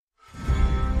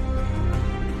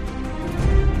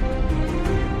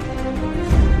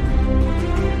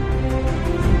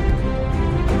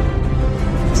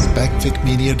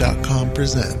FanficMedia.com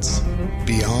presents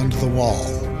Beyond the Wall,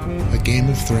 a Game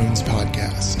of Thrones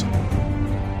podcast.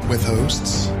 With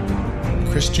hosts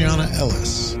Christiana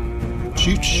Ellis,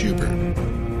 Chooch Schubert,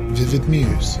 Vivid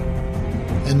Muse,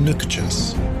 and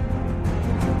Nookchus.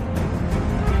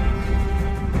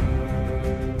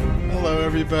 Hello,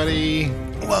 everybody.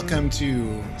 Welcome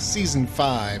to Season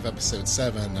 5, Episode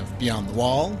 7 of Beyond the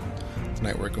Wall.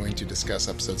 Tonight we're going to discuss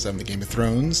Episode 7 of Game of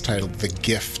Thrones, titled The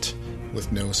Gift, with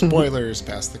no spoilers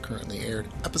past the currently aired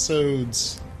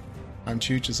episodes. I'm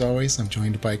Chooch, as always. I'm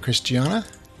joined by Christiana.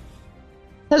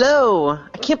 Hello!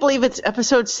 I can't believe it's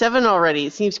Episode 7 already.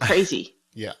 It seems crazy.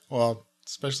 Yeah, well,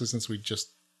 especially since we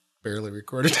just barely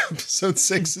recorded Episode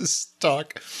 6's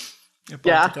talk.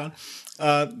 Yeah.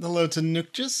 Hello to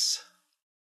Nookchus.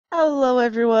 Hello,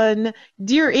 everyone.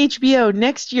 Dear HBO,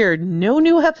 next year, no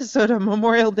new episode on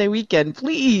Memorial Day weekend,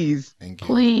 please. Thank you.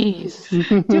 Please. Do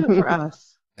it for us.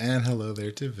 And hello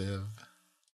there to Viv.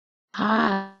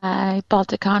 Hi,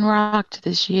 Balticon rocked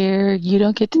this year. You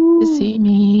don't get to see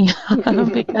me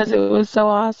because it was so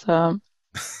awesome.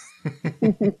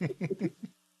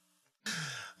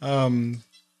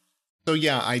 So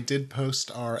yeah, I did post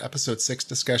our episode 6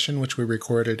 discussion, which we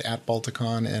recorded at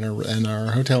Balticon in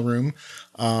our hotel room.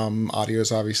 Audio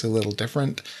is obviously a little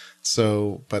different,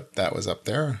 but that was up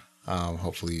there.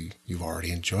 Hopefully you've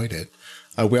already enjoyed it.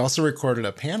 We also recorded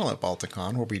a panel at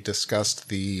Balticon where we discussed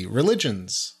the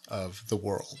religions of the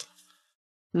world.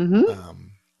 Mm-hmm.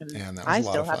 And that was I a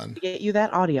lot still of have fun. to get you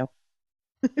that audio.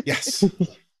 Yes.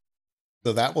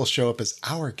 So that will show up as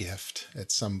our gift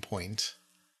at some point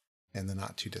in the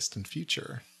not too distant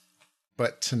future.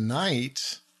 But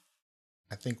tonight,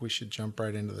 I think we should jump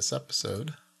right into this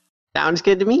episode. Sounds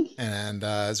good to me. And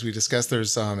as we discussed,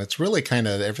 there's it's really kind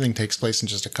of everything takes place in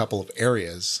just a couple of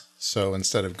areas. So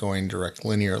instead of going direct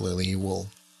linearly, we'll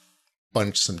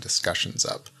bunch some discussions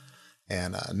up.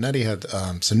 And Nutty had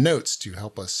some notes to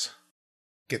help us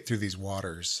get through these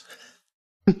waters.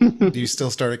 Do you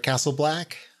still start at Castle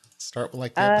Black? Start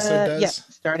like the episode does? Yeah,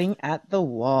 starting at the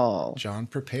wall. Jon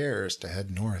prepares to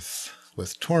head north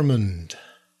with Tormund.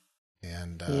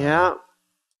 And Yeah.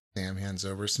 Sam hands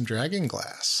over some dragon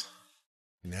glass.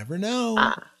 You never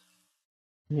know.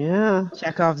 Yeah.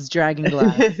 Chekhov's dragon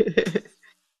glass.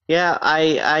 Yeah,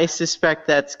 I suspect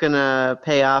that's going to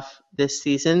pay off this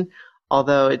season,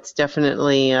 although it's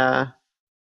definitely,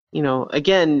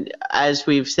 again, as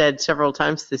we've said several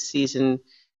times this season,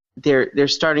 they're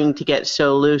starting to get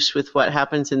so loose with what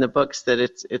happens in the books that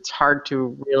it's hard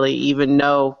to really even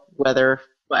know whether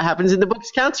what happens in the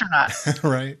books counts or not.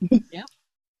 Right. Yeah.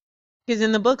 Because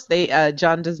in the books,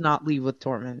 Jon does not leave with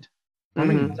Tormund.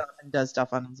 Tormund goes off and does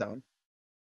stuff on his own.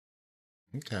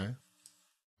 Okay.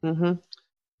 Mm-hmm.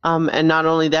 And not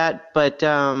only that, but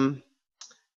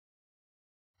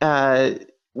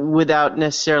without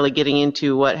necessarily getting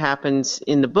into what happens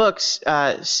in the books,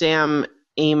 Sam,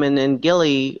 Aemon, and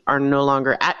Gilly are no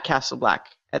longer at Castle Black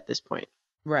at this point.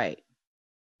 Right.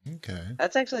 Okay.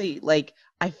 That's actually,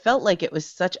 I felt like it was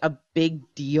such a big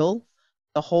deal,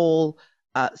 the whole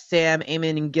Sam,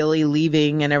 Aemon, and Gilly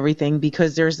leaving and everything,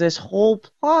 because there's this whole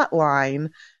plot line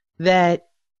that,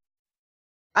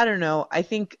 I don't know, I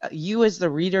think you as the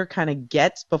reader kind of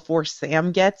gets before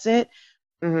Sam gets it,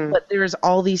 but there's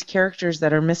all these characters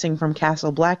that are missing from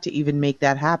Castle Black to even make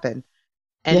that happen.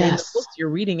 And in the books, you're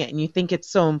reading it and you think it's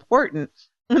so important,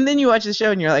 and then you watch the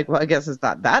show and you're like, well, I guess it's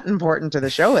not that important to the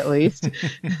show, at least.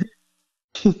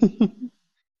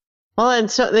 Well, and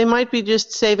so they might be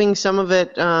just saving some of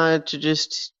it to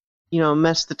just,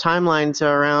 mess the timelines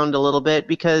around a little bit,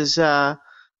 because I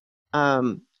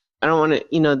don't want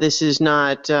to, this is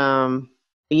not,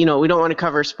 we don't want to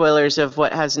cover spoilers of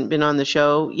what hasn't been on the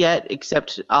show yet,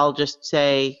 except I'll just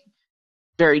say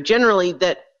very generally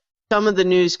that some of the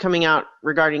news coming out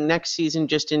regarding next season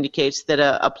just indicates that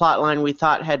a plot line we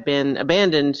thought had been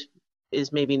abandoned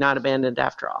is maybe not abandoned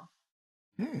after all.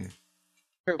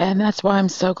 And that's why I'm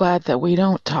so glad that we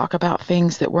don't talk about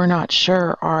things that we're not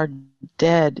sure are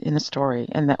dead in the story,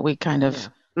 and that we kind of,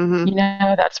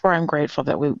 that's where I'm grateful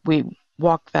that we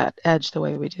walk that edge the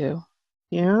way we do.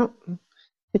 Yeah,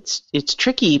 it's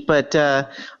tricky, but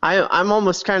I'm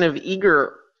almost kind of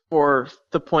eager for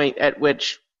the point at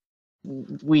which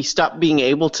we stop being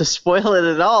able to spoil it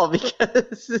at all,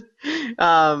 because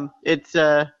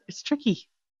it's tricky.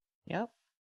 Yep.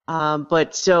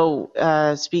 But so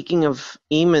speaking of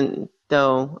Aemon,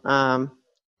 though,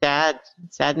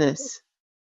 sadness.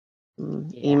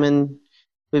 Aemon,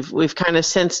 we've kind of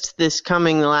sensed this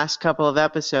coming the last couple of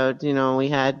episodes. We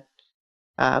had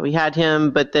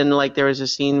him, but then there was a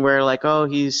scene where oh,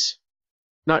 he's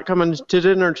not coming to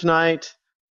dinner tonight.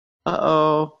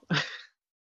 Uh-oh.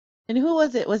 And who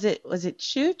was it? Was it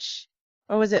Chooch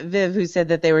or was it Viv who said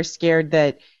that they were scared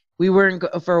that we weren't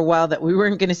for a while that we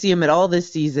weren't going to see him at all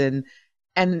this season,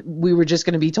 and we were just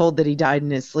going to be told that he died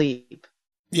in his sleep.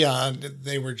 Yeah,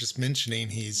 they were just mentioning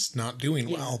he's not doing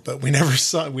well, but we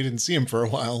didn't see him for a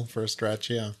while, for a stretch,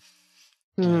 yeah.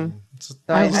 So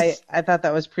I thought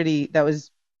that was pretty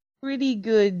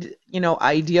good,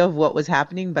 idea of what was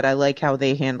happening, but I like how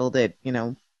they handled it,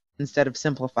 instead of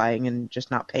simplifying and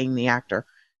just not paying the actor.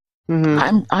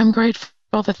 I'm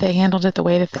grateful that they handled it the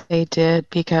way that they did,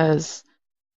 because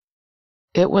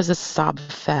it was a sob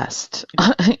fest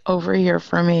over here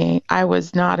for me. I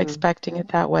was not expecting it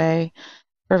that way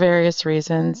for various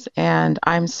reasons, and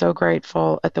I'm so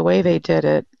grateful at the way they did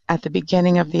it at the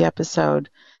beginning of the episode,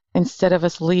 instead of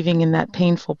us leaving in that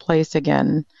painful place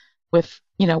again with,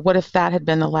 what if that had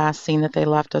been the last scene that they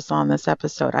left us on this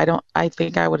episode? I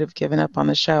think I would have given up on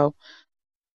the show.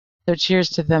 So cheers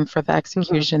to them for the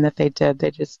execution that they did.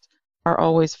 They just are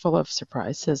always full of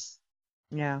surprises.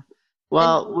 Yeah.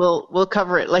 Well, we'll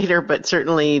cover it later, but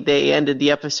certainly they ended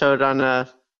the episode on a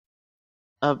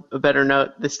better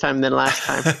note this time than last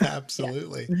time.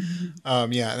 Absolutely.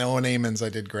 And Owen Amons, I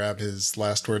did grab his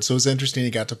last word. So it was interesting. He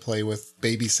got to play with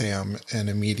Baby Sam and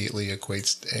immediately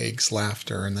equates Egg's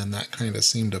laughter. And then that kind of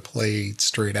seemed to play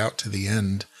straight out to the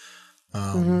end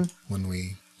when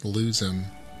we lose him.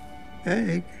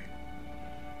 Egg,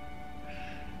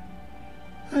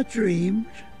 I dreamed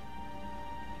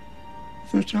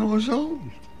that I was old.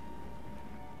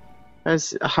 That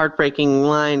was a heartbreaking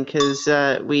line because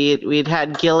we'd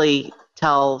had Gilly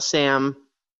tell Sam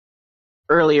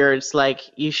earlier, it's like,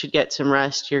 you should get some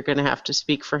rest. You're going to have to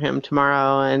speak for him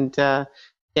tomorrow. And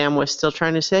Sam was still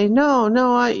trying to say, no,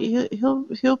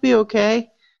 he'll be okay.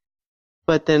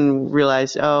 But then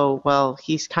realized, oh, well,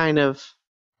 he's kind of,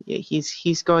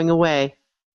 he's going away.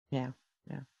 Yeah.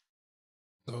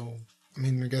 So,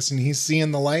 I'm guessing he's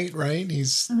seeing the light, right?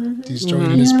 He's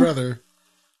joining his brother.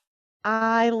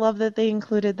 I love that they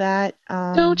included that.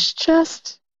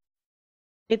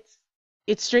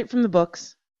 It's straight from the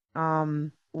books.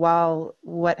 While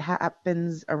what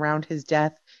happens around his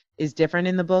death is different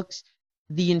in the books,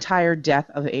 the entire death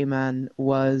of Aemon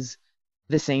was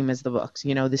the same as the books.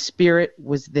 The spirit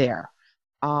was there.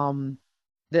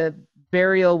 The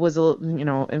burial was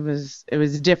it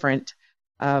was different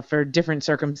for different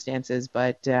circumstances,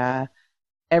 but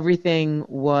everything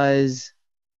was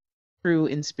true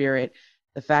in spirit.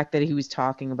 The fact that he was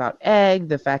talking about Egg,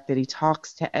 the fact that he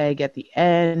talks to Egg at the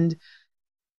end.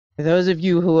 For those of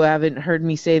you who haven't heard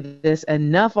me say this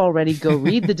enough already, go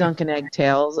read the Dunk and Egg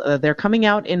Tales. They're coming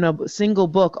out in a single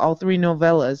book, all 3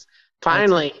 novellas.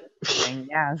 Finally.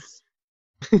 Yes.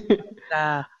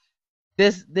 The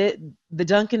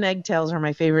Dunk and Egg Tales are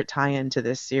my favorite tie-in to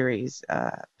this series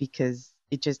because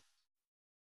it just,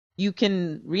 you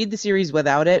can read the series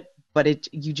without it,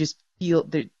 but you just feel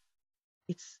that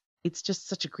it's just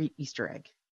such a great Easter egg.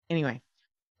 Anyway,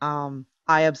 I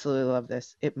absolutely love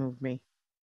this. It moved me.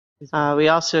 We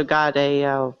also got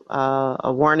a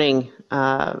warning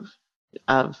of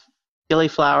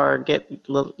Gillyflower, get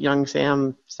young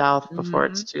Sam south before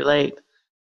it's too late.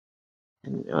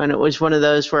 And it was one of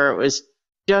those where it was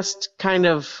just kind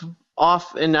of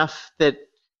off enough that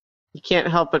you can't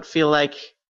help but feel like,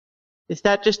 is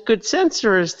that just good sense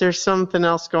or is there something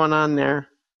else going on there?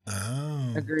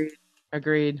 Oh.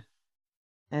 Agreed.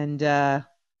 And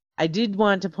I did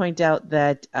want to point out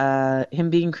that him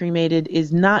being cremated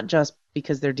is not just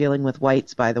because they're dealing with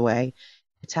whites, by the way.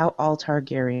 It's how all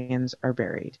Targaryens are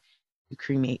buried. You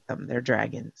cremate them. They're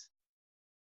dragons.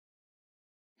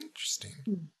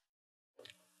 Interesting.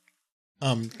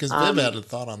 Because Viv had a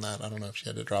thought on that. I don't know if she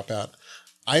had to drop out.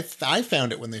 I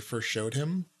found it when they first showed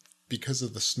him because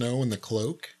of the snow and the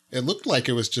cloak. It looked like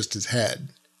it was just his head.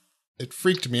 It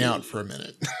freaked me out for a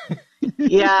minute.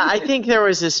 Yeah, I think there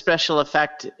was a special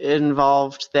effect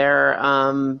involved there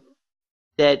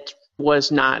that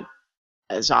was not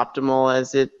as optimal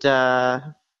as it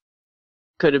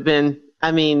could have been.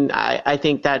 I mean, I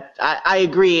think that I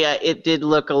agree. It did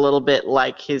look a little bit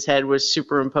like his head was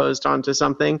superimposed onto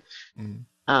something. And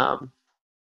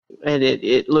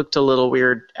it looked a little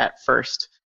weird at first,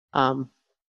 I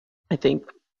think.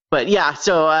 But yeah,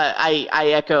 so I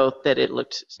echo that it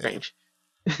looked strange.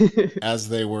 As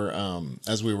we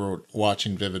were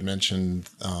watching, Viv had mentioned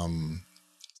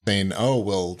saying, "Oh,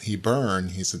 will he burn?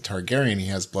 He's a Targaryen. He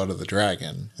has blood of the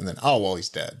dragon." And then, "Oh, well, he's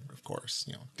dead." Of course,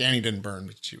 Dany didn't burn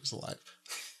because she was alive.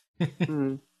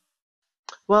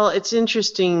 Well, it's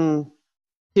interesting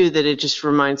too that it just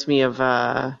reminds me of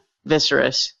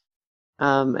Viserys,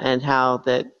 and how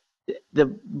that the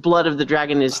blood of the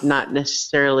dragon is not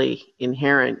necessarily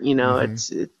inherent. You know,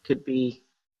 Mm-hmm. it could be,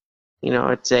 you know,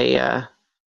 it's a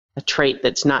trait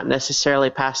that's not necessarily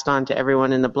passed on to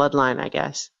everyone in the bloodline, I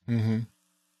guess. Mm-hmm.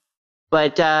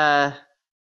 But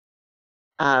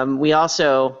we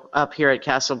also up here at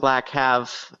Castle Black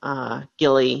have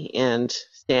Gilly and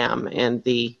Sam and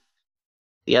the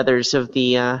others of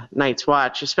the Night's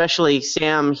Watch, especially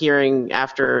Sam hearing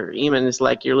after Eamon is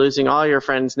like, "You're losing all your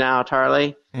friends now,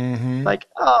 Tarly." Mm-hmm. Like,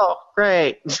 oh,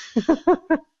 great.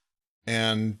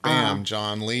 And bam,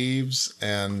 John leaves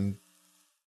and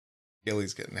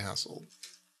Gilly's getting hassled.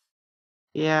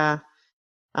 Yeah.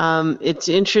 It's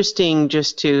interesting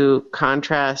just to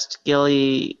contrast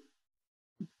Gilly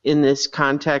in this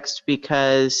context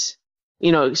because,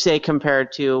 you know, say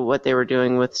compared to what they were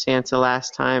doing with Sansa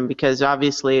last time, because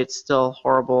obviously it's still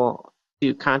horrible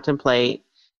to contemplate.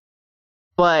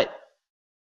 But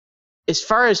as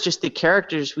far as just the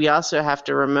characters, we also have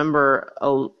to remember,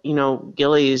 you know,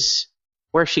 Gilly's,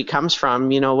 where she comes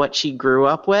from, you know, what she grew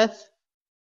up with.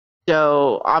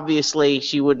 So obviously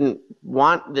she wouldn't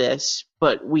want this,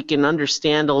 but we can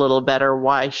understand a little better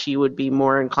why she would be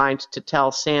more inclined to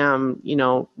tell Sam, you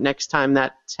know, next time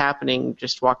that's happening,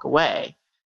 just walk away.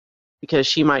 Because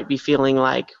she might be feeling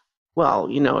like, well,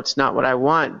 you know, it's not what I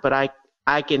want, but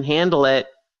I can handle it.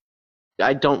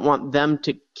 I don't want them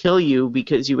to kill you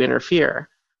because you interfere.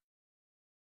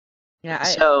 Yeah,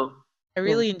 I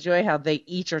really enjoy how they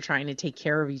each are trying to take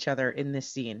care of each other in this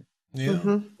scene. Yeah.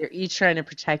 Mm-hmm. They're each trying to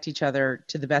protect each other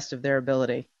to the best of their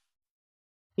ability.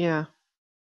 Yeah.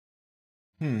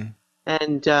 Hmm.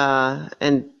 And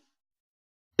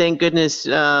thank goodness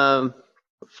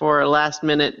for a last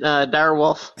minute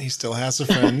direwolf. He still has a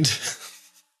friend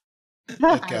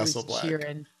at Castle Black.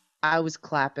 Cheering. I was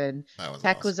clapping. That was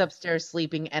Tech awesome. was upstairs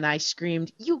sleeping, and I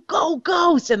screamed, "You go,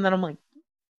 Ghost!" And then I'm like,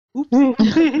 "Oops."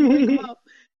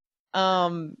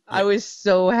 I was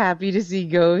so happy to see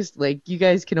Ghost. Like, you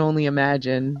guys can only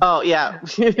imagine. Oh yeah.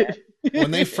 When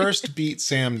they first beat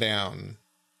Sam down,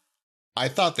 I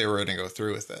thought they were going to go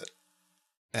through with it.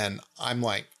 And I'm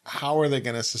like, how are they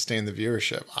going to sustain the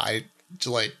viewership? I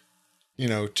like, you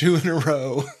know, 2 in a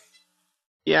row.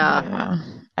 Yeah.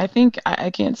 I think I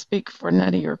can't speak for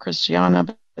Nettie or Christiana,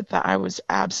 but that I was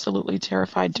absolutely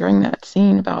terrified during that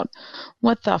scene about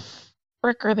what the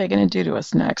frick are they going to do to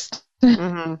us next?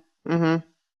 Mm-hmm.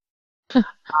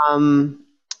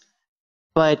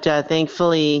 But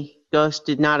thankfully, Ghost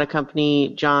did not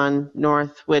accompany John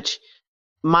north, which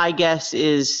my guess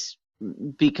is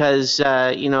because,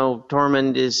 you know,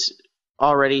 Tormund is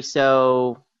already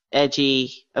so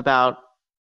edgy about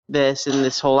this and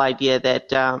this whole idea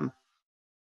that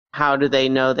how do they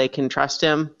know they can trust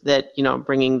him, that, you know,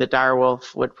 bringing the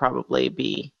direwolf would probably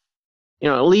be, you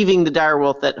know, leaving the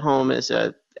direwolf at home is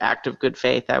a act of good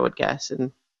faith, I would guess.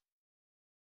 And,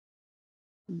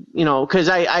 you know, because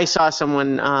I saw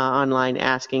someone online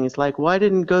asking, it's like, why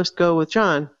didn't Ghost go with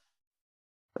John?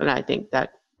 And I think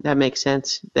that makes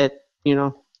sense, that, you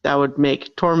know, that would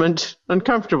make Tormund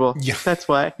uncomfortable. Yeah. That's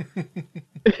why.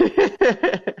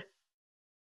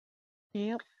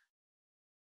 Yep.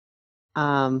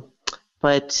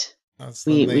 But That's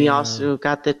we also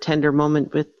got the tender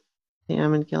moment with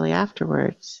Sam and Gilly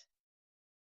afterwards.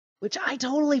 Which I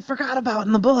totally forgot about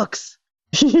in the books.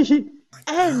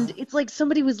 And it's like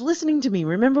somebody was listening to me.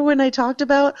 Remember when I talked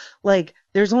about, like,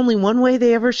 there's only one way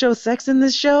they ever show sex in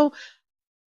this show?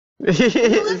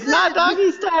 It's not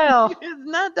doggy style. It's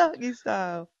not doggy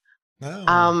style. No, we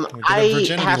get a I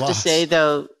virginity have to loss. say,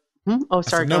 though... Oh, I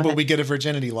sorry, said, go no, but ahead. we get a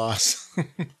virginity loss.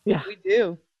 Yeah. We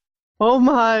do. Oh,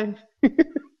 my. That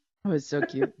was so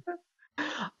cute.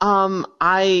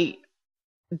 I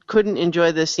couldn't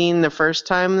enjoy the scene the first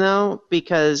time, though,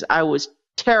 because I was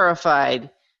terrified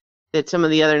that some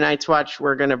of the other Night's Watch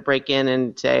were going to break in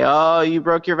and say, oh, you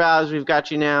broke your vows, we've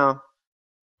got you now,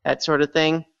 that sort of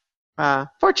thing.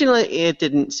 Fortunately, it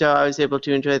didn't, so I was able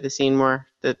to enjoy the scene more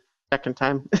the second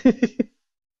time.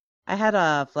 I had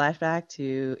a flashback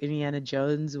to Indiana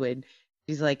Jones when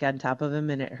she's like on top of him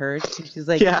and it hurts. And she's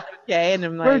like, Yeah. okay. And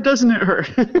I'm Where like, doesn't it hurt?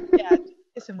 yeah,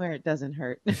 kiss him where it doesn't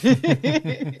hurt. But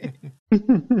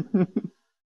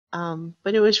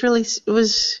it was really, it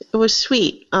was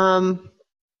sweet.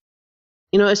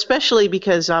 You know, especially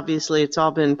because obviously it's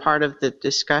all been part of the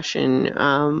discussion.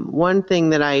 One thing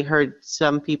that I heard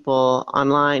some people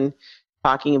online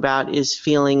talking about is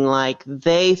feeling like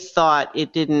they thought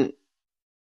it didn't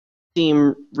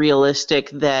seem realistic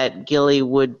that Gilly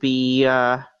would be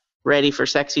ready for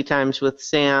sexy times with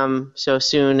Sam so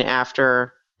soon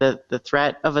after the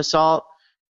threat of assault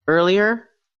earlier.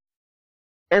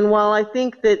 And while I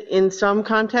think that in some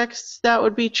contexts that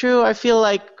would be true, I feel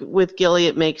like with Gilly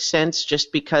it makes sense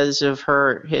just because of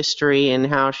her history and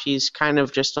how she's kind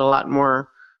of just a lot more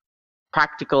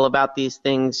practical about these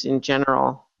things in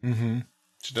general. Mm-hmm.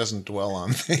 She doesn't dwell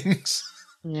on things.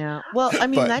 Yeah. Well, I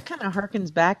mean, that kind of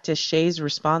harkens back to Shay's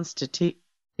response to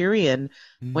Tyrion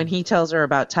when he tells her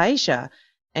about Tysha.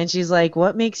 And she's like,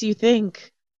 what makes you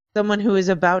think someone who is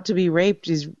about to be raped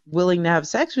is willing to have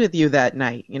sex with you that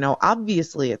night? You know,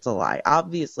 obviously it's a lie.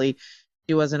 Obviously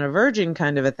she wasn't a virgin,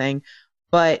 kind of a thing.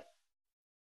 But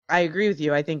I agree with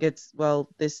you. I think it's, well,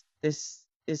 this is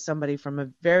somebody from a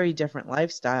very different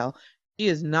lifestyle. She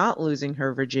is not losing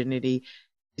her virginity.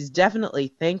 She's definitely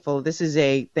thankful. This is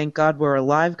a thank God we're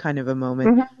alive kind of a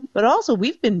moment. Mm-hmm. But also,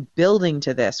 we've been building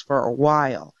to this for a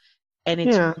while. And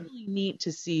it's really neat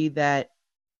to see that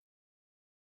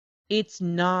it's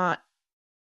not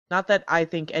that I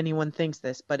think anyone thinks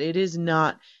this, but it is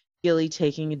not Gilly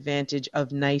taking advantage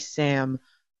of nice Sam,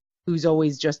 who's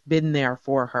always just been there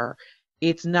for her.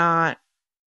 It's not,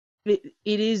 it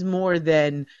is more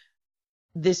than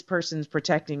this person's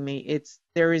protecting me.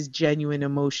 There is genuine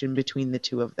emotion between the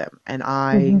two of them. And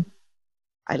I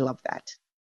love that.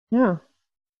 Yeah.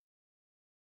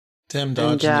 Tim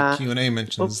Dodge in the Q&A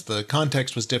mentions the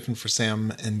context was different for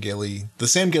Sam and Gilly. The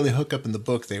Sam Gilly hookup in the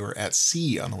book, they were at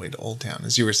sea on the way to Old Town.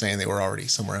 As you were saying, they were already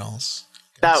somewhere else.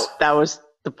 That was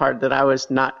the part that I was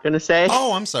not going to say.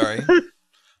 Oh, I'm sorry.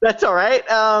 That's all right.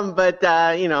 But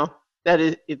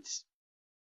it's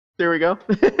there we go.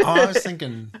 I was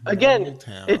thinking again. Old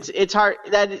Town. It's hard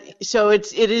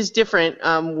it is different.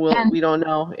 We don't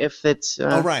know if it's.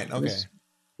 Oh right, okay.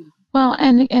 Well,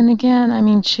 and again, I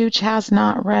mean, Chooch has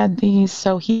not read these,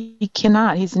 so he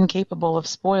cannot. He's incapable of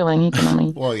spoiling. He can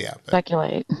only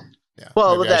speculate. Yeah.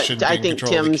 Well, I think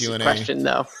Tim's question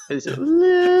though is a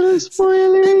little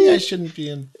spoilery. Maybe I shouldn't be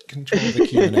in control of the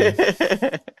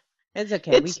Q&A. It's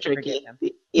okay. It's tricky.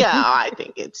 Yeah, I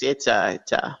think it's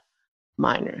a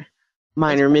minor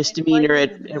misdemeanor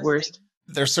at worst.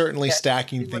 They're certainly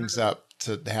stacking things up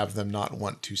to have them not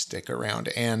want to stick around.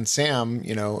 And Sam,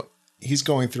 he's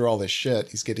going through all this shit.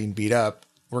 He's getting beat up.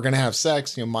 We're going to have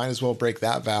sex. Might as well break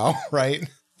that vow, right?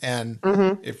 And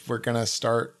if we're going to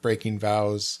start breaking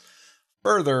vows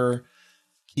further,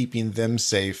 keeping them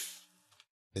safe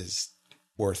is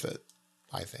worth it,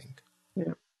 I think.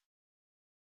 Yeah.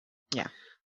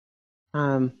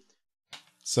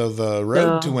 So the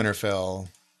road to Winterfell,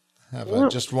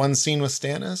 have just one scene with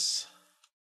Stannis?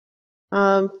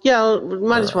 Might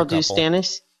as well do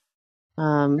Stannis.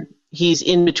 He's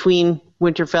in between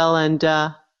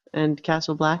Winterfell and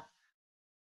Castle Black.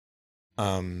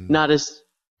 Not as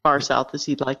far south as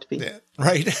he'd like to be. Yeah,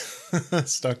 right.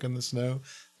 Stuck in the snow.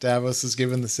 Davos is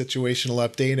given the situational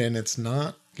update, and it's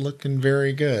not looking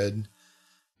very good.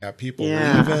 Got people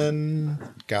leaving.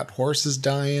 Got horses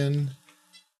dying.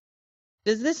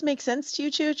 Does this make sense to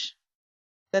you, Chooch?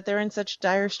 That they're in such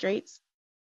dire straits?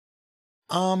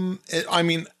 I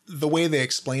mean, the way they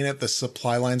explain it, the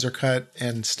supply lines are cut,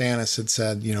 and Stannis had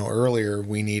said, earlier,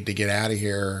 we need to get out of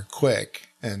here quick.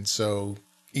 And so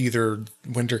either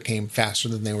winter came faster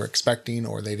than they were expecting,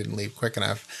 or they didn't leave quick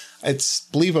enough. It's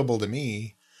believable to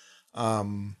me.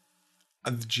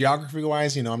 Geography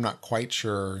wise, I'm not quite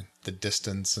sure the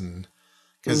distance, and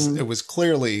because it was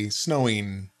clearly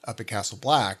snowing up at Castle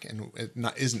Black, and it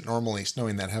isn't normally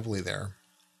snowing that heavily there.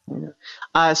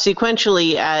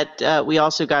 Sequentially, we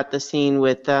also got the scene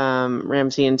with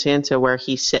Ramsay and Sansa where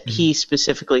he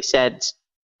specifically said,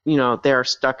 they're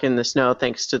stuck in the snow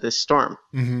thanks to this storm.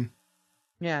 Mm-hmm.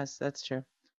 Yes, that's true.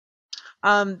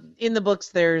 In the books,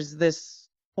 there's this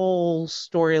whole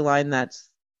storyline that's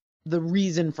the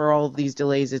reason for all of these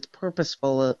delays. It's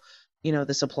purposeful,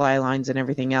 the supply lines and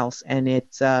everything else, and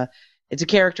it's a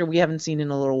character we haven't seen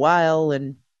in a little while,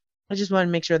 and I just want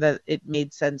to make sure that it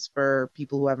made sense for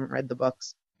people who haven't read the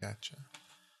books. Gotcha.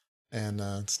 And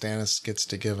Stannis gets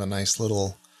to give a nice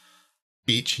little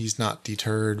speech. He's not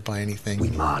deterred by anything. We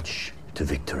march to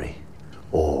victory,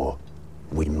 or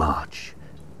we march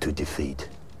to defeat.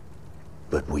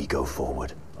 But we go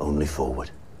forward, only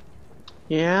forward.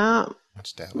 Yeah.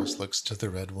 Davos looks to the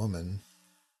Red Woman.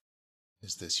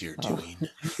 Is this your doing?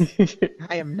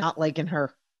 I am not liking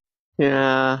her.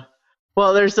 Yeah.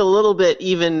 Well, there's a little bit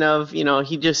even of,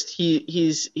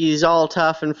 he's all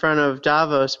tough in front of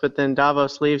Davos, but then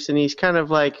Davos leaves and he's kind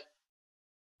of like,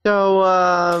 so,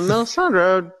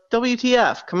 Melisandre,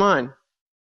 WTF, come on.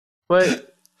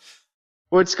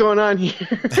 What's going on here?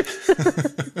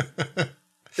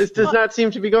 This does not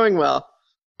seem to be going well.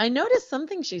 I noticed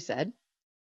something she said.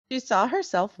 She saw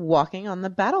herself walking on the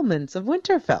battlements of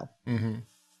Winterfell. Mm-hmm.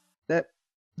 That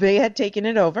they had taken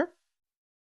it over.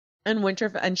 And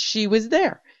Winterfell, and she was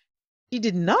there. She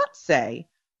did not say,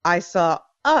 I saw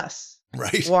us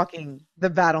walking the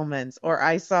battlements, or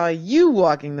I saw you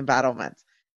walking the battlements.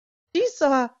 She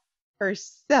saw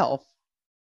herself.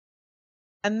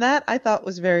 And that I thought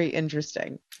was very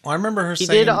interesting. Well, I remember her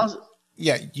saying,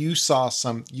 yeah, you saw,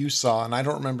 and I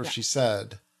don't remember if she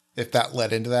said, if that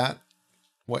led into that,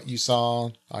 what you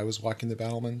saw, I was walking the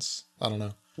battlements. I don't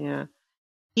know. Yeah.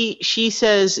 She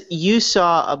says, you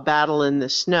saw a battle in the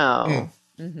snow.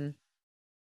 Mm-hmm.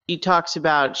 She talks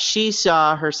about she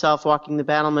saw herself walking the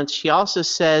battlements. She also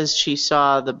says she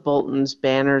saw the Bolton's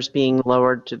banners being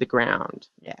lowered to the ground.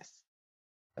 Yes.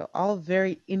 So all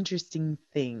very interesting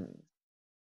things.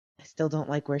 I still don't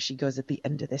like where she goes at the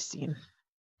end of this scene.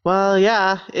 Well,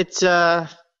 yeah, it's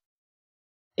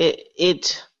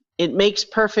it makes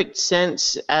perfect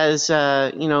sense as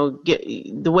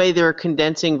the way they're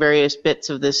condensing various bits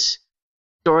of this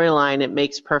storyline. It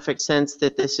makes perfect sense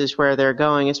that this is where they're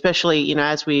going, especially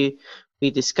as we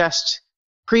discussed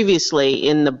previously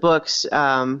in the books.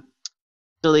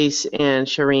 Selyse and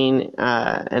Shireen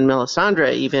and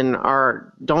Melisandre even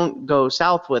don't go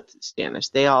south with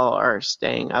Stannis. They all are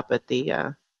staying up at the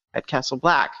at Castle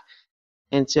Black,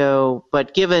 and so.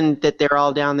 But given that they're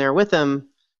all down there with him,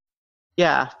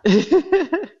 yeah, yeah.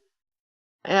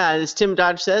 As Tim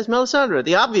Dodge says, Melisandre,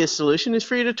 the obvious solution is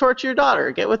for you to torture your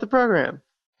daughter. Get with the program.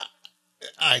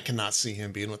 I cannot see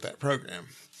him being with that program.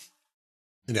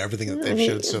 Everything that they've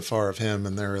showed so far of him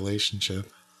and their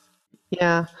relationship.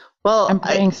 Yeah. Well, I'm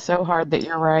praying so hard that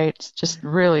you're right. Just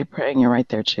really praying you're right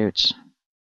there, Chooch.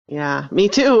 Yeah, me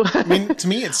too. I mean, to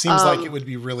me, it seems like it would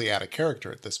be really out of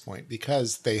character at this point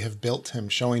because they have built him,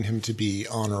 showing him to be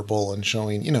honorable and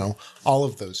showing, all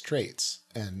of those traits.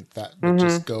 And that would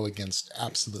just go against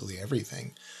absolutely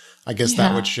everything. I guess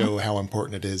that would show how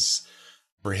important it is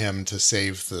for him to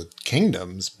save the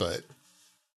kingdoms, but,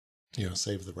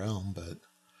 save the realm. But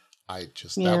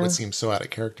that would seem so out of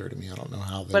character to me. I don't know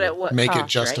how they would make it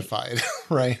justified,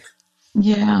 right?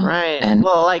 Yeah. Right. And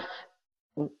well,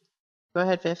 go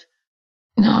ahead, Viv.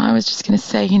 No, I was just going to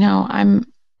say,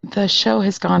 the show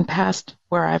has gone past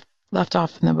where I've left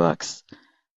off in the books.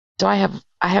 So I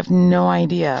have no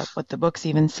idea what the books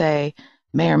even say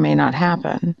may or may not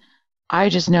happen. I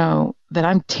just know that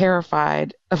I'm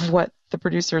terrified of what the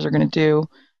producers are going to do,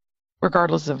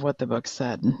 regardless of what the book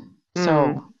said.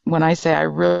 So when I say I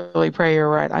really pray you're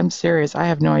right, I'm serious. I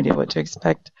have no idea what to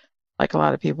expect, like a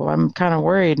lot of people. I'm kind of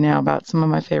worried now about some of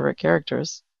my favorite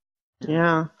characters.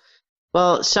 Yeah.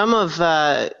 Well, some of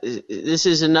this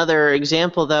is another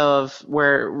example, though, of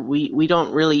where we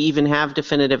don't really even have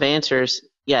definitive answers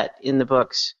yet in the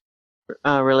books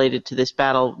related to this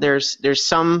battle. There's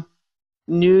some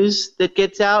news that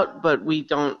gets out, but we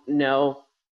don't know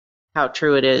how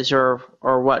true it is or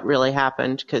what really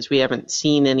happened because we haven't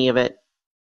seen any of it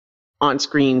on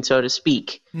screen, so to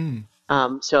speak.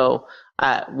 So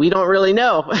we don't really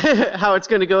know how it's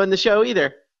going to go in the show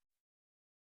either.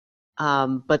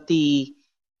 But the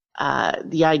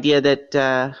idea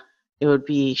that it would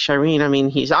be Shireen, I mean,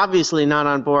 he's obviously not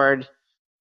on board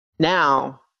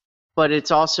now, but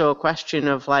it's also a question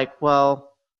of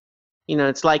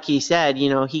it's like he said,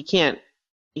 he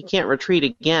can't retreat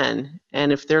again.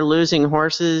 And if they're losing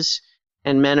horses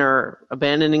and men are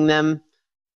abandoning them,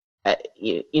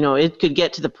 it could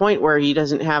get to the point where he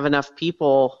doesn't have enough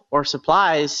people or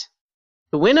supplies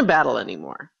to win a battle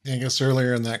anymore. I guess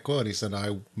earlier in that quote, he said,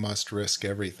 I must risk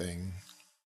everything.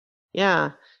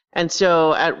 Yeah. And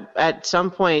so at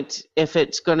some point, if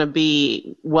it's going to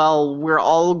be, well, we're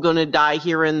all going to die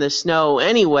here in the snow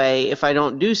anyway, if I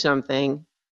don't do something,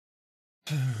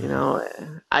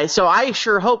 I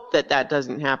sure hope that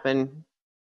doesn't happen.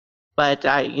 But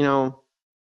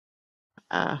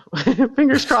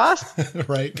fingers crossed.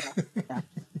 Right.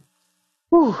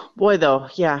 Whew, boy, though.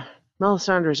 Yeah.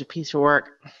 Melisandre's a piece of work.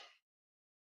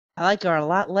 I like her a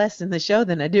lot less in the show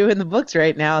than I do in the books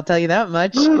right now, I'll tell you that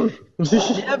much.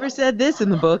 Never said this in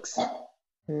the books.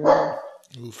 Yeah.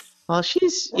 Well,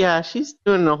 she's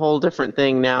doing a whole different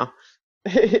thing now.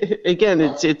 Again,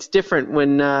 it's different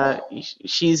when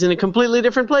she's in a completely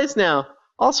different place now.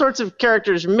 All sorts of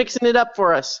characters mixing it up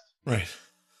for us. Right.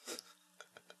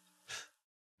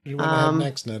 What do you want to have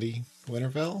next, Nutty?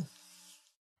 Winterfell?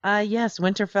 Yes,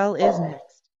 Winterfell is next.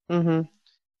 Mm-hmm.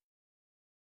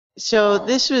 So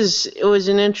it was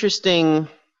an interesting,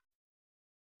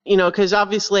 because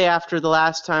obviously after the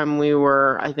last time we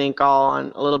were, I think, all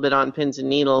a little bit on pins and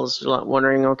needles,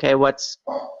 wondering, okay, what's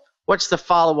the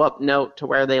follow-up note to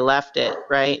where they left it,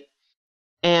 right?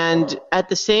 And at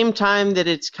the same time that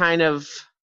it's kind of,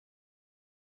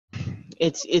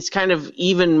 It's kind of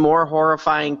even more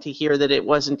horrifying to hear that it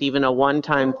wasn't even a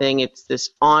one-time thing. It's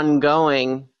this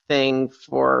ongoing thing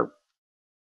for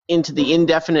into the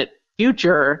indefinite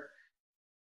future.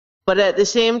 But at the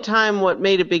same time, what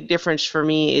made a big difference for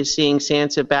me is seeing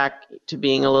Sansa back to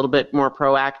being a little bit more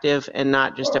proactive and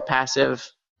not just a passive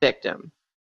victim.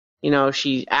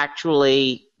 She's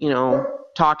actually,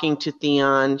 talking to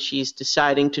Theon. She's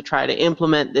deciding to try to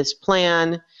implement this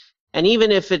plan. And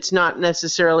even if it's not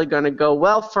necessarily going to go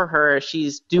well for her,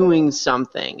 she's doing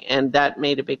something. And that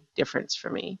made a big difference for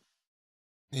me.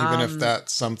 Even if that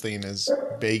something is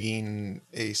begging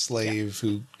a slave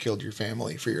who killed your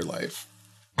family for your life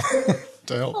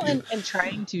to help you. And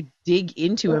trying to dig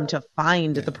into him to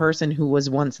find the person who was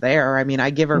once there. I mean, I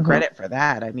give her credit for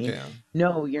that. I mean,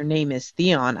 no, your name is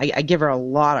Theon. I give her a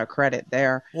lot of credit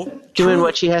there. Well, doing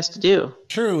what she has to do.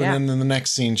 True. And then in the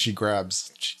next scene, she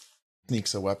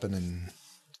sneaks a weapon in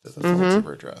the folds of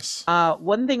her dress.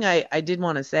 One thing I did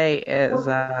want to say is,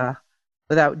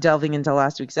 without delving into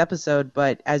last week's episode,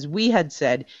 but as we had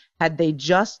said, had they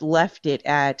just left it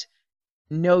at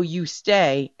no, you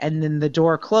stay, and then the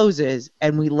door closes,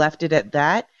 and we left it at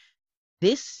that,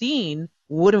 this scene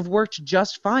would have worked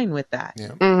just fine with that.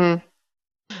 Yeah. Mm-hmm.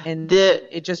 And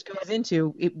it just goes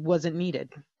into it wasn't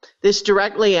needed. This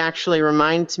directly actually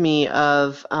reminds me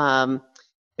of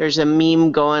there's a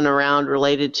meme going around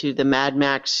related to the Mad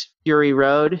Max Fury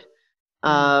Road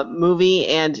movie,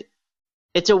 and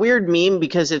it's a weird meme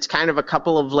because it's kind of a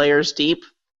couple of layers deep,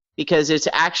 because it's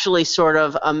actually sort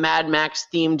of a Mad Max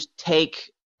themed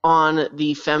take on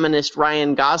the feminist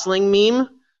Ryan Gosling meme.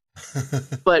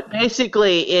 But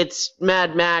basically it's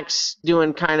Mad Max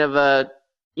doing kind of a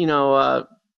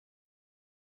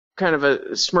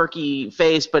smirky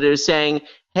face, but it was saying,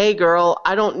 hey girl,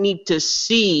 I don't need to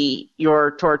see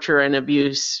your torture and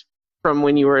abuse from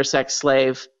when you were a sex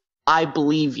slave. I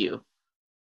believe you.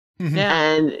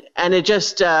 Yeah. And it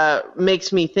just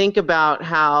makes me think about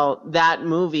how that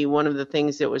movie, one of the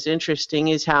things that was interesting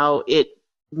is how it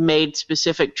made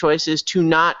specific choices to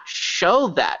not show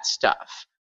that stuff,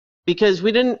 because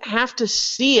we didn't have to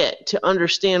see it to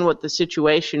understand what the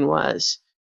situation was.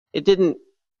 It didn't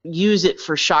use it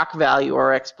for shock value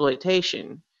or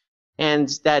exploitation. And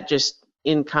that just,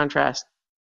 in contrast,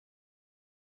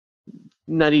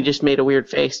 Nutty just made a weird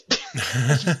face.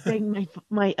 Just bang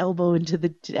my elbow into the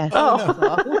desk.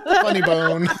 Oh, funny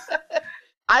bone.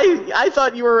 I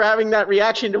thought you were having that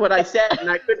reaction to what I said,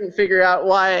 and I couldn't figure out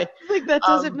why. Like, that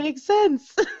doesn't make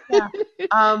sense. Yeah.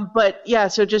 But yeah,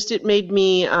 so just it made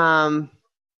me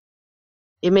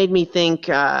think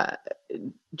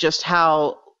just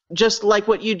like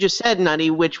what you just said,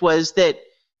 Nutty, which was that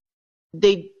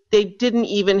they didn't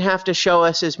even have to show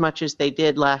us as much as they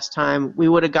did last time. We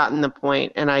would have gotten the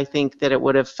point, and I think that it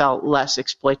would have felt less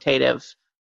exploitative,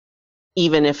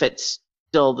 even if it's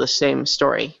still the same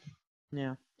story.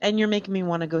 Yeah. And you're making me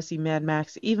want to go see Mad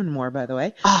Max even more, by the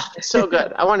way. Oh, it's so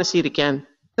good. I want to see it again.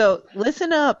 So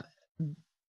listen up,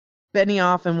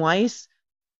 Benioff and Weiss.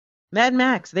 Mad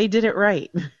Max, they did it right.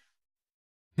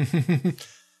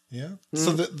 Yeah.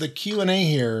 So the Q&A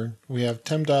here, we have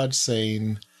Tim Dodge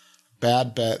saying,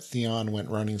 bad bet, Theon went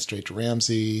running straight to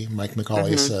Ramsay. Mike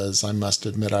McCauley says, I must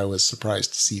admit I was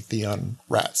surprised to see Theon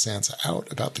rat Sansa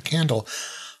out about the candle.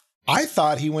 I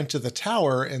thought he went to the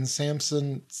tower and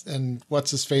Samson and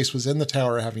what's-his-face was in the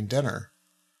tower having dinner.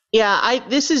 Yeah,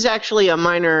 this is actually a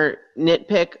minor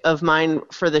nitpick of mine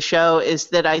for the show, is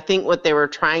that I think what they were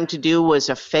trying to do was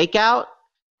a fake out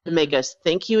to make us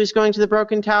think he was going to the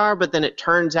Broken Tower, but then it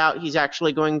turns out he's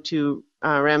actually going to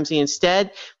Ramsay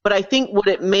instead. But I think what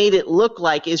it made it look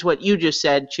like is what you just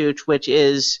said, Chooch, which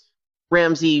is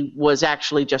Ramsay was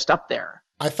actually just up there.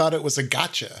 I thought it was a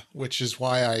gotcha, which is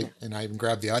why I even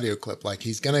grabbed the audio clip, like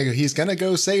he's gonna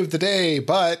go save the day,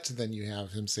 but then you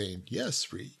have him saying,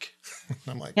 yes, Reek.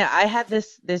 I'm like, yeah, I had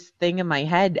this thing in my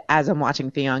head as I'm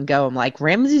watching Theon go. I'm like,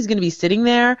 Ramsay's gonna be sitting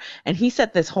there, and he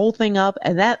set this whole thing up,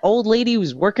 and that old lady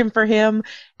was working for him,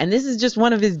 and this is just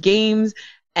one of his games.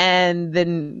 And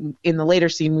then in the later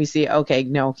scene, we see, okay,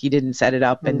 no, he didn't set it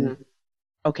up, and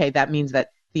okay, that means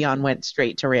that Theon went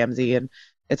straight to Ramsay, and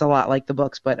it's a lot like the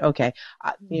books, but okay.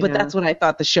 But that's what I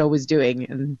thought the show was doing,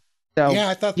 and so yeah,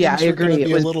 I thought things were going to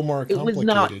be a little more complicated. It was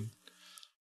not.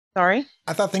 Sorry?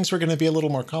 I thought things were going to be a little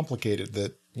more complicated.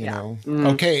 That you know,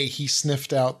 okay, he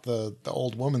sniffed out the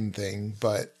old woman thing,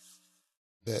 but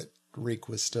that Reek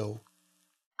was still.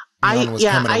 I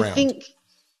think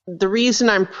the reason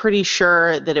I'm pretty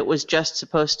sure that it was just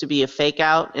supposed to be a fake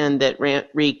out, and that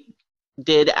Reek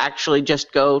did actually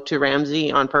just go to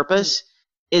Ramsay on purpose,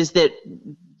 is that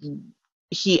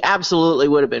he absolutely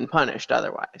would have been punished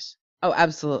otherwise. Oh,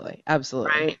 absolutely.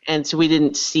 Absolutely. Right. And so we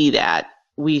didn't see that.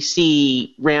 We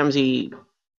see Ramsay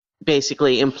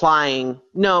basically implying,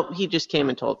 no, he just came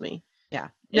and told me. Yeah.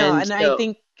 No, and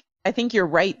so, I think you're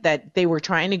right that they were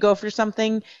trying to go for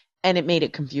something and it made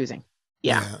it confusing.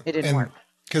 Yeah. It didn't work.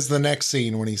 Because the next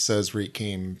scene when he says Reek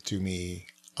came to me,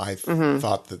 I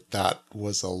thought that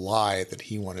was a lie that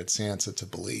he wanted Sansa to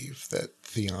believe that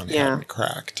Theon hadn't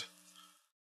cracked.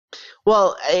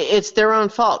 Well, it's their own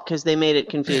fault because they made it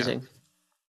confusing.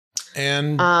 Yeah.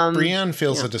 And Brienne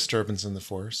feels a disturbance in the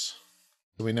Force.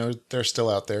 Do we know they're still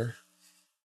out there?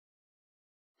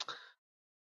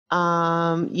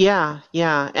 Yeah.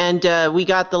 And we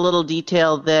got the little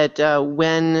detail that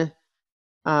when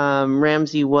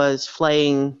Ramsay was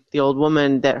flaying the old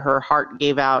woman, that her heart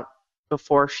gave out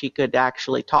before she could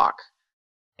actually talk.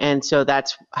 And so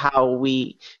that's how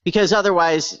because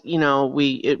otherwise,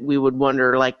 we would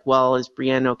wonder, like, well, is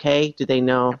Brienne okay? Do they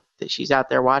know that she's out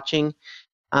there watching?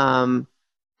 And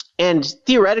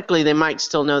theoretically, they might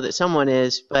still know that someone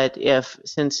is, but if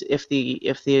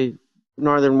the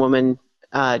northern woman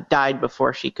died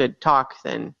before she could talk,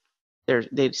 then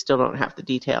they still don't have the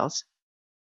details.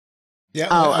 Yeah,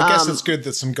 I guess it's good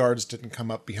that some guards didn't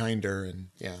come up behind her, and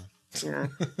yeah.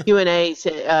 Q&A,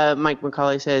 Mike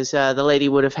McCauley says the lady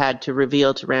would have had to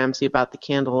reveal to Ramsay about the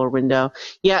candle or window.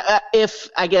 Yeah,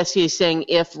 I guess he's saying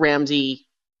if Ramsay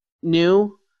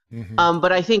knew.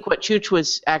 But I think what Chooch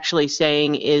was actually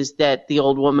saying is that the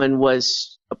old woman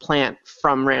was a plant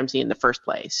from Ramsay in the first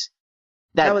place.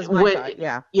 That was my thought,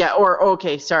 yeah. Yeah,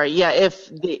 if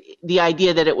the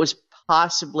idea that it was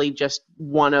possibly just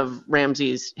one of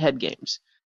Ramsay's head games.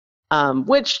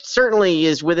 Which certainly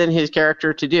is within his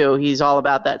character to do. He's all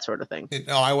about that sort of thing.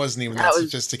 No, I wasn't even that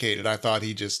sophisticated. I thought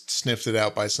he just sniffed it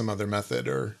out by some other method,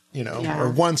 or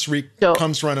once Reek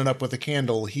comes running up with a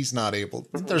candle, he's not able.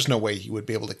 There's no way he would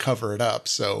be able to cover it up,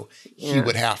 so he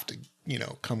would have to,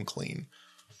 come clean.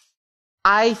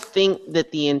 I think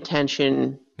that the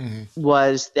intention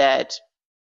was that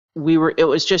it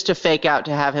was just a fake out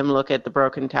to have him look at the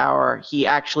broken tower. He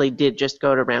actually did just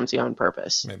go to Ramsay on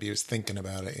purpose. Maybe he was thinking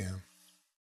about it, yeah.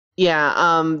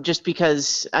 Yeah, just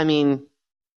because,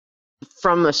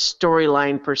 from a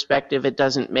storyline perspective, it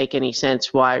doesn't make any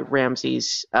sense why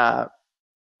Ramsay's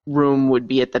room would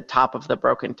be at the top of the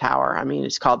broken tower.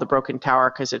 It's called the broken tower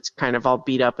because it's kind of all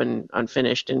beat up and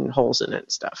unfinished and holes in it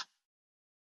and stuff.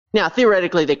 Now,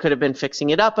 theoretically, they could have been fixing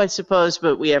it up, I suppose,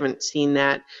 but we haven't seen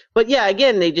that. But yeah,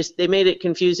 again, they made it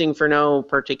confusing for no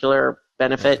particular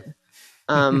benefit.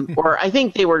 Or I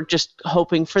think they were just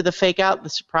hoping for the fake out, the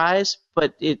surprise,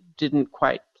 but it didn't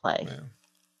quite play.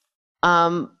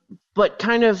 Yeah. But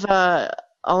kind of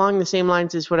along the same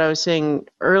lines as what I was saying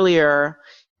earlier,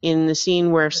 in the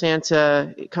scene where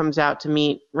Sansa comes out to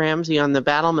meet Ramsay on the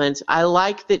battlements, I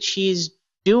like that she's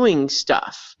doing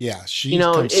stuff. Yeah, she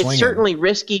comes it's swinging. Certainly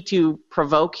risky to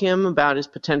provoke him about his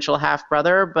potential half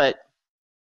brother, but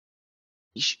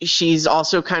she's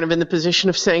also kind of in the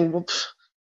position of saying, well,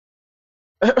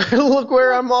 look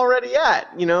where I'm already at,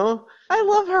 I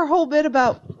love her whole bit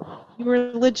about you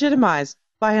were legitimized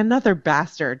by another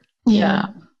bastard. Yeah.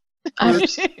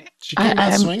 She came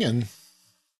out swinging.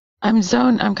 I'm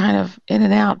kind of in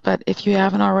and out, but if you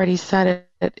haven't already said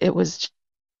it, it was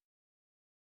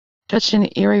such an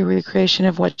eerie recreation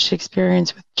of what she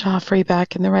experienced with Joffrey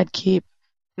back in the Red Keep.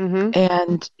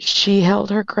 And she held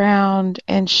her ground,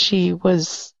 and she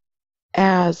was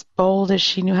as bold as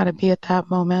she knew how to be at that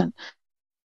moment.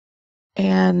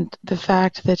 And the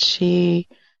fact that she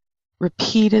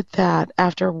repeated that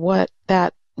after what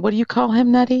do you call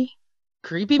him, Nettie?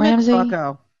 Creepy Ramsay?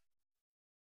 McFucko.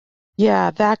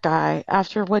 Yeah, that guy.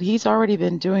 After what he's already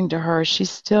been doing to her, she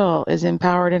still is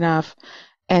empowered enough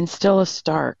and still a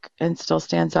Stark and still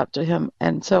stands up to him.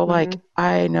 And so,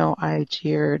 I know I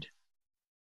cheered.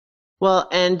 Well,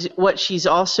 and what she's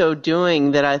also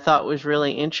doing that I thought was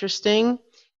really interesting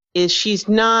is she's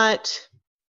not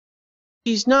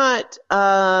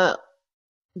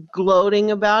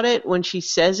gloating about it when she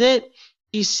says it.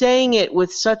 She's saying it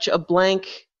with such a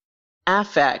blank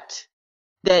affect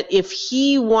that if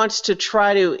he wants to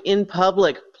try to, in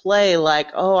public, play like,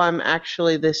 oh, I'm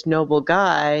actually this noble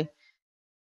guy,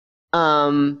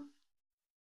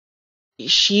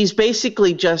 she's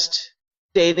basically just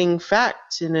stating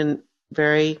facts in a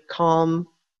very calm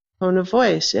tone of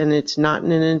voice, and it's not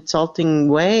in an insulting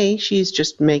way. She's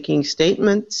just making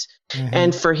statements.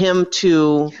 And for him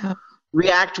to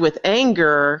react with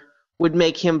anger would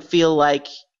make him feel like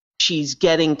she's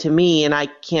getting to me and I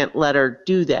can't let her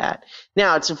do that.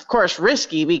 Now, it's of course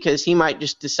risky because he might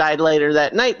just decide later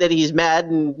that night that he's mad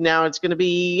and now it's going to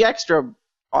be extra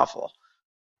awful.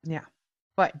 Yeah.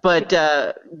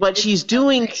 but she's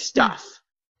doing stuff.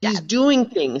 She's doing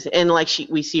things, and like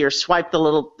we see her swipe the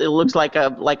little. It looks like a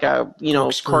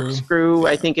corkscrew. Yeah.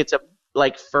 I think it's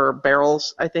like for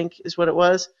barrels. I think is what it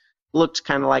was. Looks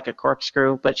kind of like a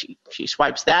corkscrew, but she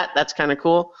swipes that. That's kind of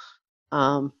cool.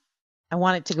 I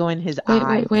want it to go in his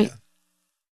eye. Wait.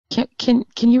 Yeah. Can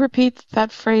you repeat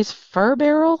that phrase? Fur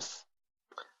barrels?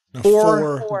 No,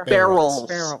 four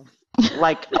barrels.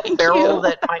 Like a barrel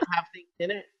that might have things in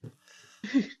it.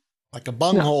 Like a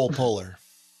bunghole puller.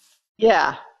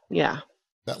 Yeah.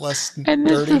 That less And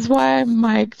this dirty. is why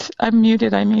I'm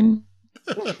muted, I mean.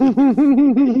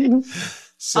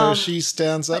 So she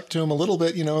stands up to him a little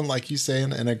bit, and like you say,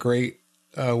 in a great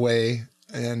way,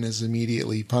 and is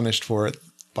immediately punished for it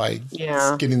by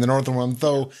getting the northern one,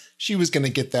 though she was going to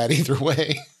get that either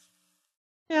way.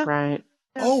 Yeah. Right.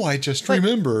 Yeah. Oh, I just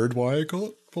remembered why I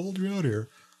called you out here.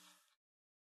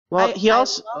 Well,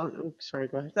 sorry,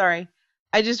 go ahead. Sorry.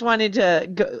 I just wanted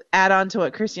to add on to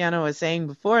what Cristiano was saying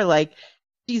before. Like,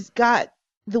 she's got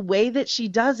the way that she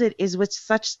does it is with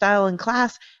such style and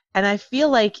class. And I feel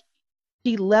like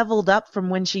she leveled up from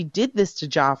when she did this to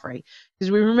Joffrey.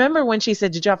 Because we remember when she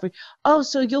said to Joffrey, oh,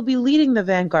 so you'll be leading the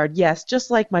vanguard. Yes,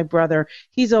 just like my brother.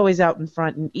 He's always out in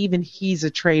front, and even he's a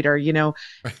traitor,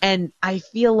 And I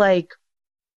feel like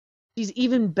she's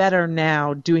even better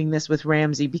now doing this with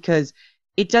Ramsay because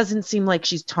it doesn't seem like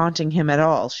she's taunting him at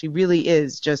all. She really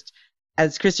is just,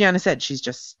 as Christiana said, she's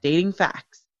just stating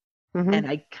facts. Mm-hmm. And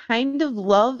I kind of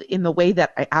love in the way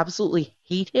that I absolutely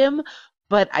hate him,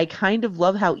 but I kind of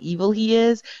love how evil he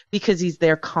is because he's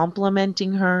there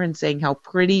complimenting her and saying how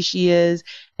pretty she is.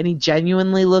 And he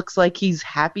genuinely looks like he's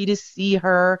happy to see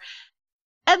her.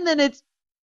 And then it's,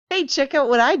 hey, check out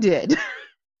what I did.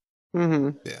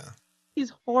 Mm-hmm. Yeah.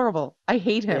 He's horrible. I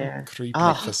hate him. Yeah. Creepy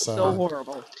facade. So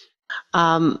horrible.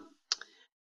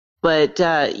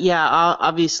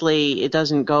 Obviously it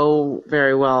doesn't go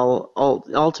very well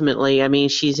ultimately. I mean,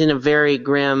 she's in a very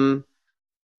grim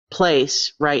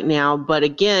place right now, but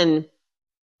again,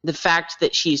 the fact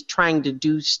that she's trying to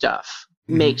do stuff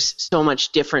makes so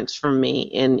much difference for me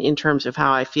in terms of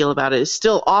how I feel about it. It's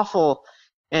still awful,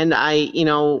 and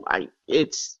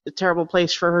it's a terrible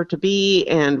place for her to be,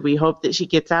 and we hope that she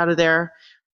gets out of there.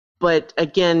 But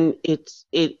again, it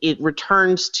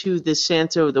returns to the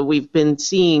Sansa that we've been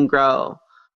seeing grow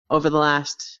over the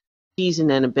last season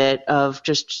and a bit, of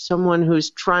just someone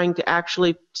who's trying to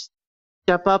actually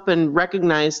step up and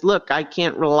recognize, look, I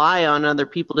can't rely on other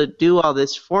people to do all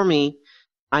this for me.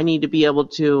 I need to be able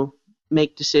to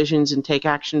make decisions and take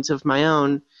actions of my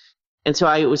own. And so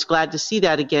I was glad to see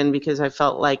that again, because I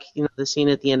felt like the scene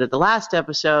at the end of the last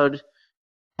episode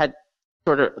had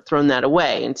sort of thrown that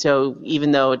away. And so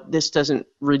even though this doesn't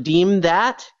redeem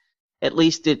that, at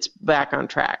least it's back on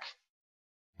track.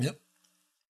 Yep.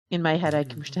 In my head, I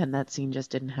can pretend that scene just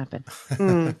didn't happen.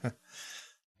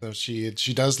 So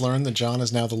she does learn that Jon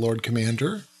is now the Lord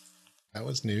Commander. That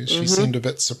was news. She seemed a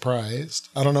bit surprised.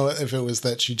 I don't know if it was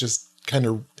that she just kind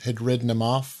of had ridden him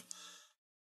off,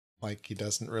 like he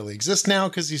doesn't really exist now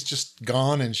because he's just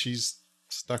gone and she's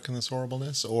stuck in this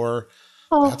horribleness, or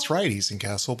that's right, he's in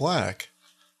Castle Black.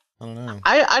 I don't know.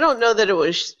 I don't know that it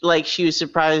was like she was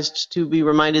surprised to be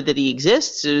reminded that he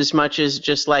exists as much as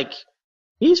just like,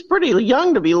 he's pretty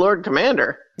young to be Lord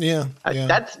Commander. Yeah.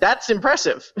 That's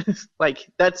impressive.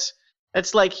 Like that's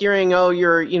like hearing, oh,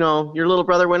 your little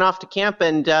brother went off to camp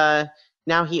and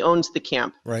now he owns the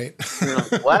camp. Right. You're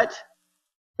like, what?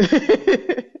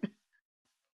 I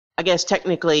guess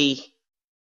technically,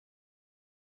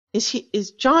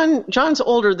 is John's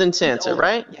older than Sansa,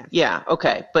 right? Yeah. Yeah.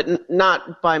 Okay, but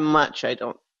not by much. I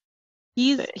don't.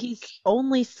 He's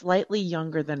only slightly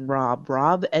younger than Robb.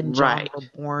 Robb and Jon were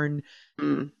born.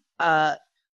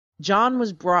 Jon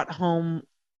was brought home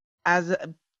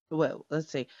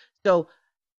let's see. So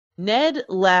Ned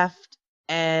left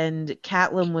and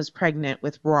Catelyn was pregnant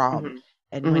with Robb.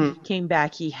 And when he came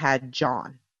back, he had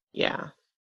Jon. Yeah.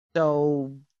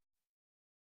 So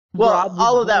Robb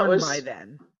all of that was by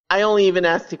then. I only even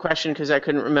asked the question because I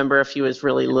couldn't remember if he was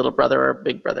really little brother or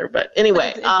big brother. But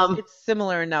anyway, it's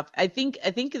similar enough. I think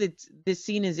this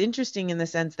scene is interesting in the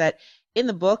sense that in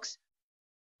the books,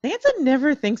 Sansa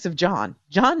never thinks of Jon.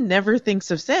 Jon never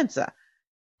thinks of Sansa.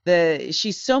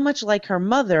 She's so much like her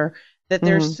mother that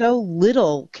there's so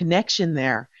little connection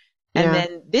there. And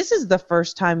then this is the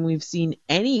first time we've seen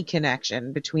any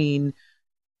connection between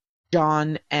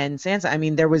Jon and Sansa. I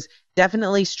mean, there was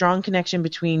definitely strong connection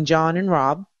between Jon and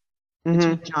Robb,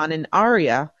 between Jon and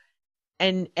Arya.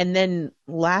 And then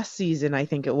last season, I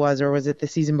think it was, or was it the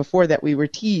season before that, we were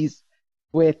teased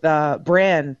with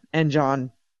Bran and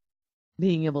Jon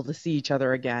being able to see each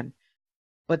other again.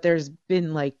 but there's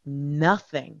been like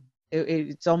nothing.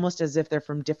 It's almost as if they're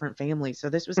from different families. So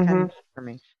this was kind of good for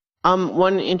me.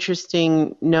 One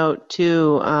interesting note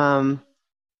too,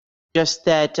 just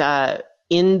that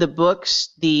in the books,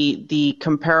 the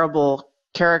comparable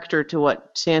character to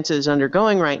what Sansa is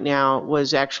undergoing right now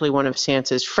was actually one of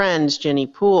Sansa's friends, Jenny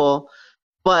Poole,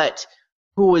 but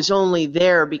who was only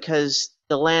there because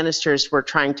the Lannisters were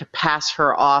trying to pass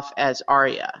her off as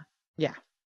Arya. Yeah.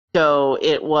 So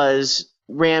it was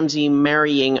Ramsay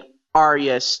marrying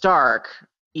Arya Stark,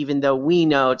 even though we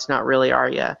know it's not really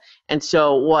Arya. And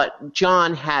so what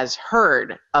Jon has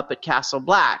heard up at Castle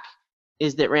Black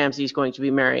is that Ramsay's going to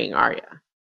be marrying Arya.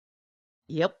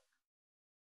 Yep.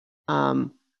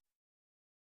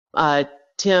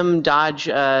 Tim Dodge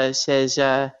says,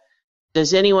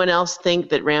 does anyone else think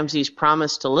that Ramsay's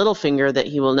promise to Littlefinger that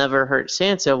he will never hurt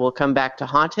Sansa will come back to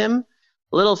haunt him?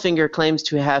 Littlefinger claims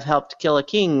to have helped kill a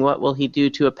king. What will he do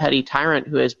to a petty tyrant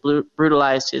who has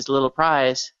brutalized his little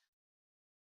prize?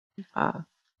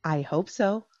 I hope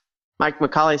so. Mike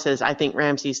McCauley says, I think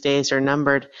Ramsay's days are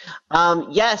numbered.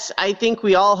 Yes, I think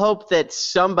we all hope that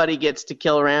somebody gets to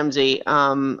kill Ramsay.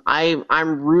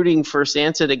 I'm rooting for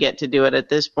Sansa to get to do it at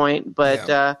this point,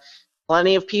 but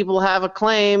plenty of people have a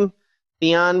claim.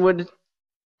 Theon would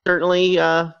certainly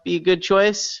be a good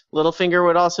choice. Littlefinger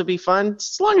would also be fun.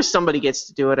 As long as somebody gets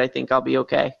to do it, I think I'll be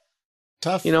okay.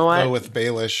 Tough, you know what? Though, with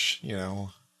Baelish,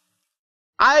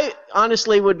 I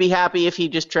honestly would be happy if he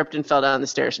just tripped and fell down the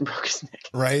stairs and broke his neck.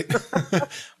 Right.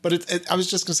 But I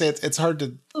was just going to say, it's hard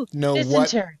to know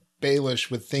what Baelish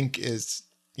would think is,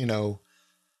 is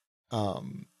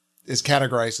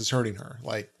categorized as hurting her.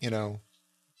 Like,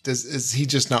 is he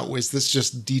just not, is this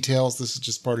just details? This is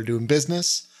just part of doing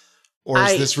business? Or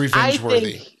is this revenge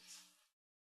worthy?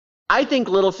 I think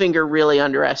Littlefinger really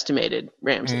underestimated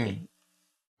Ramsay.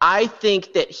 I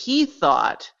think that he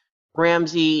thought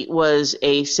Ramsay was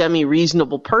a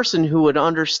semi-reasonable person who would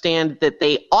understand that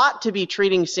they ought to be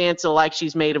treating Sansa like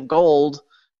she's made of gold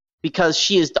because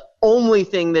she is the only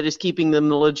thing that is keeping them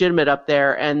legitimate up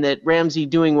there, and that Ramsay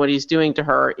doing what he's doing to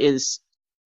her is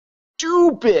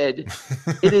stupid.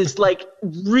 It is like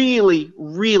really,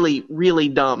 really, really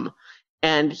dumb.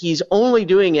 And he's only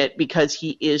doing it because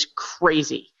he is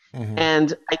crazy.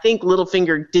 And I think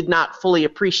Littlefinger did not fully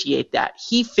appreciate that.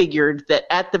 He figured that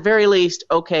at the very least,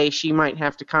 okay, she might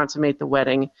have to consummate the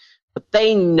wedding, but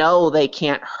they know they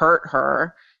can't hurt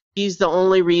her. He's the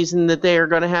only reason that they are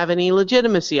going to have any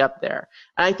legitimacy up there.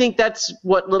 And I think that's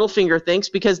what Littlefinger thinks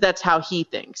because that's how he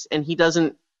thinks. And he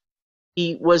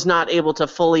was not able to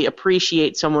fully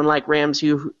appreciate someone like Ramsay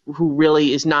who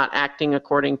really is not acting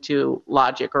according to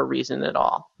logic or reason at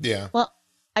all. Yeah. Well,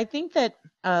 I think that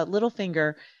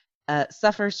Littlefinger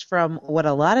suffers from what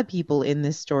a lot of people in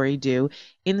this story do,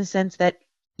 in the sense that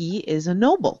he is a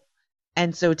noble.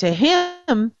 And so to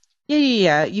him,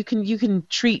 you can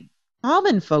treat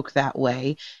common folk that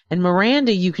way, and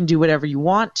Miranda, you can do whatever you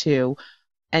want to.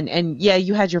 And yeah,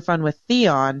 you had your fun with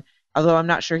Theon, although I'm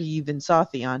not sure he even saw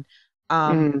Theon.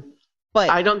 But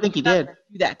I don't think he did.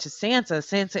 Do that to Sansa.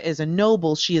 Sansa is a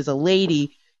noble. She is a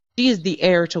lady. She is the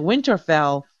heir to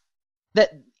Winterfell.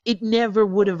 That it never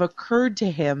would have occurred to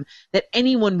him that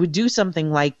anyone would do something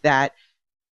like that,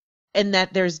 and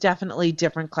that there's definitely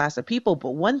different class of people.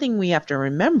 But one thing we have to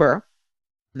remember,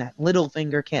 and that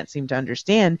Littlefinger can't seem to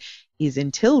understand, is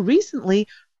until recently,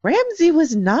 Ramsay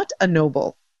was not a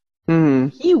noble.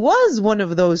 He was one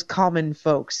of those common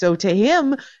folk. So to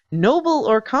him, noble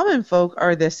or common folk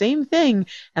are the same thing.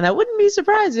 And I wouldn't be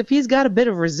surprised if he's got a bit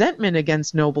of resentment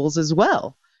against nobles as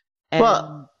well. And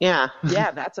well, yeah.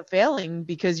 Yeah, that's a failing,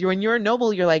 because when you're a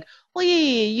noble, you're like, well,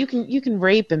 yeah, you can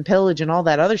rape and pillage and all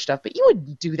that other stuff, but you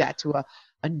wouldn't do that to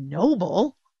a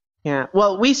noble. Yeah.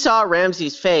 Well, we saw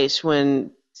Ramsay's face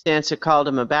when Sansa called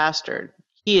him a bastard.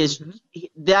 He is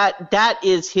that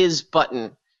is his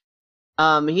button.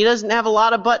 He doesn't have a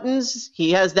lot of buttons.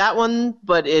 He has that one,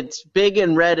 but it's big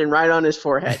and red and right on his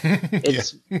forehead.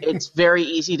 It's very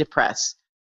easy to press.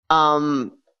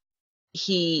 So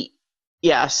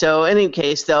in any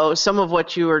case, though, some of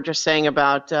what you were just saying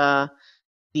about the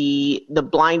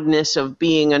blindness of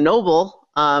being a noble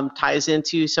ties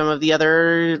into some of the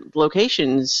other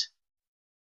locations.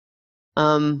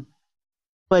 But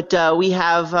we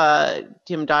have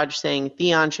Tim Dodge saying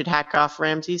Theon should hack off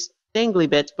Ramsay's dangly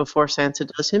bits before Sansa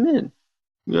does him in.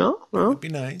 Yeah, well, that'd be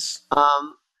nice.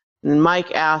 And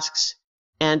Mike asks,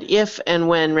 and if and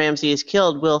when Ramsay is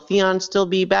killed, will Theon still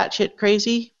be batshit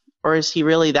crazy? Or is he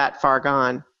really that far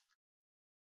gone?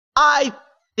 I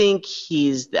think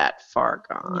he's that far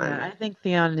gone. Yeah, I think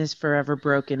Theon is forever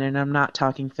broken, and I'm not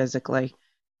talking physically.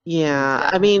 Yeah,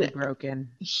 I mean,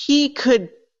 broken. He could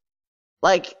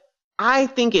like, I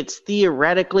think it's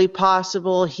theoretically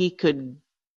possible he could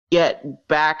get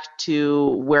back to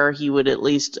where he would at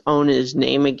least own his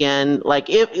name again. Like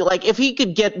if he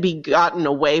could be gotten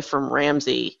away from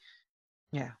Ramsay,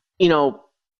 Yeah.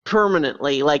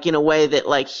 Permanently, like in a way that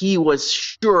like he was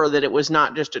sure that it was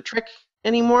not just a trick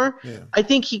anymore. Yeah. I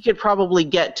think he could probably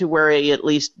get to where he at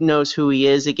least knows who he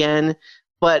is again.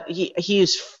 But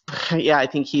I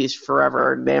think he's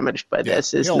forever damaged by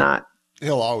this.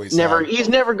 He'll always he's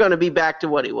never going to be back to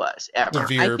what he was ever.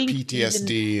 Severe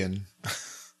PTSD and.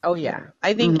 Oh yeah,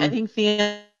 I think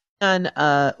Theon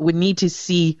would need to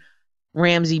see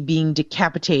Ramsay being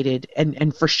decapitated,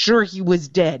 and for sure he was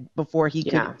dead before he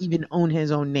could even own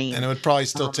his own name. And it would probably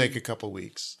still take a couple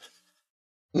weeks.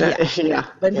 Yeah.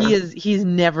 But he's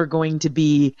never going to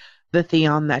be the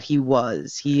Theon that he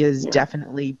was. He is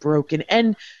definitely broken.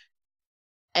 And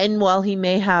while he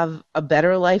may have a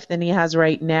better life than he has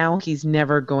right now, he's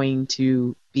never going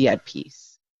to be at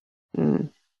peace. And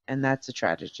that's a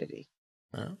tragedy.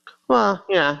 Yeah. Well,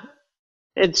 yeah.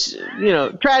 It's,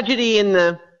 tragedy in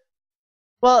the...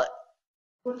 Well,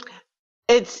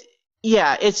 it's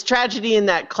tragedy in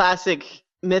that classic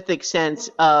mythic sense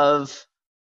of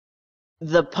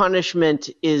the punishment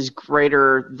is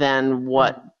greater than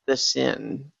what the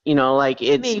sin. Like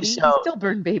it's maybe so he still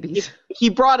burned babies. He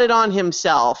brought it on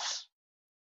himself.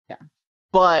 Yeah.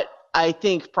 But I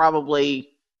think probably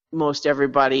most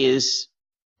everybody is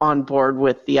on board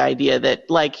with the idea that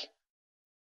like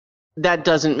that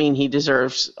doesn't mean he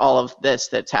deserves all of this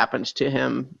that's happened to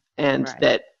him. And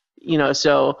that,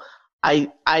 so I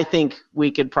think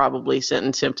we could probably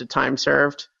sentence him to time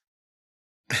served.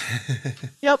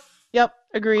 Yep.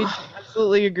 Agreed.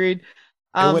 Absolutely agreed.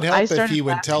 It would help if he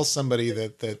would tell somebody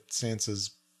that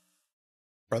Sansa's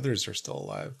brothers are still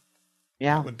alive.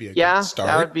 Yeah. That would be a good start.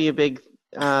 That would be a big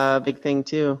thing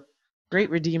too. Great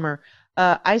redeemer.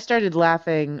 I started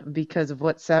laughing because of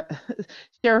what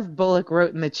Sheriff Bullock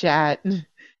wrote in the chat.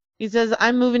 He says,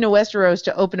 I'm moving to Westeros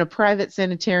to open a private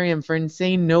sanitarium for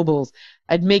insane nobles.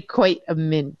 I'd make quite a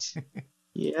mint.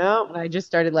 Yeah. And I just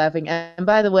started laughing. And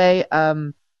by the way,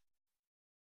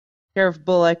 Sheriff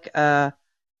Bullock,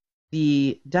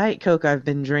 the Diet Coke I've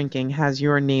been drinking has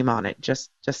your name on it. Just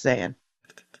saying.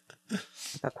 I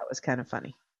thought that was kind of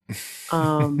funny.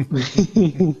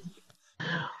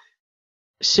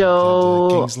 So,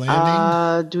 King's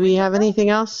Landing? Do we have anything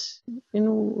else in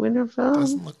Winterfell?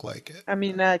 Doesn't look like it. I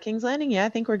mean, King's Landing, I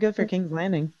think we're good for King's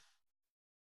Landing.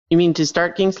 You mean to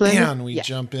start King's Landing? Yeah, and we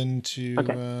jump into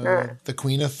the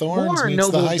Queen of Thorns More meets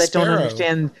the nobles High that Sparrow. don't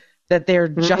understand that they're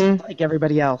just like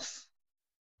everybody else.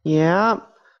 Yeah.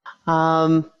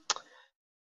 We're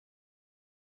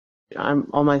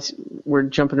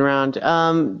jumping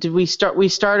around. Did we start? We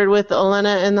started with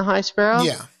Olenna and the High Sparrow?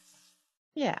 Yeah.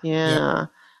 Yeah. Yeah.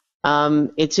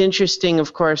 Yep. It's interesting,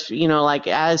 of course, like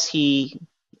as he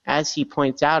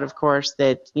points out, of course,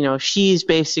 that, she's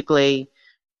basically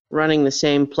running the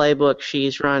same playbook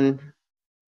she's run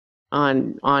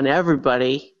on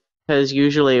everybody, because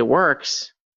usually it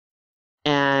works.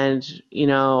 And,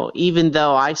 even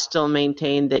though I still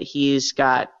maintain that he's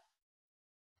got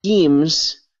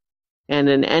schemes and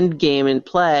an end game in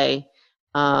play,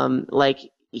 like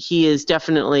he is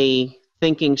definitely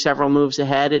thinking several moves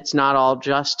ahead. It's not all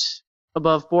just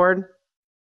above board.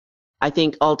 I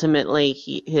think ultimately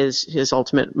his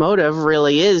ultimate motive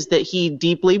really is that he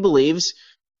deeply believes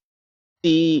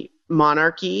the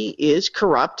monarchy is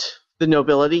corrupt, the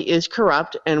nobility is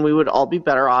corrupt, and we would all be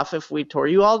better off if we tore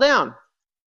you all down.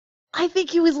 I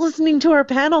think he was listening to our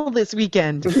panel this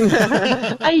weekend.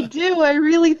 I do. I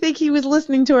really think he was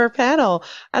listening to our panel.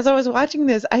 As I was watching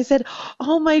this, I said,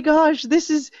 oh my gosh, this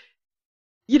is,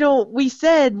 we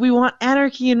said we want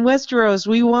anarchy in Westeros.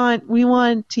 We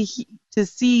want to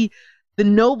see the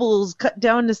nobles cut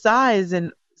down to size,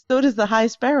 and so does the High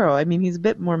Sparrow. I mean, he's a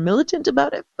bit more militant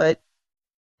about it, but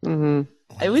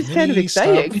it was kind of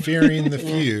exciting. Stop fearing the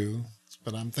few.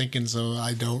 But I'm thinking, so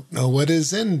I don't know what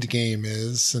his end game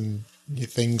is, and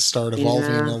things start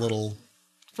evolving a little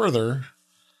further.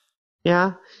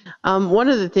 Yeah. One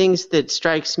of the things that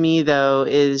strikes me, though,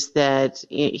 is that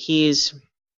even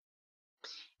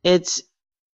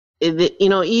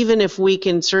if we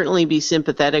can certainly be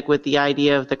sympathetic with the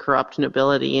idea of the corrupt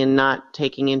nobility and not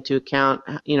taking into account,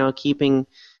 keeping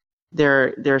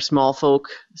their small folk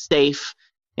safe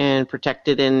and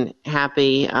protected and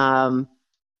happy,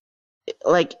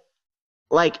 like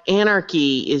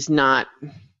anarchy is not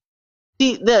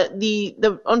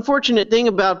the unfortunate thing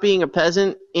about being a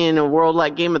peasant in a world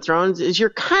like Game of Thrones is you're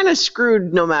kind of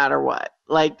screwed no matter what.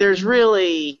 Like there's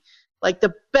really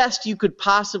the best you could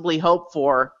possibly hope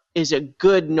for is a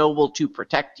good noble to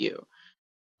protect you.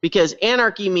 because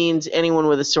anarchy means anyone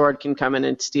with a sword can come in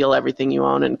and steal everything you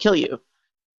own and kill you.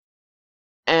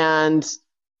 And,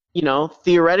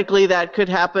 theoretically that could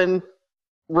happen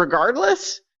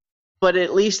regardless, but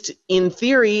at least in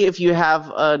theory, if you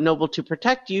have a noble to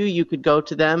protect you, you could go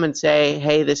to them and say,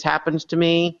 hey, this happens to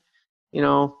me,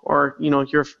 or,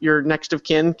 your next of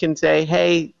kin can say,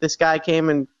 hey, this guy came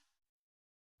and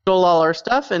stole all our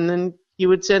stuff, and then you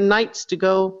would send knights to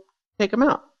go take him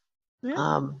out.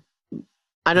 Yeah.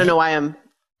 I don't know why I'm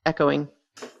echoing.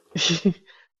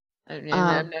 I'm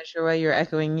not sure why you're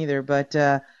echoing either, but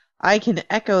I can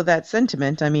echo that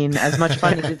sentiment. I mean, as much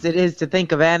fun as it is to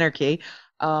think of anarchy,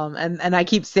 and I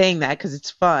keep saying that because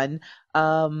it's fun.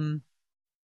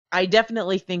 I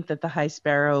definitely think that the High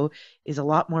Sparrow is a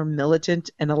lot more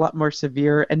militant and a lot more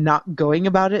severe and not going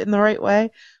about it in the right way.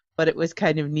 But it was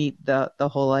kind of neat, the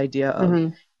whole idea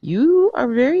of you are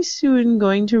very soon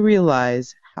going to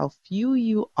realize how few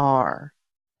you are.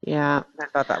 Yeah. I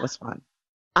thought that was fun.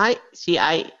 I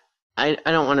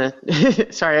don't want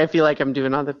to. Sorry, I feel like I'm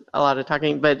doing a lot of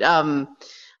talking, but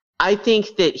I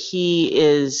think that he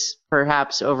is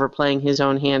perhaps overplaying his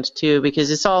own hand too, because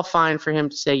it's all fine for him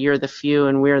to say you're the few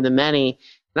and we're the many,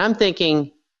 and I'm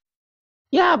thinking,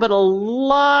 yeah, but a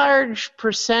large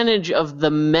percentage of the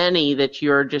many that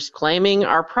you're just claiming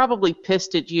are probably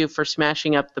pissed at you for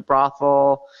smashing up the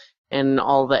brothel and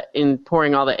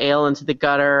pouring all the ale into the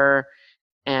gutter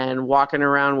and walking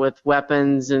around with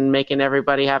weapons and making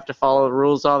everybody have to follow the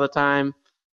rules all the time.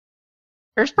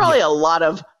 There's probably a lot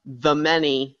of the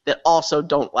many that also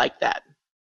don't like that.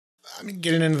 I mean,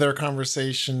 getting into their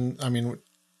conversation,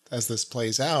 as this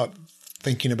plays out,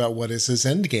 thinking about what is his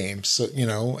end game. So,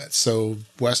 so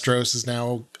Westeros is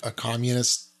now a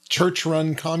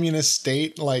church-run communist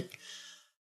state. Like,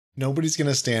 nobody's going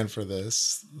to stand for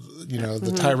this.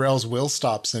 The Tyrells will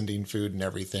stop sending food and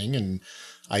everything, and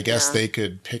I guess they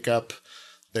could pick up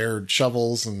their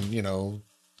shovels and,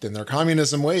 in their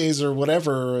communism ways or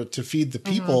whatever to feed the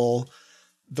people.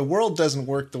 The world doesn't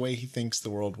work the way he thinks the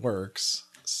world works.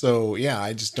 So, yeah,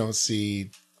 I just don't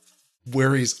see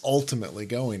where he's ultimately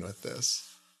going with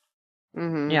this.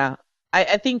 Yeah,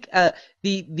 I think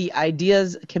the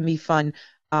ideas can be fun,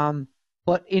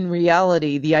 but in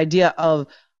reality, the idea of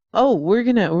we're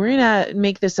gonna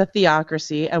make this a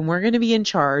theocracy and we're gonna be in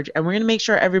charge and we're gonna make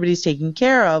sure everybody's taken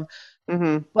care of.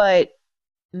 But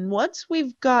once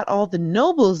we've got all the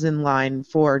nobles in line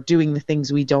for doing the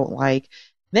things we don't like,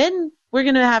 then we're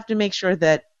gonna have to make sure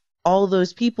that all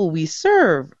those people we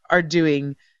serve are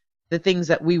doing the things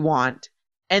that we want.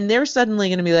 And they're suddenly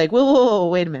going to be like, whoa,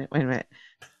 wait a minute.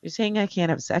 You're saying I can't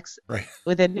have sex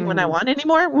with anyone I want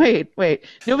anymore? Wait.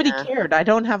 Nobody cared. I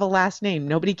don't have a last name.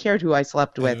 Nobody cared who I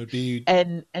slept with.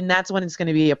 And that's when it's going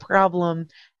to be a problem.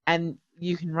 And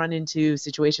you can run into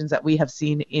situations that we have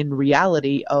seen in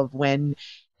reality of when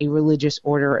a religious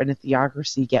order and a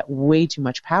theocracy get way too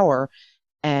much power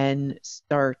and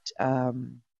start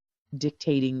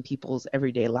dictating people's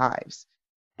everyday lives.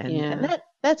 And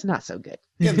that's not so good.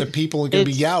 Yeah, the people are going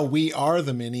to be, we are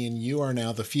the many and you are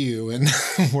now the few, and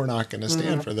we're not going to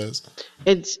stand for this.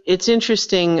 It's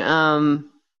interesting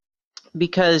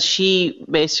because she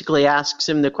basically asks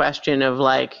him the question of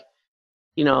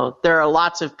there are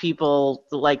lots of people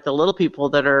like the little people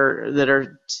that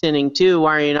are sinning too.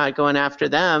 Why are you not going after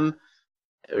them?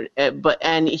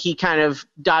 And he kind of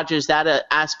dodges that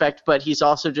aspect, but he's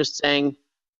also just saying,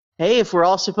 hey, if we're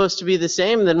all supposed to be the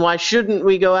same, then why shouldn't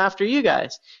we go after you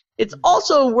guys? It's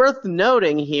also worth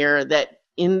noting here that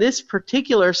in this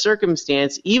particular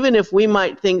circumstance, even if we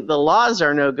might think the laws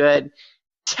are no good,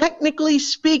 technically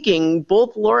speaking,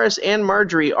 both Loras and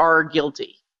Margaery are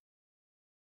guilty.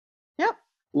 Yep.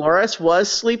 Loras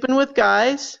was sleeping with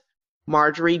guys.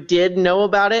 Margaery did know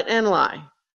about it and lie.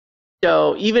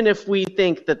 So even if we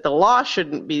think that the law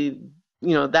shouldn't be,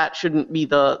 that shouldn't be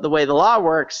the way the law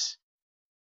works,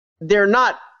 they're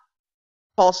not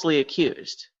falsely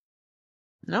accused.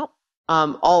 Nope.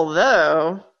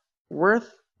 Although,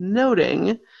 worth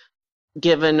noting,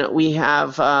 given we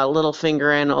have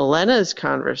Littlefinger and Olenna's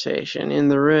conversation in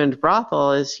the ruined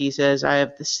brothel, as he says, I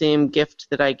have the same gift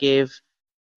that I gave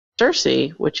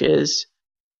Cersei, which is,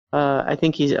 I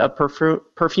think he's a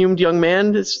perfumed young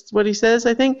man, is what he says,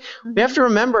 I think. We have to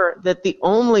remember that the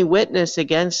only witness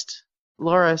against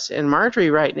Loras and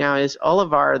Margaery right now is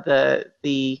Olyvar,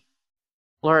 the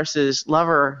Loras's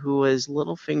lover, who was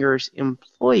Littlefinger's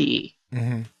employee,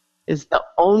 is the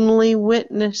only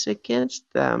witness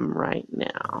against them right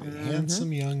now.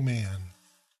 Handsome young man.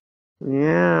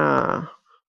 Yeah.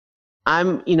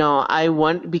 I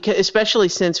want, because especially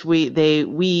since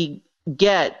we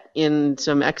get in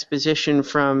some exposition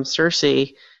from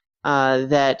Cersei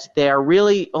that they are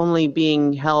really only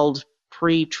being held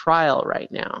pre-trial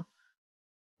right now,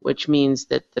 which means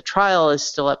that the trial is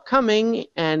still upcoming,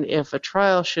 and if a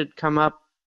trial should come up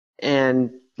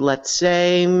and let's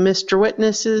say Mr.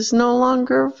 Witness is no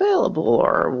longer available,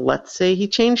 or let's say he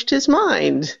changed his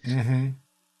mind. Mm-hmm.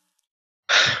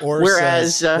 Or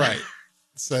whereas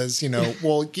says,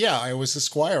 well, yeah, I was a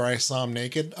squire. I saw him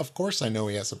naked. Of course I know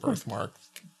he has a birthmark,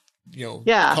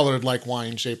 colored like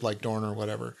wine, shaped like Dorn or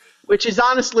whatever. Which is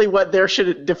honestly what their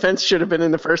defense should have been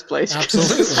in the first place.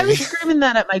 Absolutely. I was screaming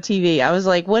that at my TV. I was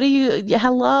like,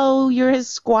 hello, you're his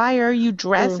squire. You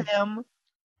dress him.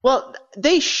 Well,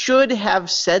 they should have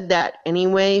said that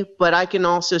anyway, but I can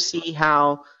also see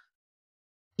how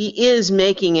he is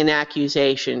making an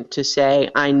accusation to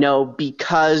say, I know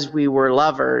because we were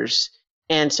lovers.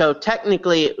 And so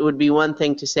technically it would be one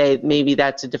thing to say maybe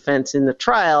that's a defense in the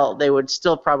trial. They would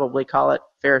still probably call it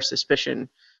fair suspicion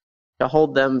to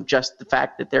hold them just the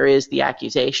fact that there is the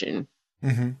accusation.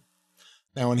 Mm-hmm.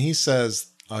 Now, when he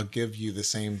says, I'll give you the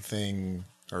same thing,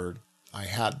 or I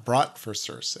had brought for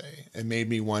Cersei, it made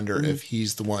me wonder if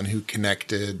he's the one who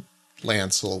connected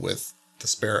Lancel with the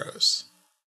sparrows.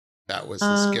 That was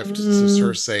his gift to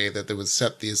Cersei, that they would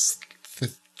set this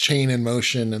chain in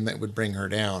motion and that would bring her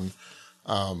down.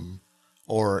 I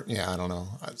don't know.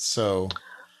 So,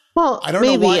 I don't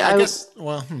know why. I guess,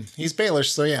 he's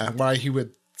Baelish, so why he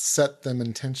would set them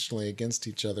intentionally against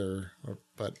each other.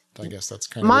 But I guess that's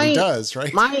kind of what he does,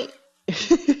 right?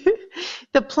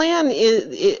 The plan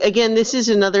is, again, this is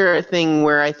another thing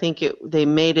where I think they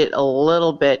made it a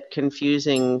little bit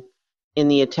confusing in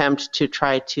the attempt to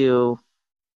try to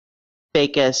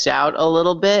fake us out a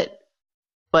little bit.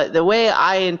 But the way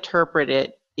I interpret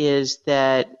it is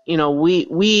that,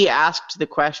 we asked the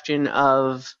question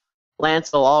of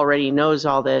Lancel already knows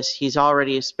all this. He's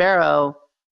already a sparrow.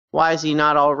 Why is he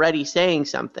not already saying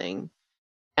something?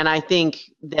 And I think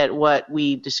that what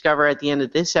we discover at the end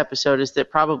of this episode is that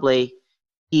probably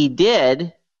he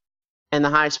did, and the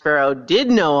High Sparrow did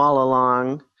know all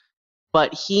along,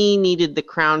 but he needed the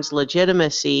crown's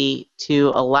legitimacy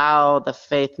to allow the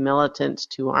Faith militants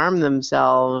to arm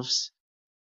themselves,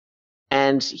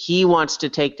 and he wants to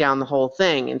take down the whole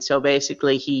thing. And so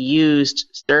basically he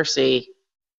used Cersei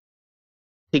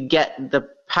to get the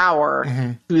power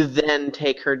to then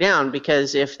take her down,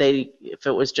 because if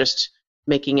it was just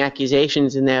making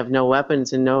accusations and they have no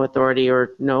weapons and no authority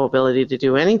or no ability to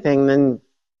do anything, then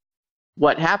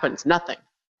what happens? Nothing.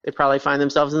 They probably find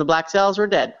themselves in the Black Cells or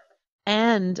dead.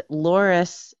 And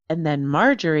Loras and then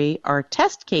Marjorie are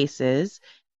test cases,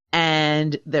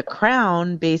 and the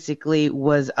crown basically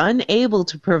was unable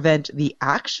to prevent the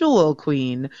actual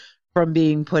queen from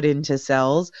being put into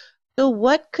cells. So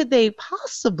what could they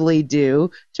possibly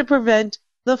do to prevent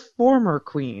the former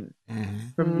queen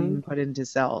from being put into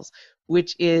cells,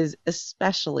 which is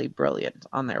especially brilliant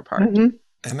on their part.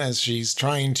 And as she's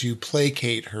trying to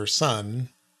placate her son,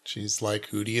 she's like,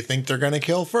 who do you think they're going to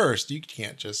kill first? You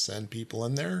can't just send people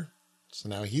in there. So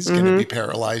now he's going to be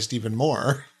paralyzed even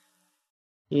more.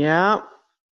 Yeah.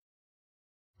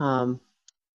 So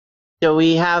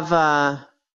we have the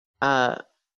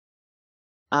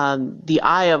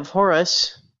Eye of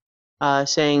Horus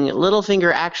saying,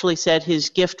 Littlefinger actually said his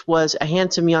gift was a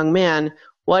handsome young man.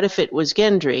 What if it was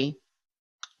Gendry?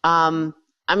 I'm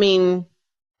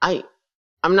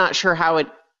not sure how it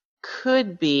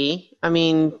could be. I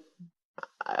mean,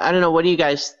 I don't know. What do you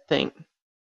guys think?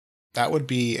 That would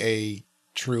be a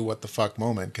true what the fuck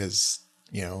moment, because,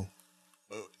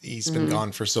 he's been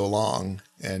gone for so long,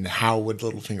 and how would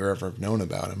Littlefinger ever have known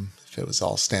about him if it was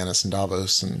all Stannis and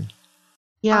Davos? And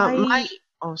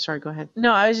oh, sorry, go ahead.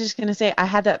 No, I was just going to say I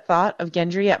had that thought of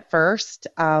Gendry at first,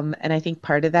 and I think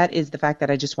part of that is the fact that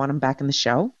I just want him back in the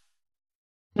show.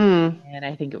 And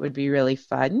I think it would be really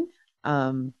fun.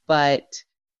 But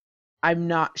I'm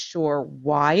not sure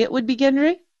why it would be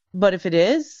Gendry. But if it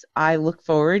is, I look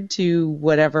forward to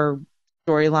whatever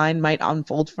storyline might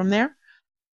unfold from there.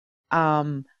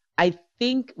 I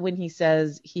think when he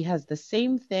says he has the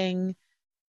same thing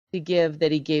to give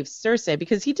that he gave Cersei,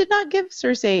 because he did not give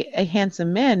Cersei a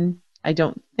handsome man, I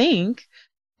don't think.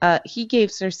 He gave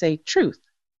Cersei truth.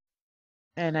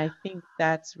 And I think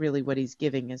that's really what he's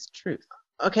giving is truth.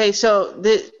 Okay, so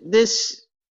this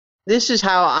is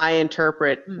how I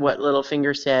interpret what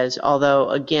Littlefinger says, although,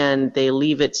 again, they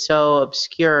leave it so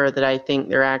obscure that I think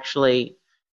they're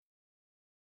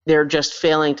just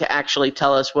failing to actually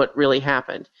tell us what really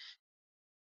happened.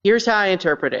 Here's how I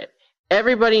interpret it.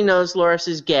 Everybody knows Loras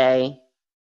is gay,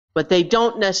 but they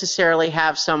don't necessarily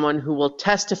have someone who will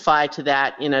testify to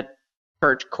that in a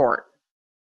church court.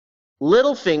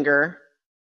 Littlefinger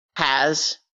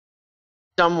has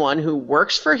someone who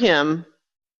works for him,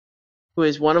 who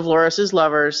is one of Loras's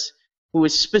lovers, who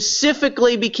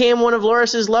specifically became one of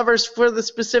Loras's lovers for the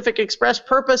specific express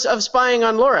purpose of spying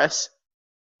on Loras.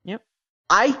 Yep.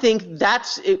 I think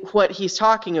that's what he's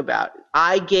talking about.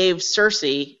 I gave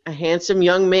Cersei a handsome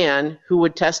young man who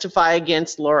would testify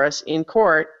against Loras in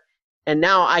court, and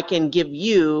now I can give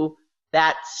you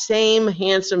that same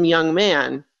handsome young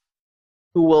man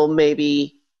who will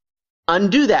maybe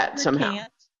undo that somehow.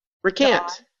 Recant.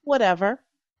 Die, whatever.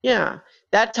 Yeah.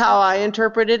 That's how I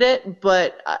interpreted it,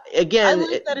 but again... I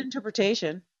like that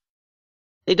interpretation.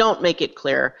 They don't make it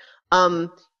clear.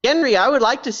 Gendry, I would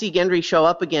like to see Gendry show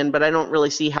up again, but I don't really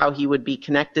see how he would be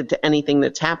connected to anything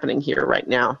that's happening here right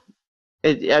now.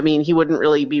 He wouldn't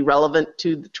really be relevant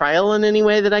to the trial in any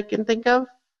way that I can think of.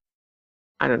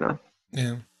 I don't know.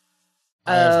 Yeah.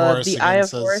 The Eye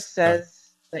of Horus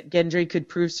says that Gendry could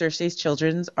prove Cersei's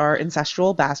children are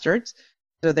incestual bastards.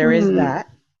 So there is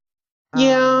that.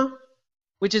 Yeah.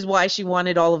 Which is why she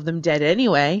wanted all of them dead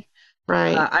anyway.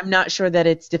 Right. I'm not sure that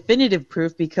it's definitive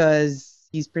proof because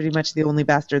he's pretty much the only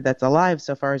bastard that's alive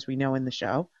so far as we know in the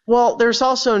show. Well, there's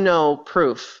also no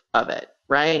proof of it,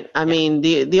 right? I mean,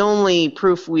 the only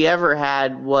proof we ever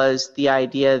had was the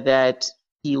idea that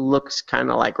he looks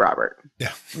kind of like Robert.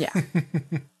 Yeah. Yeah.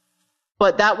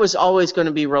 But that was always going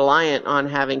to be reliant on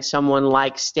having someone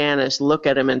like Stannis look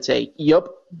at him and say,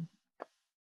 yup.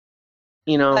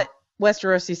 But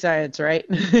Westerosi science, right?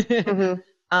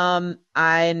 Mm-hmm.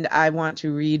 And I want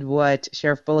to read what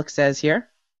Sheriff Bullock says here.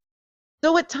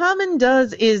 So what Tommen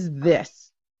does is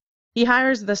this. He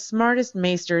hires the smartest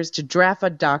maesters to draft a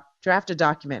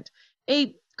document,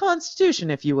 a constitution,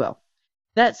 if you will,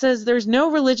 that says there's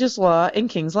no religious law in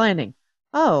King's Landing.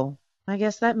 Oh, I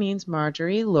guess that means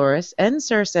Marjorie, Loras, and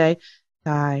Cersei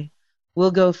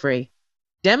will go free.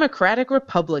 Democratic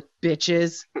Republic,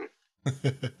 bitches.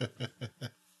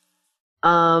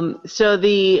 So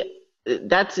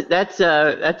that's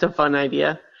a fun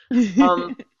idea.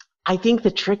 I think the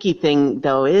tricky thing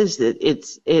though is that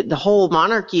the whole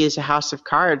monarchy is a house of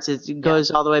cards. It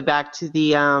goes all the way back to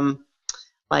the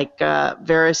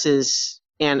Varys's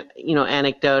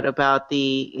anecdote about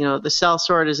the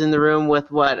sellsword is in the room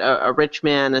with a rich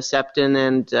man, a septon,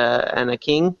 and a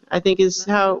king. I think is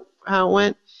how it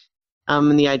went.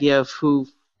 And the idea of who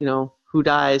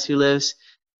dies, who lives.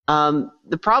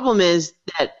 The problem is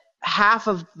that half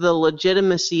of the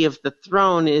legitimacy of the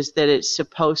throne is that it's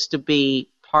supposed to be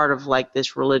part of like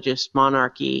this religious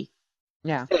monarchy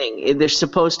thing. They're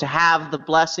supposed to have the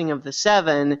blessing of the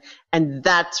seven, and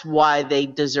that's why they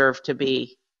deserve to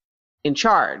be in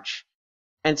charge.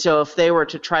 And so if they were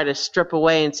to try to strip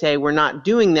away and say, we're not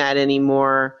doing that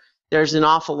anymore, there's an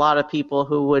awful lot of people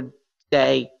who would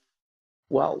say,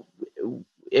 well,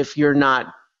 if you're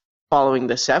not following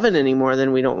the seven anymore,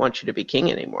 then we don't want you to be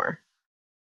king anymore.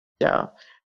 So,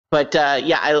 but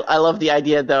I love the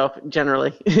idea though.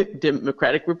 Generally,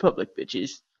 Democratic Republic,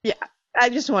 bitches. Yeah, I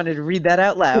just wanted to read that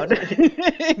out loud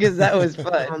because that was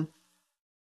fun.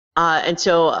 And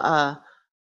so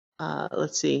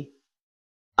let's see.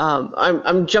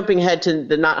 I'm jumping ahead to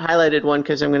the not highlighted one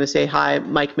because I'm going to say hi,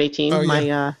 Mike Mayteen,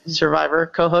 my Survivor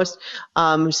co-host,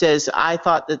 who says, I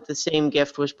thought that the same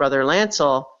gift was Brother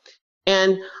Lancel.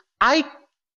 And I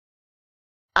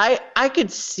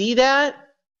could see that,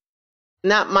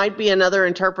 and that might be another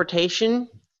interpretation.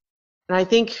 And I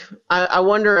think I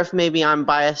wonder if maybe I'm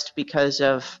biased because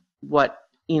of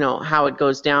how it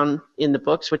goes down in the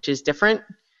books, which is different.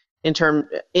 In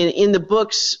the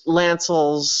books,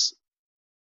 Lancel's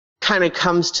kind of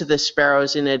comes to the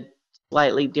Sparrows in a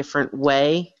slightly different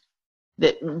way.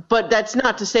 But that's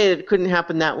not to say that it couldn't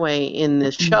happen that way in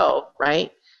this show,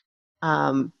 right?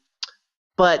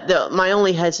 But my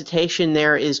only hesitation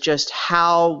there is just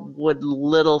how would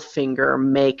Littlefinger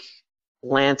make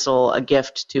Lancel a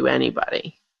gift to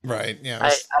anybody? Right. Yeah.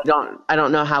 I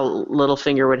don't know how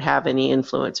Littlefinger would have any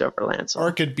influence over Lancel. Or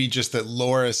it could be just that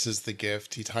Loras is the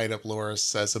gift. He tied up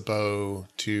Loras as a bow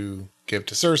to give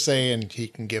to Cersei, and he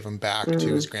can give him back to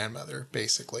his grandmother.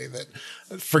 Basically,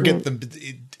 forget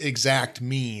the exact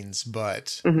means,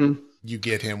 but you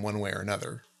get him one way or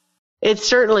another. It's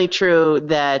certainly true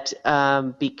that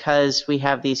because we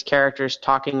have these characters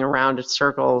talking around in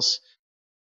circles,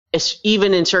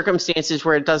 even in circumstances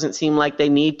where it doesn't seem like they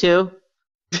need to.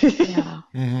 Yeah.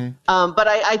 But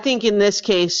I think in this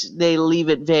case they leave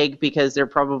it vague because they're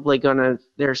probably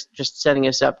they're just setting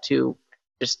us up to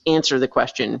just answer the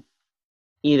question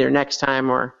either next time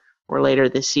or later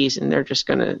this season. They're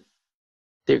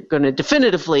gonna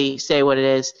definitively say what it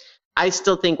is. I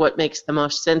still think what makes the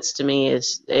most sense to me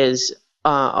is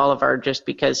Oliver, just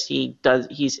because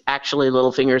he's actually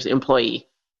Littlefinger's employee.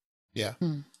 Yeah.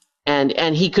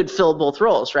 And he could fill both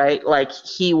roles, right? Like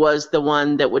he was the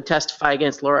one that would testify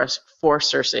against Loras for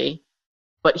Cersei,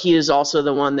 but he is also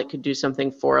the one that could do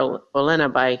something for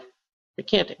Olenna by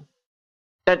recanting.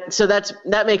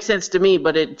 That makes sense to me,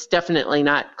 but it's definitely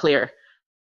not clear.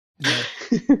 Yeah.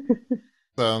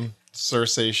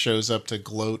 Cersei shows up to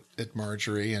gloat at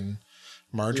Marjorie, and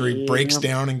Marjorie breaks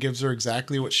down and gives her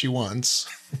exactly what she wants.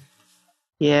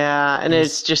 Yeah, and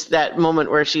it's just that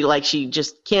moment where she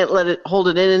just can't hold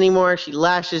it in anymore. She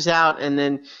lashes out, and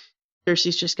then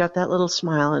Cersei's just got that little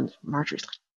smile, and Marjorie's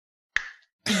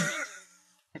like,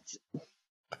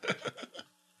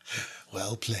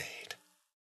 well played.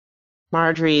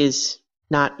 Marjorie is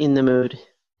not in the mood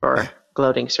for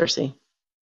gloating Cersei.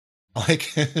 Like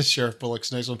Sheriff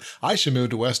Bullock's next one. I should move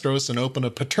to Westeros and open a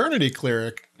paternity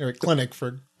clinic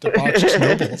for debauched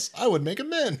nobles. I would make a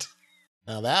mint.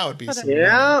 Now that would be something.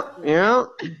 Yeah.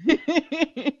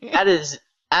 That is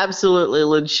absolutely,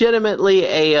 legitimately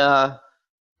a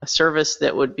service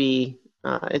that would be.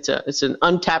 It's an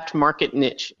untapped market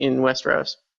niche in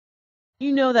Westeros.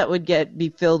 You know that would be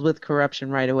filled with corruption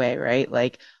right away, right?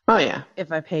 Like, oh yeah,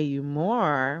 if I pay you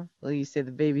more, will you say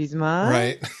the baby's mine?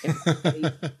 Right. If I pay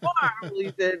you more, will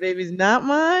you say the baby's not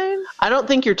mine? I don't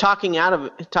think you're talking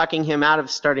him out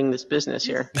of starting this business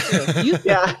here. You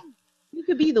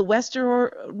could be the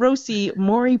Westerosi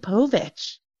Maury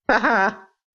Povich.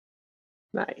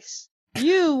 Nice.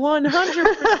 You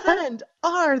 100%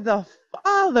 are the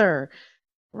father.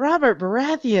 Robert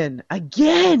Baratheon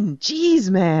again.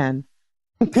 Jeez, man.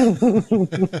 What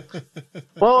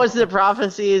was the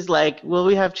prophecies like? Will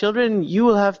we have children? You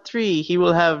will have 3. He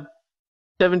will have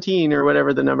 17 or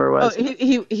whatever the number was. Oh,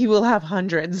 he will have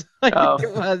hundreds. I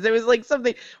think it was. It was like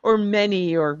something, or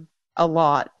many, or a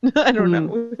lot. I don't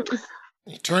know.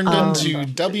 He turned into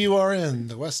WRN,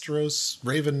 the Westeros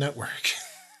Raven Network.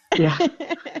 Yeah.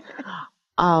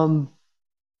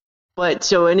 But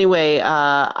so anyway,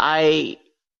 I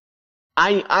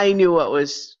knew what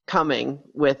was coming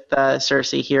with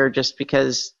Cersei here, just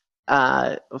because,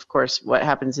 of course, what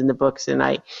happens in the books, and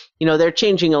they're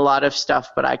changing a lot of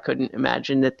stuff, but I couldn't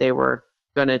imagine that they were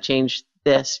going to change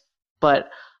this. But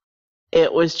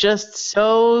it was just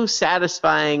so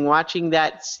satisfying watching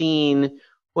that scene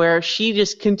where she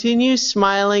just continues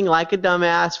smiling like a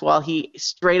dumbass while he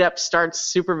straight up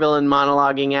starts supervillain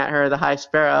monologuing at her, the High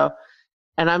Sparrow,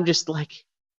 and I'm just like,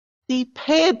 see,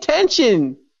 pay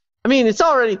attention. I mean, it's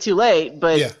already too late,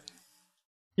 but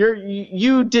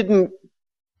you didn't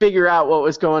figure out what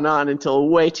was going on until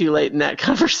way too late in that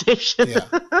conversation. Yeah.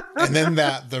 And then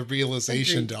the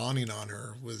realization dawning on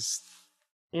her was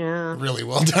really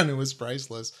well done. It was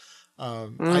priceless.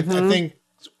 I think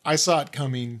I saw it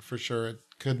coming for sure. It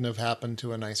couldn't have happened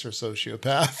to a nicer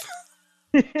sociopath.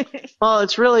 Well,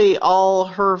 it's really all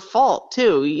her fault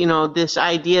too. This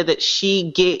idea that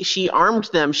she armed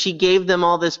them, she gave them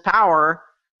all this power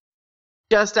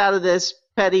just out of this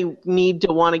petty need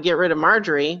to want to get rid of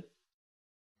Marjorie.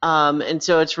 And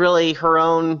so it's really her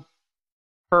own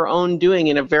doing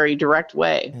in a very direct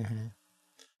way.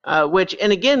 Mm-hmm. Which,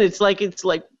 and again, it's like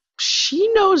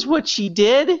she knows what she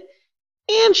did,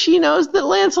 and she knows that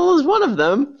Lancel is one of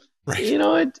them. Right.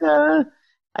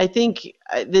 I think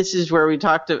this is where we've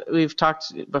talked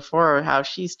before how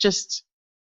she just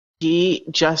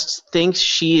thinks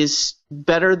she is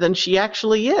better than she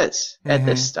actually is at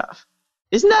this stuff.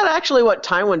 Isn't that actually what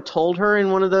Tywin told her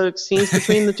in one of the scenes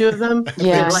between the two of them?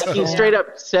 He straight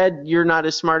up said, "You're not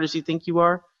as smart as you think you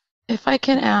are." If I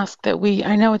can ask that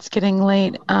I know it's getting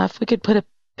late, if we could put a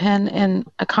pin in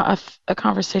a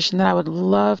conversation that I would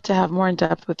love to have more in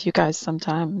depth with you guys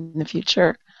sometime in the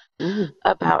future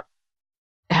about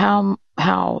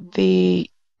how the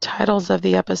titles of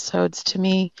the episodes to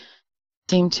me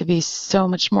seem to be so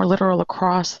much more literal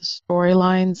across the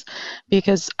storylines,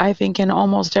 because I think in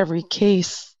almost every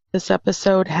case this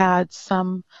episode had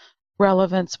some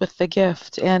relevance with the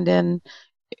gift and in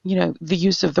the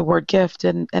use of the word gift,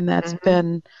 and that's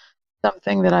been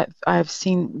something that I've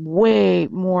seen way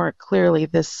more clearly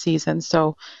this season.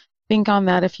 So think on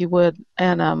that if you would,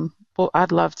 and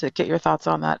I'd love to get your thoughts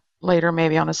on that later,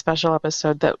 maybe on a special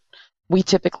episode that we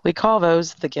typically call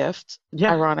those the gift,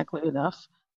 ironically enough.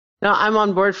 No, I'm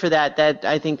on board for that.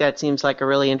 I think that seems like a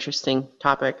really interesting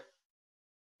topic.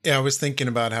 Yeah, I was thinking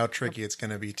about how tricky it's going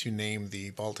to be to name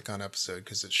the Balticon episode,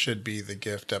 because it should be the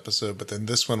gift episode, but then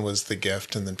this one was the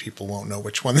gift, and then people won't know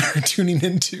which one they're tuning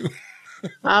into.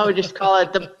 I would just call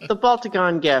it the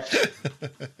Balticon gift.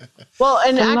 Well,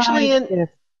 and actually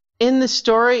in the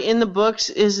story, in the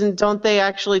books, don't they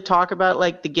actually talk about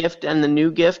like the gift and the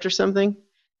new gift or something?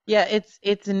 Yeah,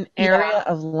 it's an area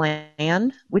of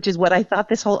land, which is what I thought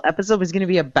this whole episode was going to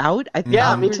be about. I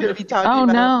thought me we were going to too. be talking Oh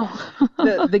about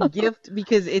no. the gift,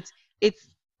 because it's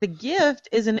the gift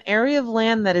is an area of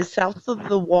land that is south of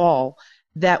the wall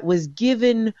that was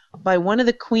given by one of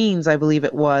the queens, I believe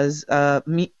it was.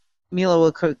 Mila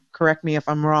will correct me if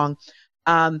I'm wrong.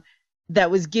 That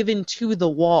was given to the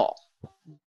wall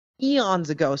eons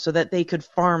ago so that they could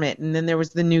farm it, and then there was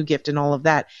the new gift and all of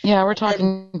that. Yeah, we're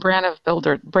talking Bran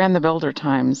the Builder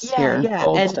times here. Yeah,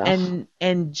 Old stuff.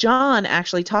 and John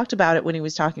actually talked about it when he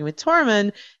was talking with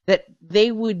Tormund, that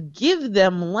they would give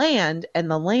them land, and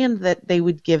the land that they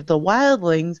would give the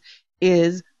wildlings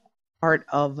is part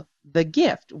of the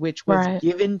gift, which was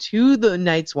given to the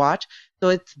Night's Watch, so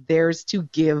it's theirs to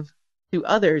give to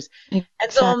others. Exactly.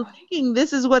 And so I'm thinking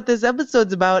this is what this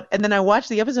episode's about, and then I watched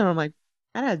the episode and I'm like,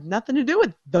 that has nothing to do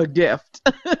with the gift.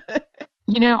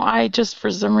 I just,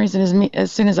 for some reason, as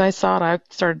soon as I saw it, I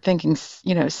started thinking,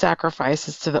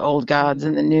 sacrifices to the old gods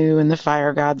and the new and the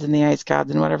fire gods and the ice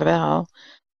gods and whatever the hell.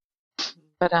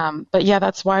 But yeah,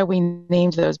 that's why we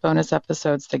named those bonus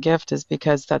episodes The Gift, is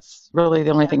because that's really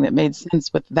the only thing that made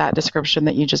sense with that description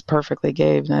that you just perfectly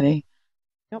gave, Nettie.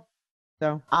 Yep.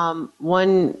 So,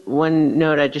 one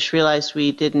note, I just realized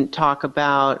we didn't talk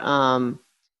about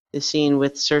the scene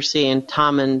with Cersei and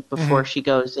Tommen before she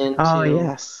goes into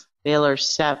Baelor's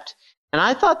Sept. And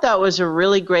I thought that was a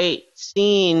really great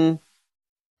scene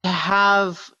to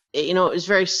have. It was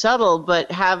very subtle,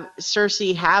 but have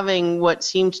Cersei having what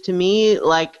seemed to me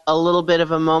like a little bit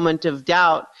of a moment of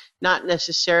doubt, not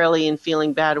necessarily in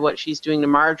feeling bad what she's doing to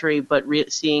Marjorie, but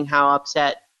seeing how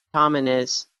upset Tommen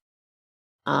is.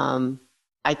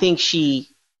 I think she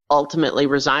ultimately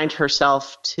resigned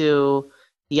herself to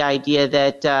the idea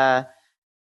that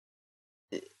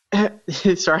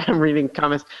sorry, I'm reading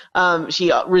comments.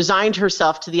 She resigned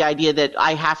herself to the idea that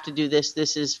I have to do this.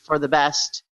 This is for the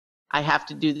best. I have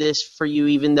to do this for you,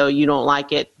 even though you don't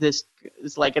like it. This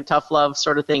is like a tough love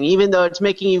sort of thing. Even though it's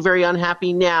making you very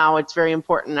unhappy now, it's very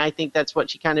important. I think that's what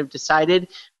she kind of decided.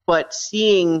 But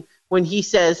seeing when he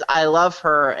says, I love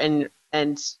her, and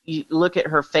you look at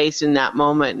her face in that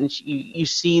moment, and you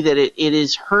see that it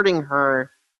is hurting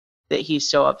her that he's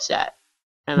so upset.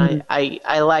 And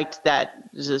I liked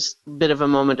that, just a bit of a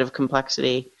moment of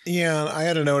complexity. Yeah, I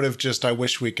had a note of just, I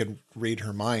wish we could read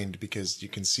her mind, because you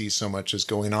can see so much is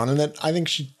going on. And that I think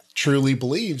she truly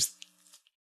believes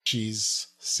she's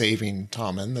saving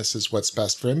Tommen. This is what's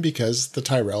best for him, because the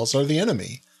Tyrells are the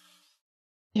enemy.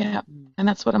 Yeah, and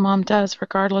that's what a mom does,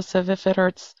 regardless of if it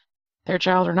hurts their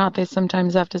child or not. They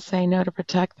sometimes have to say no to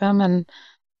protect them. And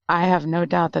I have no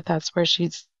doubt that that's where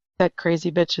that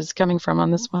crazy bitch is coming from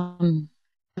on this one.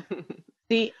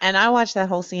 See, and I watched that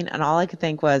whole scene, and all I could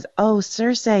think was, oh,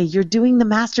 Cersei, you're doing the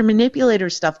master manipulator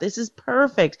stuff. This is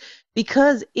perfect.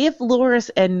 Because if Loras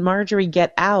and Marjorie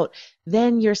get out,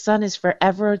 then your son is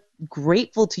forever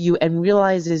grateful to you and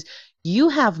realizes you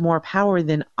have more power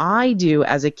than I do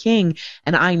as a king,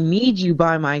 and I need you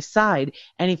by my side.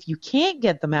 And if you can't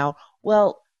get them out,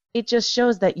 well, it just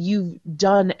shows that you've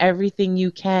done everything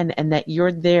you can and that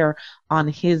you're there on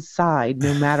his side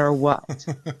no matter what.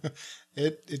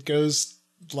 It goes,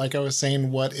 like I was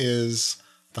saying, what is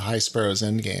the High Sparrow's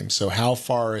endgame? So how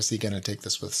far is he going to take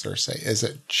this with Cersei? Is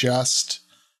it just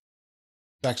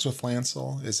sex with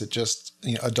Lancel? Is it just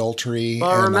adultery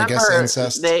and remember, I guess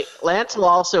incest? Lancel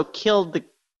also killed the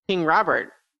King Robert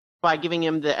by giving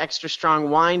him the extra strong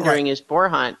wine during his boar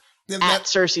hunt at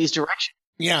Cersei's direction.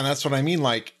 Yeah, and that's what I mean.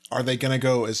 Like, are they going to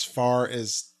go as far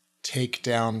as take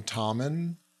down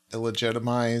Tommen,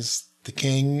 illegitimize the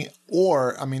king?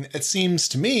 Or, I mean, it seems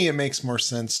to me it makes more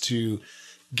sense to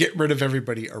get rid of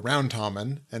everybody around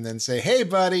Tommen and then say, hey,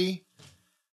 buddy,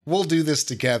 we'll do this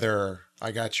together.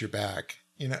 I got your back.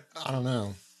 I don't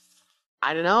know.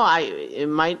 It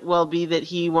might well be that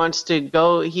he wants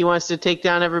to take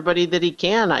down everybody that he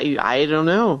can. I don't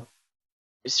know.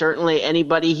 Certainly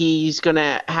anybody he's going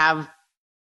to have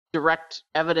direct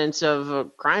evidence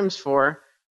of crimes for.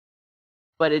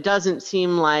 But it doesn't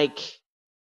seem like,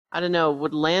 I don't know,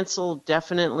 would Lancel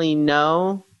definitely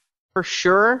know for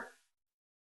sure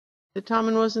that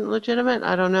Tommen wasn't legitimate?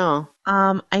 I don't know.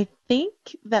 I think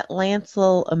that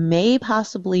Lancel may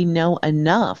possibly know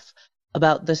enough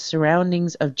about the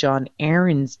surroundings of Jon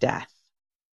Arryn's death.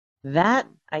 That,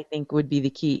 I think, would be the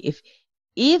key.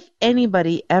 If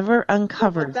anybody ever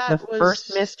uncovers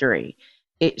first mystery,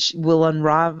 it will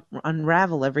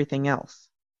unravel everything else.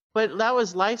 But that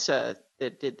was Lysa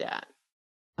that did that.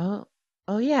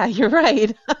 Oh yeah, you're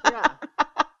right. Yeah.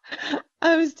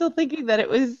 I was still thinking that it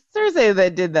was Cersei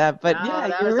that did that, but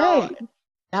you're right.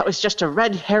 That was just a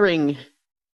red herring.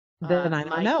 Then I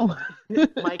don't know.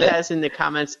 Mike has in the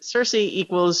comments, Cersei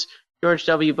equals George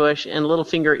W. Bush and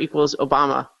Littlefinger equals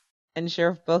Obama. And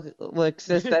Sheriff Bullock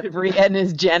says that Brienne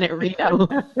is Janet Reno.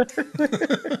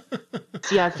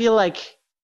 See, I feel like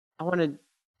I want to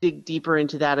dig deeper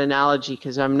into that analogy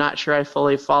because I'm not sure I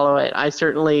fully follow it. I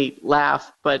certainly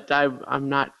laugh, but I'm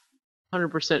not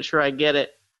 100% sure I get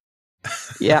it.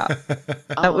 Yeah.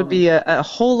 That would be a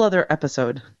whole other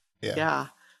episode. Yeah.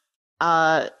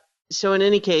 So in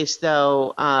any case,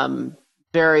 though,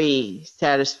 very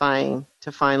satisfying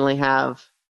to finally have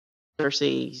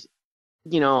Cersei,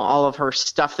 all of her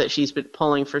stuff that she's been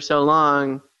pulling for so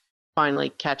long, finally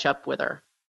catch up with her.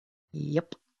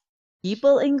 Yep.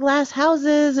 People in glass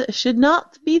houses should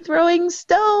not be throwing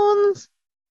stones.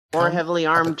 Or heavily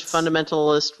armed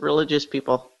fundamentalist religious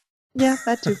people. Yeah,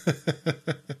 that too.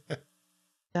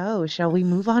 So, shall we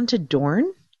move on to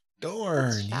Dorne?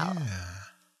 Dorne, yeah.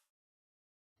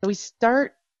 So we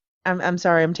start. I'm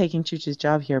sorry, I'm taking Chooch's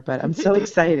job here, but I'm so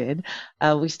excited.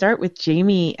 We start with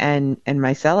Jaime and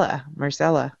Marcella,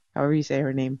 however you say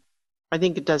her name. I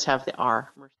think it does have the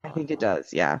R. Marcella. I think it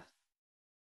does, yeah.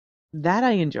 That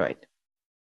I enjoyed.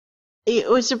 It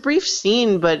was a brief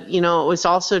scene, but it was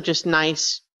also just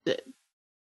nice.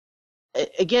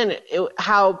 Again,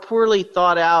 how poorly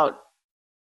thought out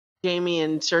Jaime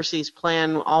and Cersei's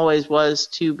plan always was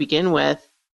to begin with.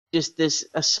 Just this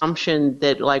assumption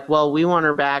that, we want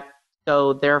her back,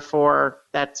 so therefore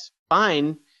that's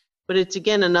fine. But it's,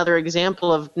 again, another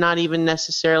example of not even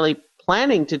necessarily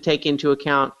planning to take into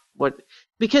account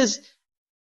because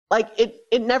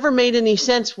it never made any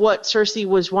sense what Cersei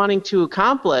was wanting to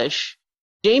accomplish.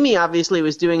 Jaime obviously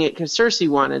was doing it because Cersei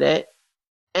wanted it.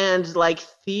 And,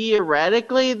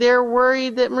 theoretically, they're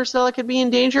worried that Marcella could be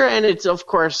in danger. And it's, of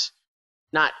course,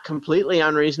 not completely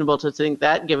unreasonable to think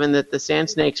that, given that the Sand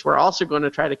Snakes were also going to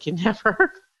try to kidnap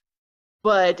her.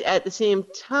 But at the same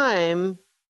time,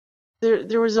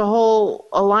 there was a whole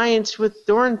alliance with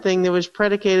Dorne thing that was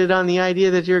predicated on the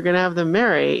idea that you're going to have them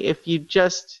marry. If you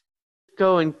just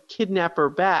go and kidnap her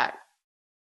back,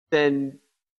 then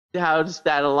how does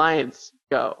that alliance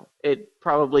go? It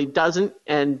probably doesn't,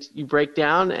 and you break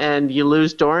down and you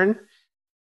lose Dorne,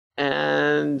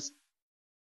 and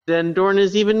then Dorne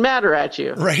is even madder at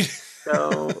you. Right.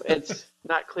 So it's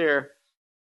not clear.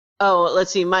 Oh, let's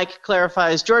see. Mike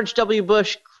clarifies. George W.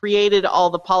 Bush created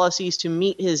all the policies to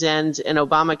meet his ends, and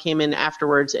Obama came in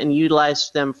afterwards and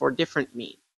utilized them for different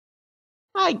means.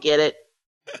 I get it.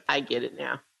 I get it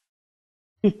now.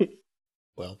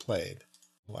 Well played.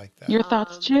 I like that. Your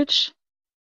thoughts, Chooch?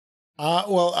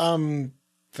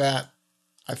 That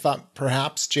I thought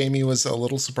perhaps Jaime was a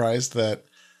little surprised that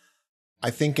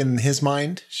I think in his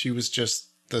mind, she was just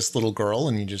this little girl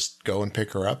and you just go and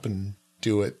pick her up and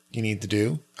do what you need to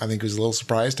do. I think he was a little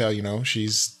surprised how,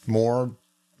 she's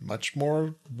much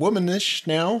more womanish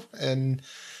now and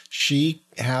she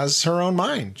has her own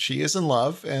mind. She is in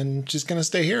love and she's going to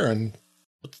stay here. And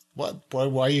what?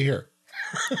 Why are you here?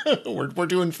 We're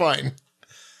doing fine.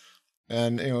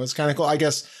 And, it's kind of cool. I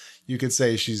guess you could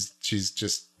say she's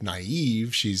just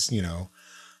naive. She's,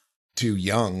 too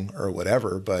young or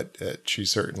whatever, but she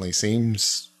certainly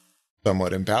seems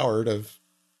somewhat empowered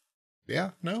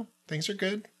things are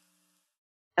good.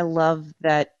 I love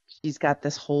that she's got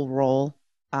this whole role.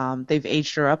 They've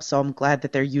aged her up, so I'm glad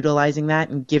that they're utilizing that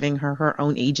and giving her her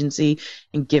own agency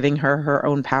and giving her her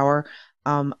own power.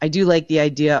 I do like the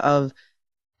idea of,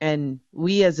 and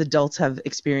we as adults have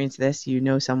experienced this,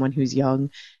 someone who's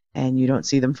young and you don't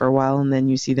see them for a while and then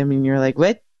you see them and you're like,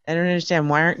 what? I don't understand.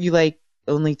 Why aren't you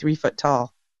only 3 foot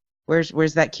tall?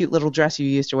 Where's that cute little dress you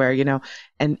used to wear,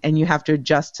 and you have to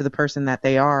adjust to the person that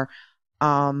they are.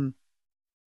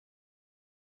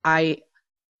 I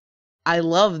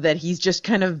love that he's just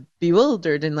kind of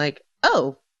bewildered and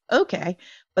oh, okay.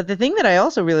 But the thing that I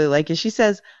also really like is she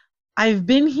says, I've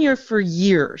been here for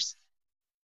years.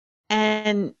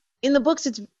 And in the books,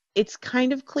 it's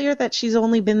kind of clear that she's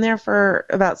only been there for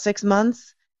about 6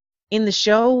 months. In the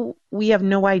show, we have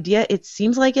no idea. It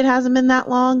seems like it hasn't been that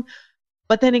long.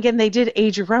 But then again, they did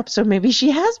age her up, so maybe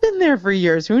she has been there for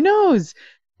years. Who knows?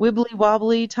 Wibbly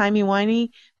wobbly, timey-wimey.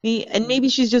 And maybe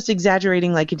she's just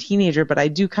exaggerating like a teenager, but I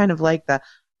do kind of like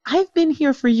I've been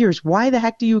here for years. Why the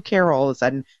heck do you care all of a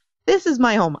sudden? This is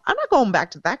my home. I'm not going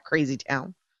back to that crazy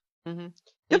town. Mm-hmm.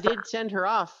 They did send her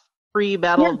off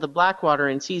pre-Battle of the Blackwater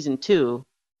in season 2.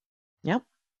 Yep.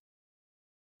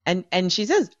 And she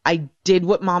says, I did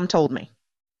what Mom told me.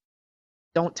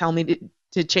 Don't tell me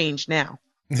to change now.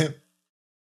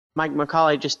 Mike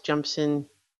McCauley just jumps in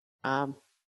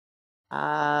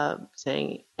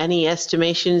saying, any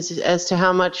estimations as to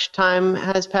how much time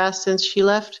has passed since she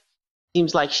left?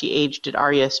 seems like she aged at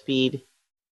Arya speed.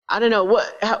 I don't know.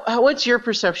 What's your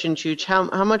perception, Chooch?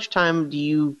 How much time do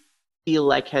you feel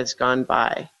like has gone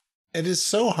by? It is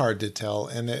so hard to tell,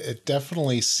 and it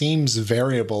definitely seems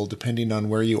variable depending on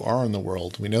where you are in the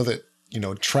world. We know that,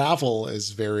 travel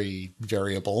is very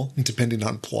variable depending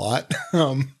on plot.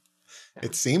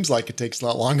 It seems like it takes a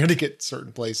lot longer to get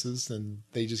certain places, and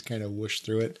they just kind of whoosh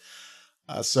through it.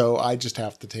 So I just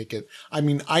have to take it. I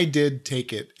mean, I did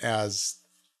take it as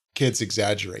kids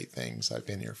exaggerate things. I've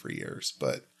been here for years,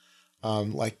 but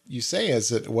like you say,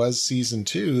 as it was season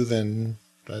 2, then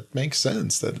that makes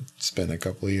sense that it's been a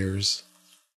couple of years.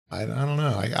 I don't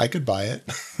know. I could buy it.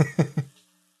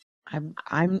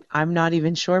 I'm not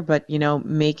even sure, but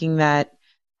making that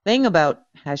thing about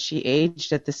has she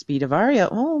aged at the speed of Arya?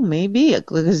 Oh, maybe,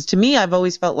 because to me, I've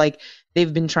always felt like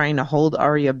they've been trying to hold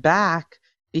Arya back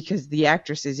because the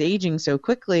actress is aging so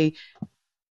quickly.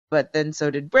 But then so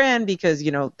did Bran because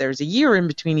there's a year in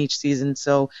between each season.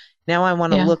 So now I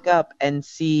want to look up and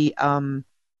see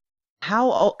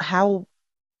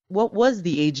what was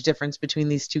the age difference between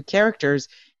these two characters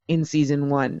in season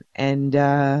 1,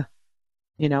 and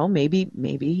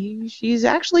maybe she's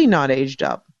actually not aged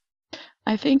up.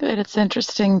 I think that it's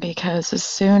interesting because as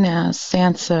soon as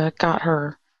Sansa got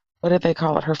her, what did they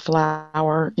call it, her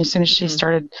flower, as soon as she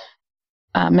started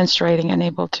menstruating and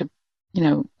able to,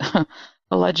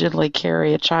 allegedly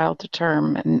carry a child to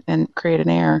term and create an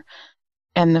heir,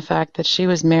 and the fact that she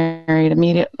was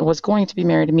was going to be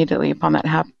married immediately upon that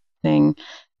happening,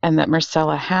 and that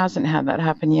Myrcella hasn't had that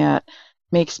happen yet,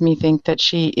 makes me think that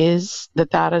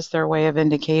that is their way of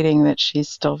indicating that she's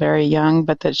still very young,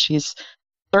 but that she's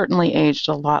certainly aged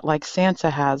a lot like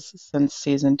Sansa has since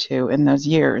season 2 in those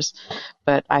years.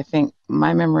 But I think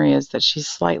my memory is that she's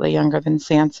slightly younger than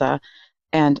Sansa.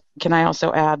 And can I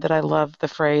also add that I love the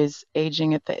phrase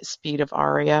aging at the speed of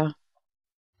Arya?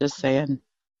 Just saying.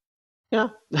 Yeah,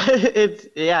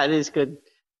 it is good.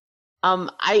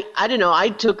 I don't know. I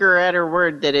took her at her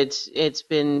word that it's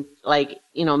been like,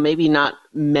 maybe not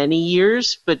many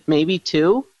years, but maybe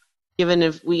 2, given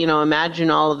if we, imagine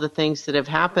all of the things that have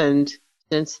happened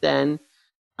since then.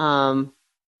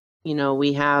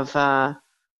 We have,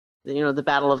 the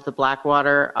Battle of the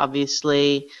Blackwater,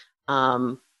 obviously,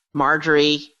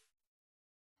 Marjorie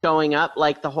showing up,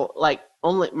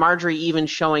 only Marjorie even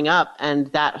showing up, and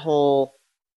that whole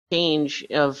change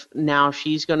of now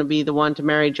she's going to be the one to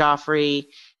marry Joffrey,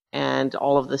 and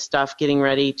all of the stuff getting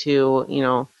ready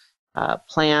to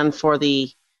plan for the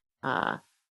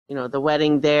the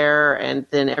wedding there, and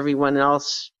then everyone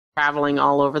else traveling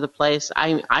all over the place.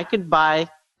 I could buy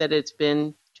that it's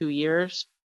been 2 years.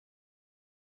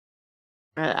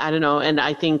 I don't know, and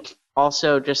I think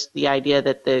also just the idea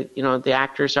that the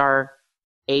actors are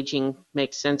aging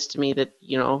makes sense to me. That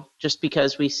just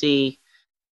because we see.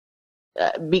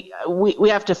 We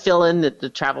have to fill in the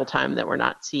travel time that we're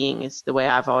not seeing is the way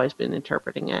I've always been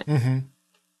interpreting it. Mm-hmm.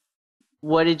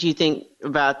 What did you think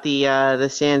about the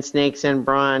Sand Snakes and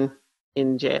Bronn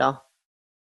in jail?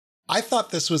 I thought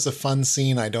this was a fun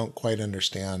scene. I don't quite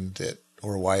understand it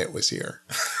or why it was here.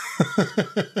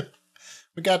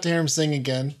 We got to hear him sing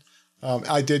again.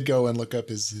 I did go and look up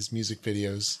his music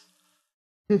videos.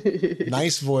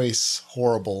 Nice voice,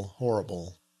 horrible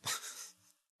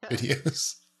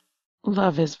videos.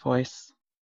 Love his voice.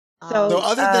 So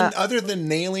other than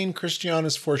nailing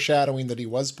Christiana's foreshadowing that he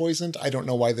was poisoned, I don't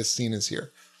know why this scene is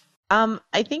here.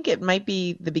 I think it might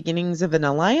be the beginnings of an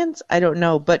alliance. I don't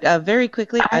know, but very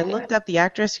quickly, I looked up the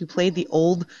actress who played the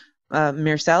old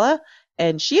Myrcella,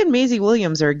 and she and Maisie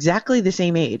Williams are exactly the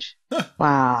same age.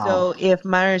 Wow. So if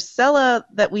Myrcella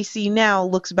that we see now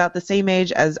looks about the same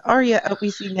age as Arya that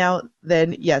we see now,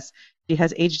 then yes, she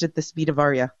has aged at the speed of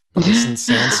Arya. Isn't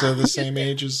Sansa the same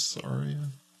age as Arya?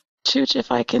 Chooch,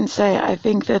 if I can say, I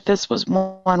think that this was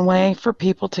one way for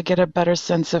people to get a better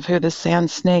sense of who the Sand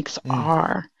Snakes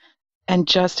are and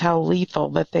just how lethal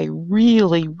that they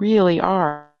really, really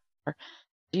are.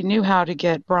 You knew how to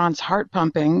get Bronn's heart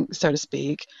pumping, so to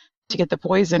speak, to get the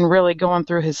poison really going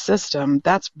through his system.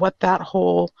 That's what that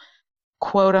whole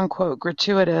quote-unquote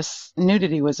gratuitous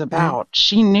nudity was about.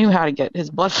 She knew how to get his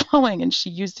blood flowing, and she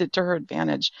used it to her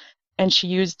advantage. And she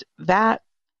used that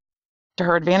to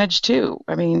her advantage, too.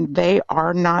 I mean, they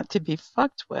are not to be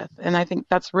fucked with. And I think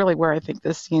that's really where I think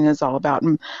this scene is all about.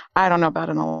 And I don't know about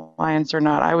an alliance or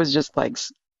not. I was just like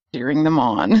steering them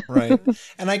on. Right.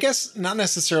 And I guess not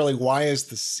necessarily why is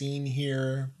the scene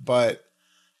here, but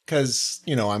because,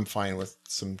 I'm fine with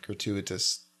some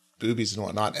gratuitous boobies and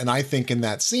whatnot. And I think in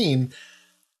that scene,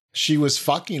 she was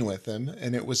fucking with him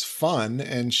and it was fun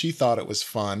and she thought it was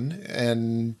fun.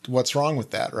 And what's wrong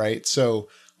with that, right? So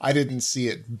I didn't see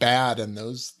it bad in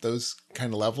those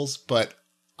kind of levels, but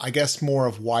I guess more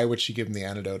of why would she give him the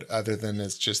antidote other than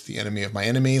it's just the enemy of my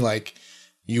enemy? Like,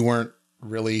 you weren't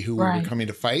really who we were coming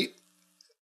to fight,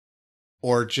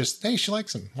 or just, hey, she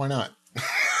likes him. Why not?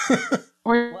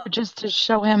 Or just to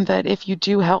show him that if you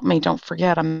do help me, don't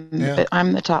forget I'm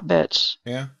the top bitch.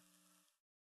 Yeah.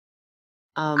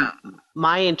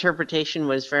 My interpretation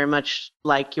was very much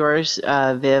like yours,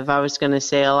 Viv. I was going to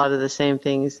say a lot of the same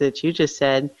things that you just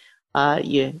said.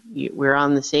 We're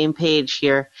on the same page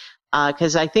here,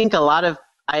 because I think a lot of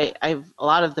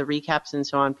the recaps and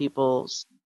so on, people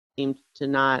seem to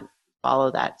not follow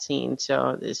that scene.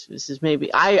 So this is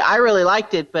maybe I really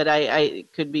liked it, but I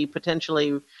could be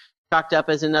potentially chalked up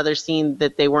as another scene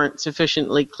that they weren't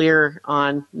sufficiently clear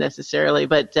on necessarily.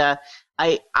 But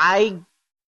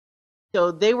so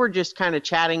they were just kind of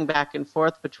chatting back and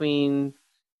forth between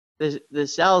the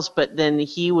cells, but then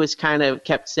he was kind of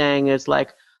kept saying is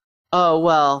like, oh,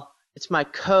 well, it's my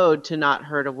code to not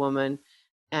hurt a woman.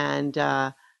 And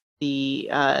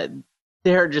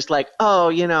they're just like,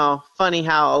 oh, funny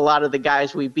how a lot of the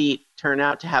guys we beat turn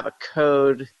out to have a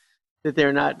code that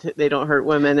they don't hurt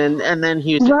women. And then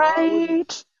he was right.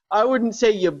 Like, I wouldn't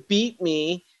say you beat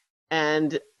me.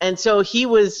 And so he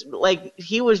was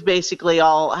basically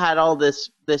had all this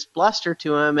bluster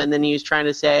to him, and then he was trying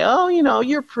to say, oh,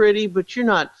 you're pretty, but you're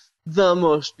not the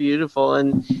most beautiful.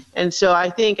 And so I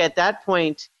think at that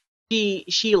point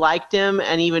she liked him,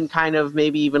 and even kind of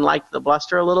maybe even liked the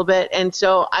bluster a little bit. And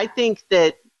so I think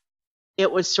that it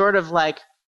was sort of like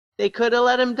they could have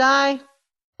let him die,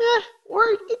 or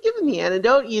you could give him the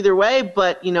antidote either way.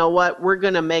 But you know what? We're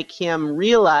going to make him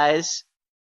realize,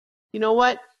 you know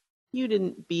what? You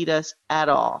didn't beat us at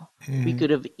all. We could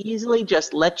have easily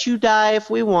just let you die if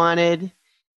we wanted.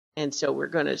 And so we're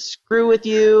going to screw with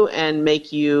you and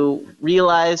make you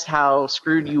realize how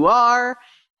screwed you are.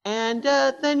 And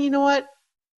then, you know what?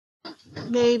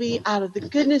 Maybe out of the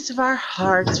goodness of our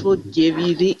hearts, we'll give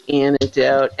you the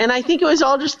antidote. And I think it was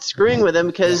all just screwing with him,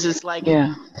 because it's like,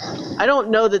 I don't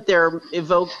know that they're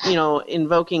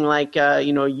invoking like,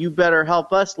 you better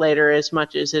help us later, as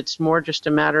much as it's more just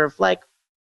a matter of like,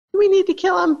 do we need to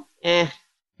kill him?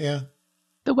 Yeah.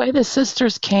 The way the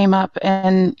sisters came up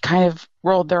and kind of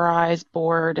rolled their eyes,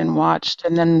 bored, and watched,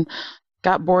 and then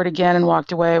got bored again and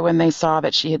walked away when they saw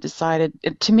that she had decided.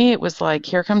 To me, it was like,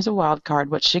 here comes a wild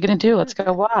card. What's she going to do? Let's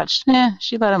go watch.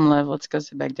 She let him live. Let's go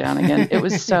sit back down again. It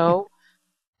was so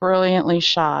brilliantly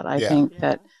shot, I think,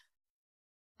 that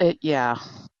it,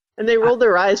 And they rolled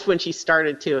their eyes when she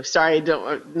started, too. Sorry,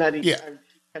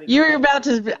 You were about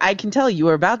to, I can tell you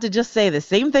were about to just say the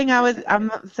same thing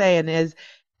I'm saying is,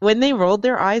 when they rolled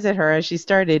their eyes at her as she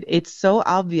started, it's so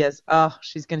obvious, oh,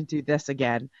 she's going to do this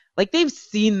again. Like, they've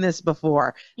seen this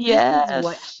before. Yes. This is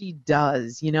what she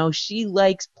does. She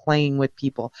likes playing with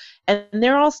people. And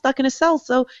they're all stuck in a cell,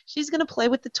 so she's going to play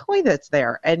with the toy that's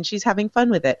there, and she's having fun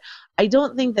with it. I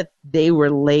don't think that they were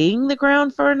laying the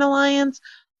ground for an alliance.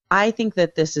 I think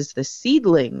that this is the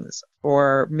seedlings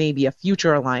for maybe a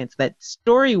future alliance, that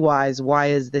story-wise, why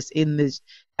is this in this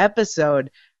episode?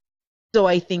 So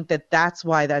I think that that's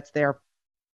why that's there.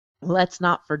 Let's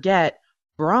not forget,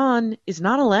 Bronn is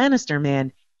not a Lannister,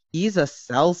 man. He's a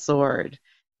sellsword.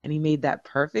 And he made that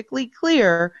perfectly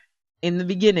clear in the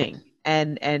beginning.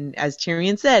 And as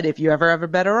Tyrion said, if you ever have a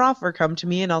better offer, come to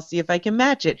me and I'll see if I can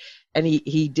match it. And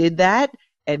he did that,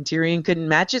 and Tyrion couldn't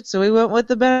match it, so he went with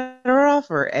the better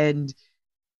offer. And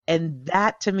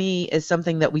that, to me, is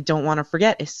something that we don't want to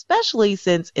forget, especially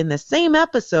since in the same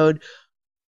episode,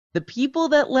 the people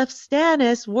that left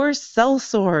Stannis were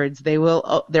sellswords.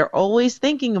 They're always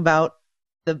thinking about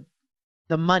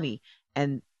the money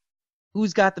and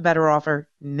who's got the better offer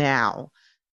now.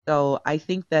 So I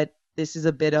think that this is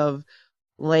a bit of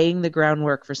laying the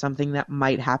groundwork for something that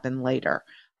might happen later.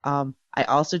 I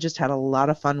also just had a lot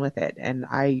of fun with it, and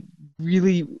I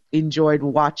really enjoyed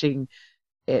watching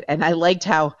it. And I liked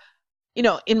how,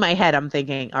 in my head, I'm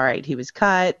thinking, all right, he was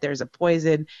cut, there's a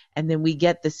poison, and then we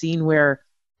get the scene where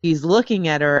he's looking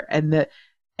at her,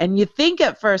 and you think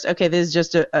at first, okay, this is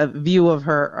just a view of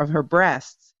her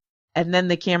breasts, and then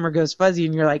the camera goes fuzzy,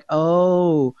 and you're like,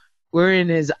 oh, we're in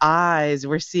his eyes,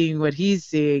 we're seeing what he's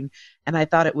seeing, and I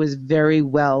thought it was very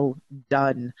well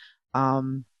done,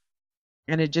 and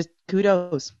it just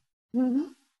kudos.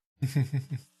 Mm-hmm.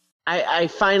 I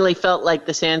finally felt like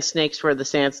the Sand Snakes were the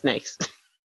Sand Snakes.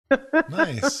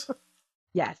 Nice.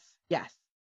 Yes.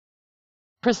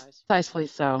 Precisely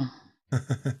so.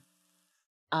 Get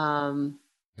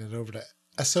over to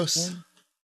Essos.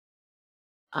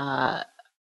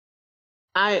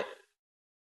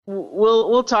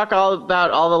 We'll talk all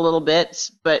about all the little bits,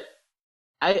 but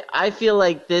I feel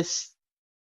like this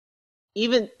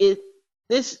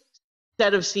this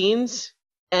set of scenes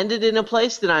ended in a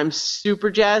place that I'm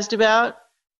super jazzed about.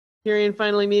 Tyrion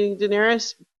finally meeting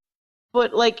Daenerys,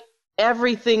 but like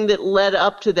everything that led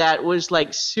up to that was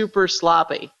like super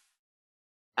sloppy.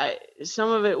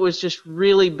 Some of it was just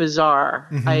really bizarre.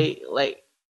 Mm-hmm. I like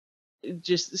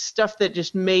just stuff that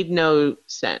just made no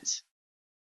sense.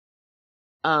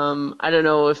 I don't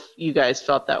know if you guys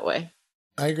felt that way.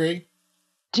 I agree.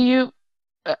 Do you,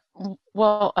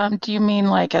 do you mean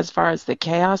like as far as the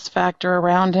chaos factor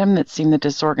around him that seemed the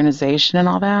disorganization and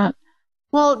all that?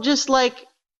 Well, just like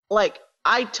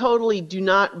I totally do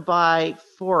not buy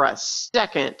for a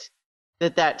second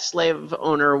that slave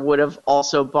owner would have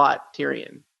also bought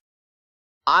Tyrion.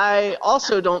 I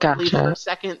also don't believe for a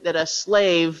second that a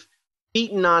slave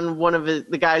beaten on one of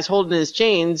the guys holding his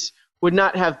chains would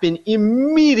not have been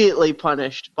immediately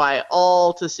punished by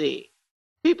all to see.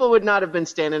 People would not have been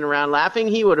standing around laughing.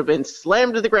 He would have been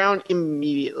slammed to the ground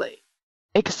immediately.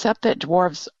 Except that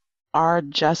dwarves are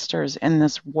jesters in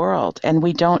this world, and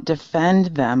we don't defend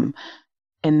them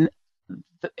in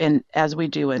as we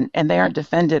do, and they aren't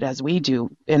defended as we do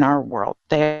in our world.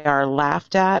 They are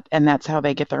laughed at, and that's how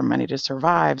they get their money to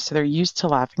survive. So they're used to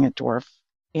laughing at dwarf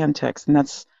antics, and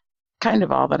that's kind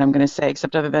of all that I'm going to say,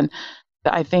 except other than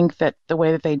I think that the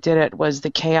way that they did it was the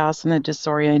chaos and the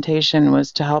disorientation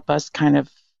was to help us kind of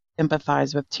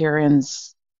empathize with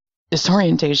Tyrion's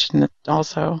disorientation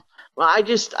also. Well, I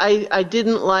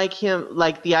didn't like him,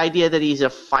 like the idea that he's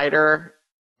a fighter,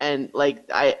 and like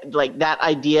that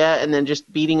idea, and then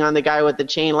just beating on the guy with the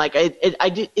chain. Like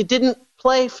it didn't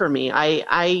play for me.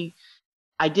 I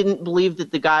didn't believe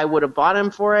that the guy would have bought him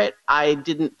for it. I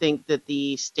didn't think that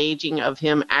the staging of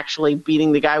him actually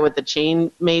beating the guy with the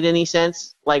chain made any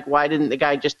sense. Like, why didn't the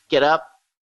guy just get up?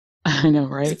 I know,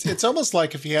 right? It's almost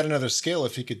like if he had another skill,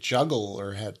 if he could juggle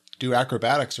or do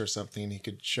acrobatics or something, he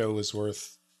could show his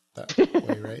worth that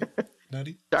way, right?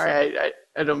 Nutty? Sorry,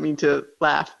 I don't mean to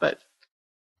laugh, but...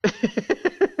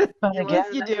 But again,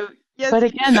 you do. Yes. But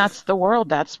again, that's the world.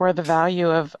 That's where the value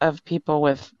of people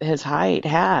with his height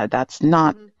had. That's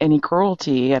not any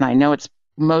cruelty. And I know it's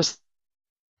most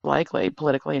likely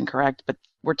politically incorrect, but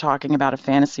we're talking about a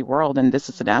fantasy world, and this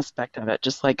is an aspect of it,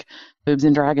 just like boobs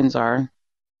and dragons are.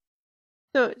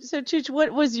 So Chooch,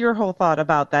 what was your whole thought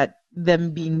about that,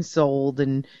 them being sold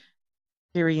and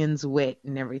Tyrion's wit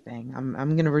and everything? I'm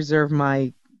going to reserve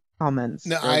my comments.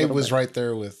 No, I was right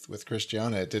there with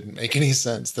Christiana. It didn't make any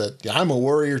sense that I'm a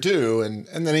warrior too, and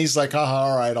then he's like,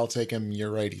 all right, I'll take him.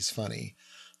 You're right, he's funny.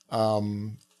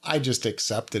 I just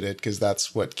accepted it because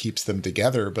that's what keeps them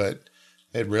together, but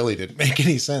it really didn't make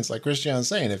any sense. Like Christiana's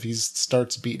saying, if he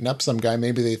starts beating up some guy,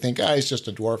 maybe they think, he's just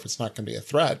a dwarf, it's not going to be a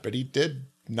threat, but he did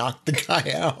knock the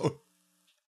guy out.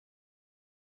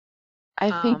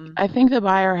 I think the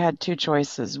buyer had two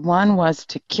choices. One was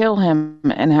to kill him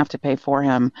and have to pay for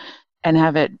him, and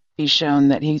have it be shown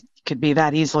that he could be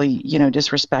that easily,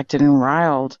 disrespected and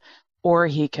riled, or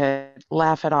he could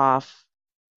laugh it off,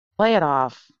 play it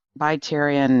off, buy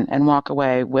Tyrion, and walk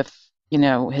away with,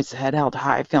 his head held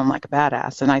high, feeling like a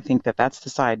badass. And I think that that's the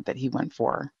side that he went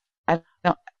for. I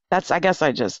guess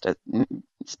I just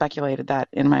speculated that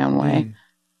in my own way.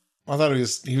 I thought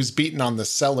he was beaten on the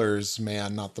seller's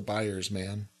man, not the buyer's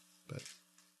man. But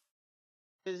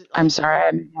I'm sorry, I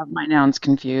have my nouns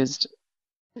confused.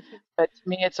 But to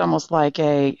me, it's almost like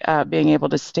being able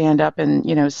to stand up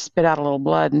and spit out a little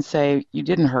blood and say, "You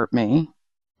didn't hurt me,"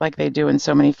 like they do in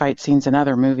so many fight scenes in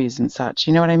other movies and such.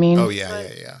 You know what I mean? Oh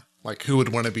yeah. Like who would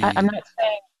want to be? I'm not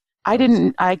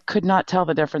saying I could not tell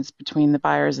the difference between the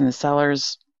buyers and the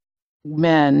sellers,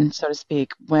 men, so to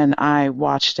speak, when I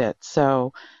watched it.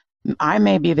 So I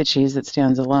may be the cheese that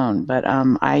stands alone, but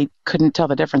I couldn't tell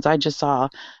the difference. I just saw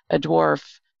a dwarf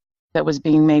that was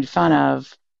being made fun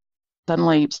of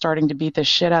suddenly starting to beat the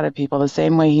shit out of people the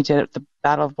same way he did at the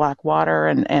Battle of Blackwater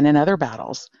and in other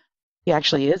battles. He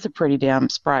actually is a pretty damn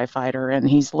spry fighter, and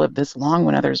he's lived this long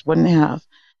when others wouldn't have.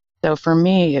 So for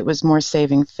me, it was more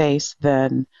saving face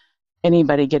than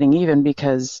anybody getting even,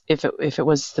 because if it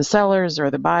was the sellers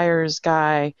or the buyers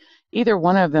guy, either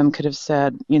one of them could have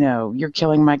said, you're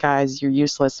killing my guys, you're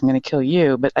useless, I'm going to kill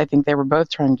you. But I think they were both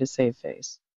trying to save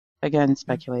face. Again,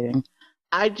 speculating.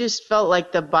 I just felt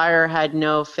like the buyer had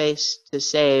no face to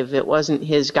save. It wasn't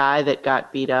his guy that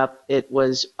got beat up. It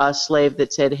was a slave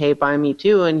that said, "Hey, buy me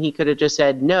too," and he could have just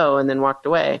said no and then walked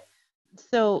away.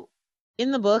 So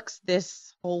in the books,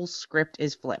 this whole script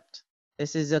is flipped.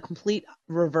 This is a complete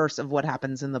reverse of what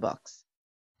happens in the books.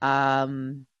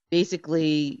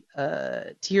 Basically,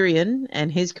 Tyrion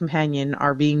and his companion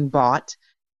are being bought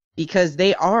because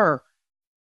they are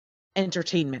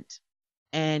entertainment.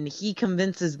 and he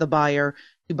convinces the buyer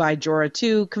to buy Jorah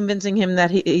too, convincing him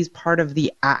that he's part of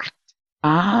the act.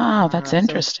 Ah, that's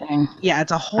interesting. Yeah,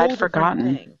 it's a whole I'd different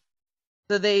forgotten. thing.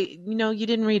 So they, you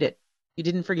didn't read it. You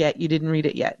didn't forget. You didn't read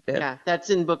it yet. Yeah, that's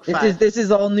in book 5. This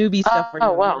is all newbie stuff for you.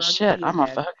 Oh well, You're on shit, the I'm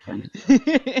off the again.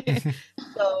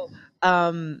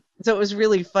 hook. So it was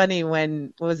really funny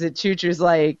when Choocher's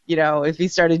like, if he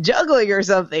started juggling or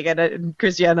something, and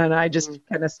Christiana and I just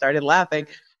kind of started laughing.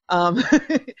 But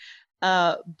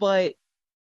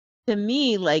to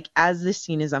me, like, as this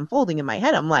scene is unfolding in my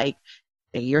head, I'm like,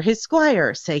 say you're his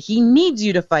squire, say he needs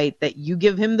you to fight, that you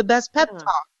give him the best pep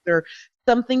talk or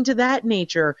something to that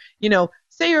nature.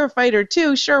 Say you're a fighter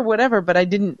too, sure, whatever. But I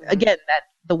didn't, again, that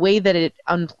the way that it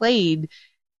unplayed,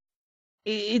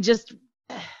 it just,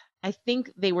 I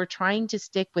think they were trying to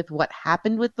stick with what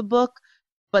happened with the book,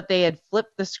 but they had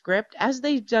flipped the script, as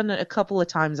they've done a couple of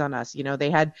times on us.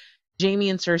 They had Jaime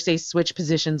and Cersei switch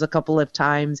positions a couple of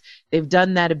times. They've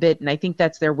done that a bit, and I think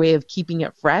that's their way of keeping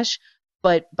it fresh.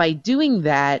 But by doing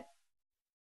that,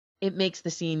 it makes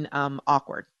the scene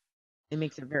awkward. It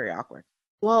makes it very awkward.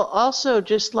 Well, also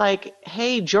just like,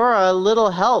 hey, Jorah, a little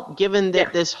help, given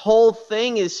that this whole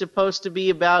thing is supposed to be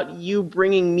about you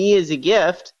bringing me as a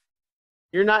gift.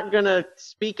 You're not going to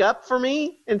speak up for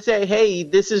me and say, hey,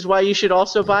 this is why you should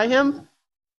also buy him?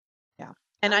 Yeah.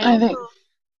 And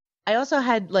I also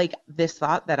had like this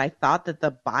thought that I thought that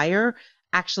the buyer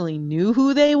actually knew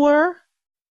who they were.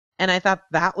 And I thought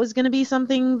that was going to be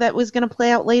something that was going to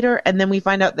play out later. And then we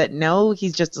find out that no,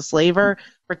 he's just a slaver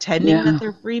pretending that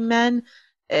they're free men.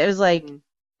 It was like,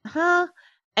 huh?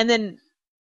 And then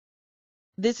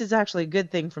this is actually a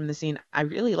good thing from the scene. I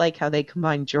really like how they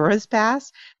combine Jorah's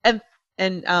past and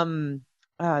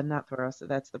not Thoros, so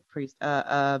that's the priest.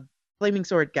 Flaming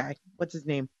Sword guy. What's his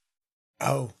name?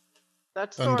 Oh.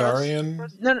 That's Dondarrion?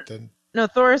 Thoros. No,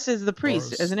 Thoros is the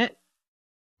priest, isn't it?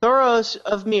 Thoros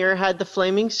of Myr had the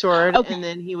flaming sword, and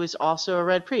then he was also a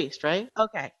red priest, right?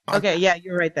 Okay, yeah,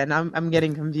 you're right then. I'm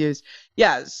getting confused.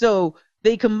 Yeah, so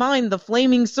they combine the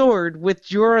flaming sword with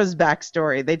Jorah's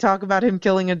backstory. They talk about him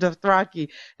killing a Dothraki,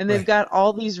 and they've got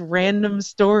all these random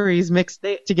stories mixed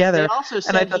together. They also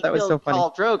said and I thought that was so funny.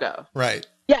 Khal Drogo. Right.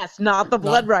 Yes, not the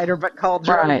Blood Rider, but Khal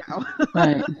Drogo.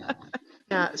 Right.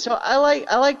 Yeah, so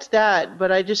I liked that,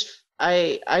 but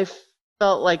I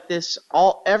felt like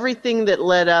everything that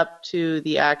led up to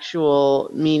the actual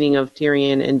meeting of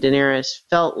Tyrion and Daenerys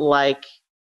felt like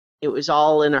it was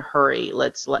all in a hurry.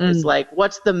 It's like,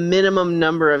 what's the minimum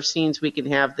number of scenes we can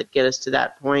have that get us to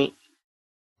that point?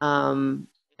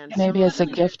 Maybe as a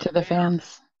gift to the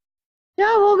fans.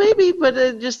 Yeah, well, maybe, but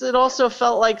it also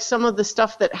felt like some of the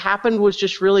stuff that happened was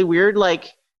just really weird.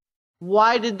 Like,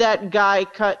 why did that guy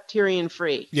cut Tyrion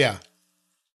free? Yeah.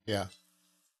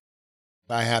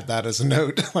 I had that as a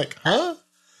note. Like, huh?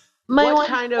 What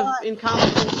kind of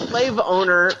incompetent slave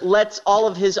owner lets all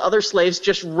of his other slaves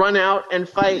just run out and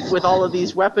fight with all of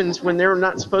these weapons when they're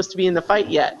not supposed to be in the fight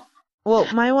yet? Well,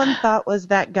 my one thought was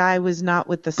that guy was not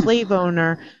with the slave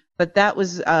owner, but that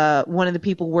was one of the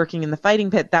people working in the fighting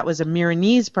pit. That was a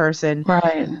Meereenese person.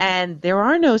 Right. And there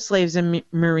are no slaves in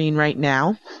Meereen right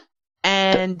now.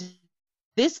 And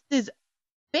this is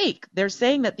fake. They're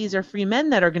saying that these are free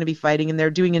men that are going to be fighting, and they're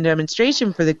doing a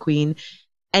demonstration for the queen.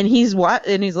 And he's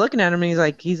looking at him, and he's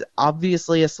like, he's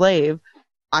obviously a slave.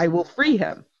 I will free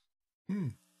him.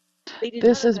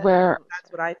 This is where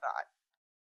that's what I thought.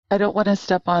 I don't want to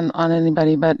step on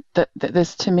anybody, but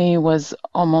this to me was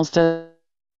almost as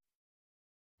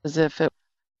if it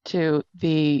to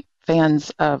the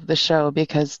fans of the show,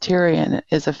 because Tyrion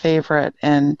is a favorite,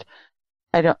 and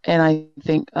I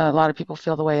think a lot of people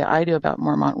feel the way I do about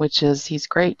Mormont, which is he's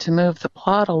great to move the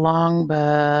plot along,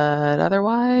 but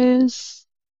otherwise,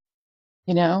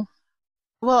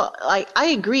 Well, I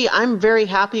agree. I'm very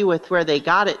happy with where they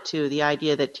got it to, the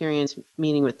idea that Tyrion's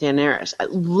meeting with Daenerys. I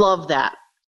love that.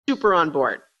 Super on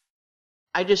board.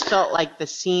 I just felt like the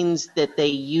scenes that they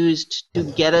used to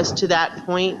get us to that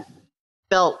point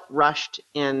felt rushed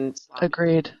and sloppy.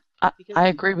 Agreed. I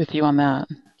agree with you on that.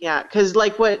 Yeah, because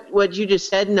like what you just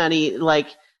said, Nutty, like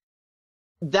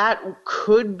that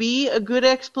could be a good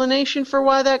explanation for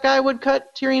why that guy would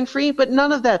cut Tyrion free, but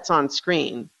none of that's on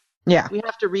screen. Yeah. We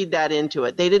have to read that into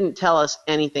it. They didn't tell us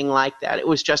anything like that. It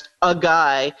was just a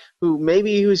guy who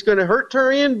maybe he was going to hurt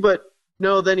Tyrion, but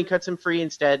no, then he cuts him free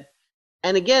instead.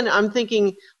 And again, I'm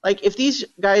thinking, like, if these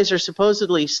guys are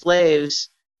supposedly slaves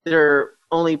that are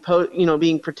only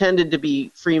being pretended to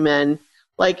be free men,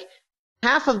 like,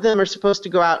 half of them are supposed to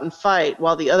go out and fight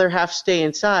while the other half stay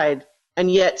inside,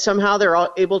 and yet somehow they're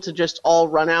all able to just all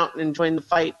run out and join the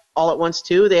fight all at once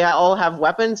too. They all have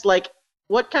weapons. Like,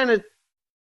 what kind of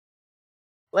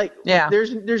Like, Yeah.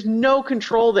 there's no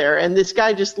control there, and this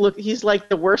guy just he's like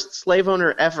the worst slave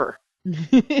owner ever.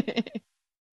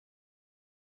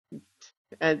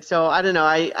 And so I don't know.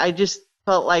 I just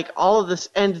felt like all of this,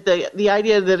 and the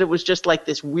idea that it was just like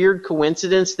this weird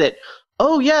coincidence that,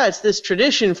 oh yeah, it's this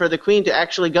tradition for the queen to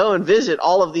actually go and visit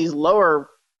all of these lower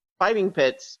fighting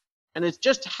pits, and it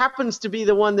just happens to be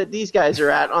the one that these guys are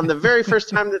at on the very first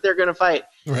time that they're going to fight.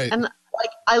 Right. And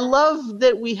like, I love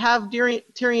that we have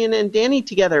Tyrion and Dany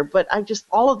together, but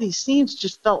all of these scenes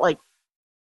just felt like,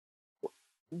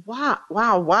 wow,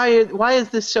 why is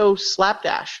this so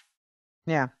slapdash?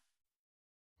 Yeah.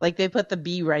 Like they put the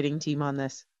B writing team on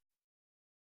this.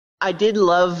 I did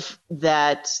love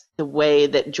that the way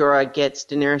that Jorah gets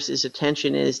Daenerys'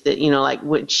 attention is that, like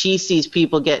when she sees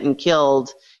people getting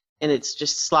killed and it's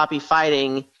just sloppy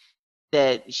fighting,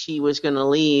 that she was going to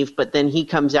leave, but then he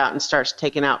comes out and starts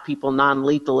taking out people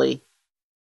non-lethally,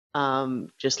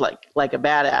 just like a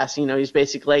badass. He's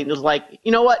basically like,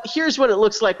 you know what? Here's what it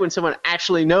looks like when someone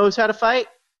actually knows how to fight.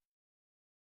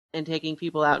 And taking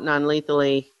people out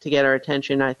non-lethally to get our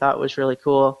attention, I thought was really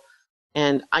cool.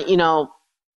 And I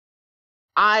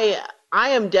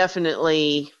am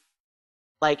definitely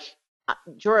like,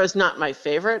 Jorah's not my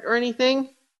favorite or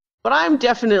anything, but I'm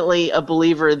definitely a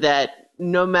believer that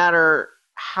no matter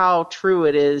how true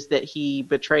it is that he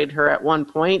betrayed her at one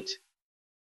point,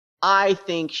 I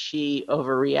think she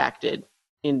overreacted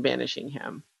in banishing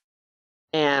him.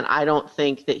 And I don't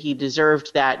think that he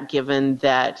deserved that, given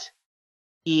that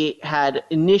he had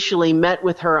initially met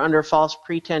with her under false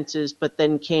pretenses, but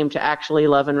then came to actually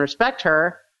love and respect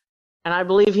her. And I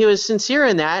believe he was sincere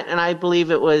in that, and I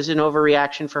believe it was an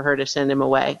overreaction for her to send him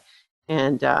away.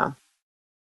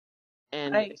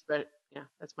 Yeah,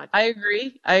 that's my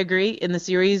take. I agree. In the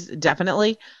series,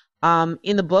 definitely.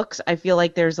 In the books, I feel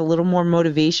like there's a little more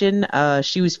motivation.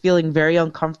 She was feeling very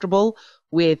uncomfortable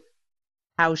with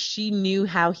how she knew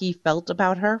how he felt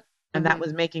about her, and that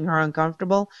was making her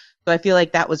uncomfortable. So I feel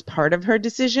like that was part of her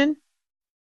decision.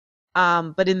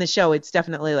 But in the show, it's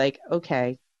definitely like,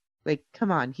 okay, like,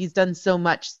 come on, he's done so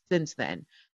much since then.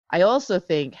 I also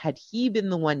think, had he been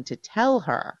the one to tell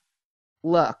her,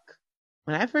 look,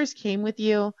 when I first came with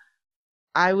you,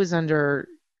 I was under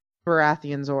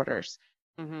Baratheon's orders.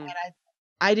 And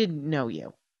I didn't know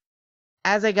you.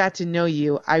 As I got to know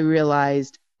you, I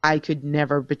realized I could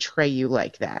never betray you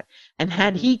like that. And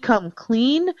had he come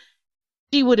clean,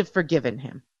 she would have forgiven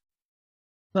him.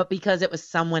 But because it was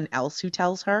someone else who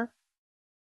tells her,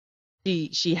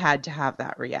 she had to have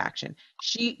that reaction.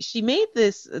 She made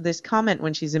this comment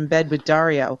when she's in bed with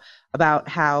Daario about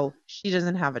how she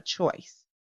doesn't have a choice.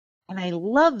 And I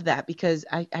love that, because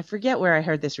I forget where I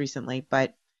heard this recently,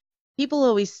 but people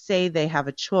always say they have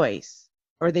a choice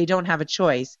or they don't have a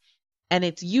choice. And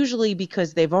it's usually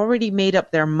because they've already made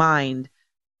up their mind,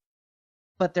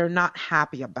 but they're not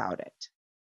happy about it.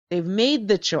 They've made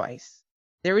the choice.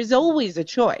 There is always a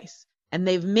choice, and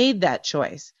they've made that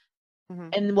choice.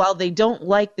 And while they don't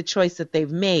like the choice that they've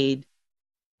made,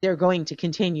 they're going to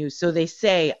continue. So they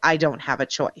say, I don't have a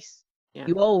choice. Yeah.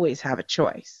 You always have a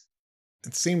choice.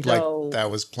 It seemed like that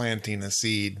was planting a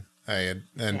seed. I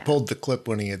had pulled the clip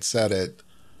when he had said it.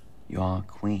 You are a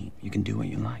queen. You can do what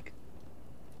you like.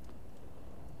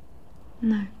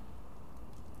 No.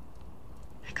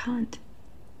 I can't.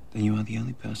 Then you are the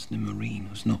only person in Meereen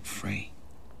who's not free.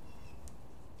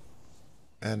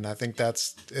 And I think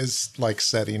is like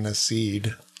setting a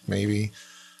seed, maybe.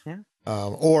 Yeah.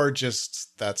 Or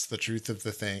just that's the truth of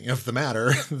the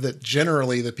matter, that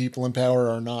generally the people in power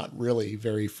are not really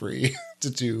very free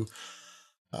to do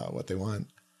what they want.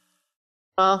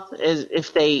 Well,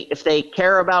 if they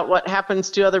care about what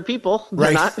happens to other people,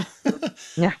 they're not.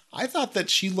 Yeah. I thought that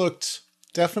she looked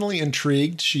definitely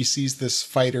intrigued. She sees this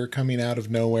fighter coming out of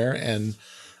nowhere and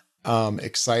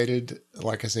excited,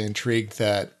 like I say, intrigued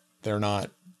that they're not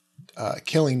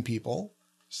killing people.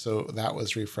 So that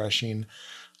was refreshing.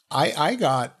 I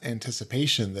got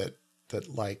anticipation that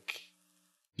like,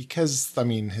 because I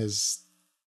mean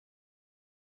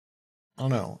I don't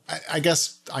know. I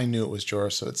guess I knew it was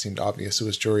Jorah, so it seemed obvious it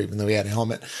was Jorah, even though he had a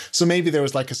helmet. So maybe there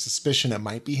was like a suspicion it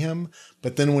might be him.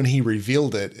 But then when he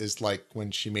revealed it, is like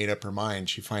when she made up her mind,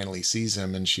 she finally sees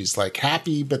him and she's like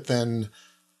happy, but then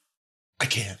I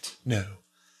can't. No.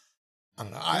 I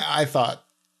don't know. I thought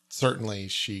certainly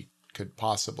she could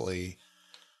possibly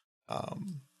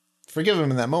forgive him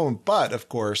in that moment. But of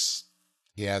course,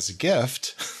 he has a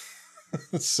gift.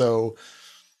 So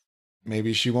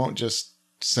maybe she won't just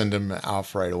send him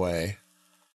off right away.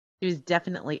 She was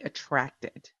definitely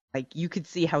attracted. Like, you could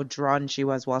see how drawn she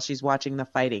was while she's watching the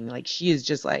fighting. Like, she is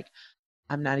just like,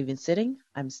 I'm not even sitting.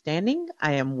 I'm standing.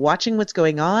 I am watching what's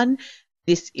going on.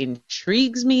 this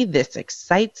intrigues me, this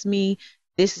excites me,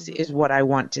 this is what I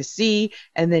want to see.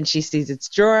 And then she sees it's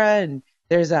Jorah, and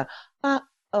there's a,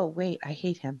 oh wait, I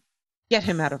hate him. Get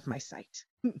him out of my sight.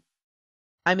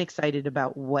 I'm excited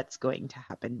about what's going to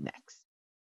happen next.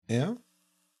 Yeah.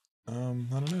 I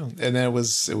don't know. And it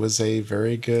was a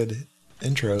very good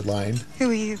intro line. Who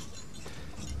are you?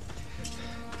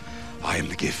 I am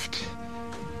the gift.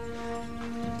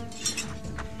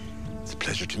 It's a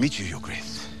pleasure to meet you, Your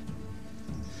Grace.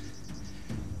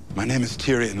 My name is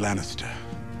Tyrion Lannister.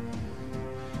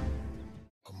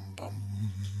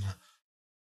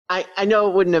 I know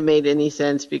it wouldn't have made any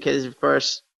sense because, of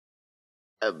course,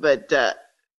 but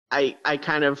I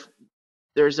kind of,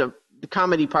 the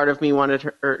comedy part of me wanted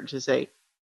her to say,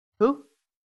 who?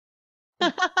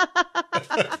 That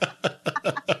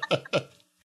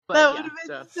would have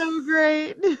been so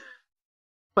great.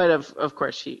 But of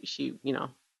course she she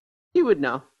would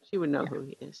know. She would know who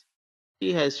he is.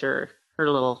 She has her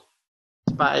little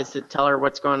spies that tell her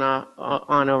what's going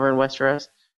on over in Westeros.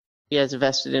 She has a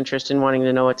vested interest in wanting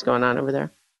to know what's going on over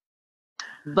there.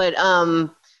 But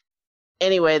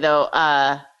anyway though,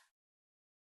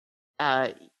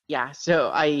 yeah,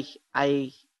 so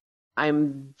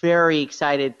I'm very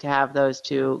excited to have those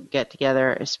two get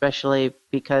together, especially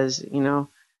because,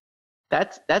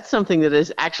 that's something that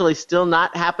has actually still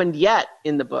not happened yet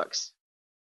in the books.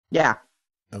 Yeah.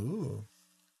 Oh.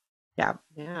 Yeah.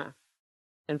 Yeah.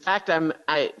 In fact,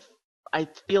 I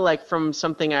feel like from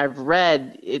something I've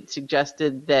read, it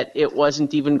suggested that it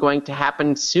wasn't even going to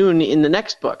happen soon in the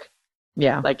next book.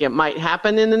 Yeah. Like it might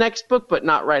happen in the next book, but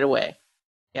not right away.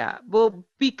 Yeah. Well,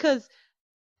 because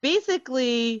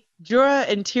basically Jorah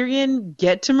and Tyrion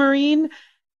get to Meereen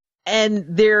and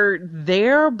they're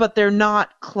there, but they're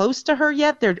not close to her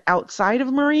yet. They're outside of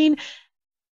Meereen.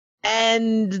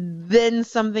 And then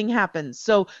something happens.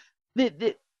 So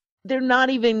they're not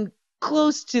even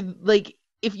close to, like,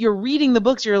 if you're reading the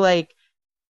books, you're like,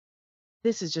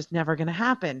 this is just never going to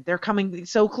happen. They're coming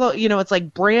so close. It's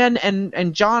like Bran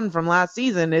and Jon from last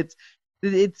season.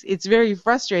 It's very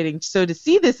frustrating. So to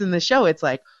see this in the show, it's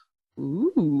like,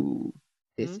 ooh,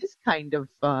 this is kind of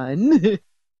fun.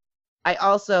 I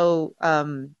also,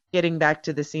 getting back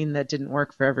to the scene that didn't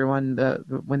work for everyone,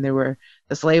 when they were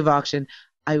the slave auction,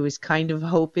 I was kind of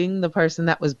hoping the person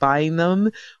that was buying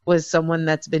them was someone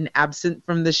that's been absent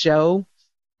from the show,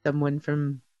 someone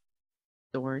from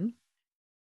Dorne,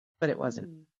 but it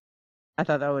wasn't. I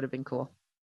thought that would have been cool.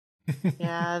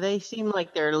 Yeah, they seem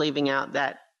like they're leaving out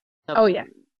that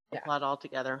plot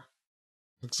altogether.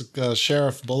 Looks like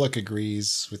Sheriff Bullock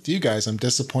agrees with you guys. I'm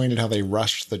disappointed how they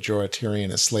rushed the Jorah Tyrion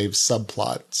as slave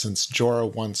subplot. Since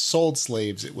Jorah once sold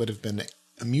slaves, it would have been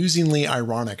amusingly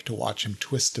ironic to watch him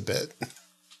twist a bit.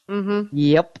 Mm-hmm.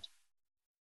 Yep.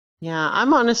 Yeah,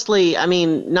 I'm honestly,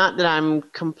 not that I'm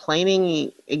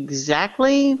complaining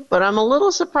exactly, but I'm a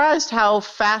little surprised how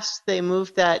fast they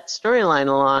moved that storyline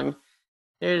along.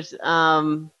 There's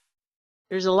a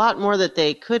lot more that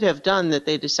they could have done that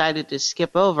they decided to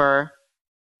skip over,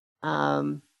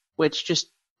 which just,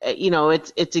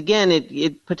 it's again,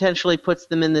 it potentially puts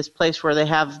them in this place where they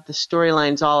have the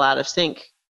storylines all out of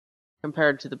sync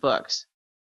compared to the books.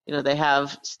 They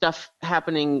have stuff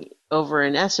happening over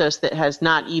in Essos that has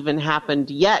not even happened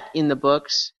yet in the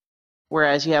books,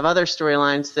 whereas you have other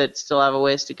storylines that still have a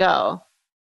ways to go.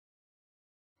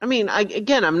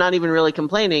 I'm not even really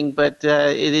complaining, but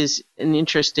it is an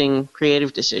interesting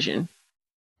creative decision.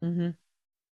 Mm-hmm.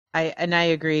 I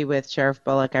agree with Sheriff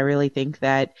Bullock. I really think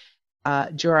that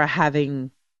Jorah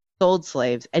having sold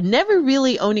slaves and never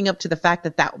really owning up to the fact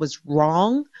that was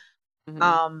wrong,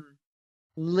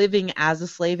 living as a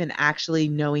slave and actually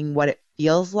knowing what it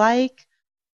feels like,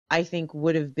 I think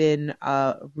would have been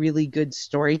really good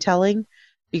storytelling,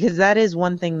 because that is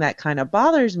one thing that kind of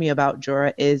bothers me about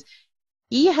Jorah is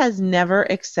he has never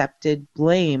accepted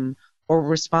blame or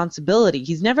responsibility.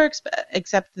 He's never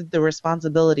accepted the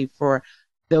responsibility for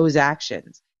those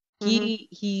actions.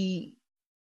 He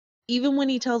even when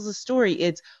he tells a story,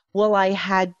 it's, well, I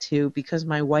had to because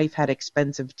my wife had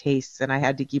expensive tastes and I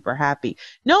had to keep her happy.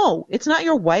 No, it's not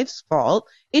your wife's fault.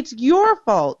 It's your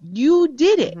fault. You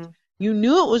did it. You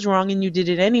knew it was wrong and you did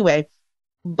it anyway.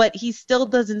 But he still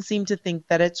doesn't seem to think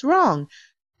that it's wrong.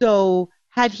 So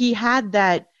had he had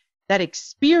that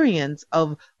experience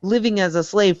of living as a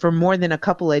slave for more than a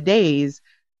couple of days,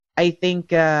 I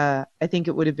think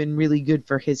it would have been really good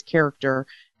for his character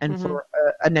and for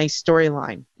a nice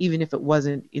storyline, even if it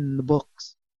wasn't in the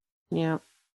books. Yeah.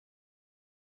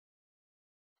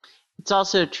 It's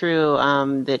also true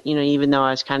that, even though I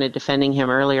was kind of defending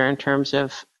him earlier in terms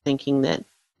of thinking that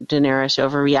Daenerys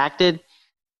overreacted,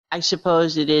 I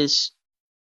suppose it is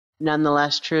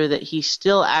nonetheless true that he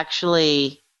still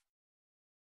actually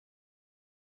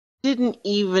didn't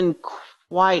even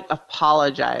quite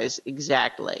apologize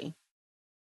exactly.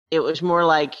 It was more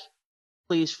like,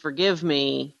 please forgive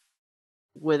me,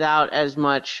 without as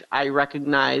much, I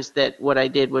recognize that what I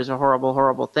did was a horrible,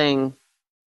 horrible thing.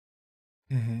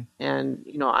 Mm-hmm. And,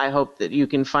 I hope that you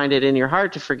can find it in your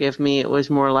heart to forgive me. It was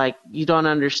more like, you don't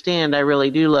understand. I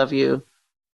really do love you.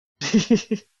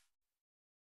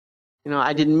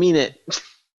 I didn't mean it.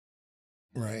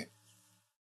 Right.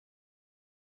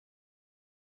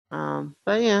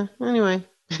 But yeah, anyway.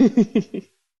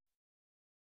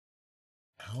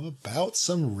 How about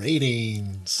some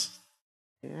ratings?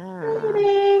 Yeah.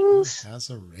 Ratings. Who has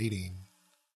a rating?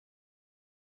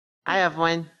 I have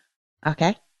one.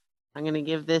 Okay. I'm going to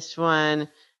give this one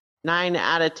 9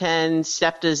 out of 10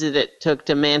 septas that it took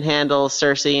to manhandle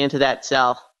Cersei into that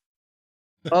cell.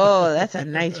 Oh, that's a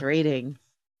nice rating.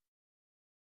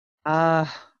 I'm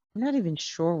not even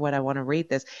sure what I want to rate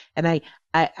this. And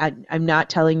I'm not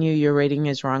telling you your rating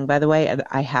is wrong, by the way. And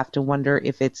I have to wonder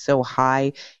if it's so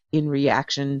high in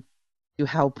reaction to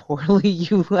how poorly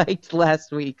you liked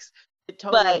last week's. It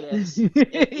totally is.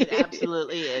 It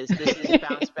absolutely is. This is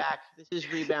bounce back. This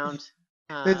is rebound.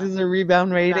 This is a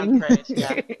rebound rating. Praise,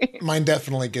 yeah. Mine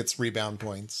definitely gets rebound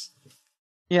points.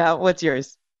 Yeah, what's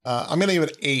yours? I'm going to give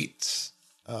it 8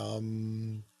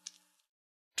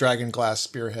 dragon glass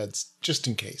spearheads, just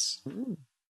in case. Ooh.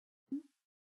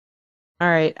 All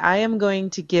right, I am going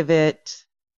to give it.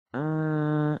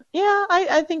 I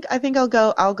think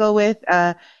I'll go with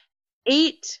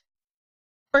 8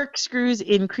 corkscrews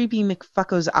in Creepy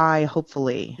McFucko's eye,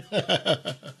 hopefully.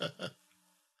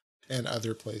 And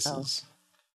other places.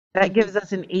 That gives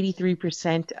us an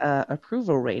 83%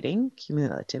 approval rating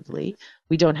cumulatively.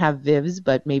 We don't have Viv's,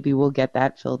 but maybe we'll get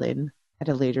that filled in at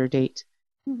a later date.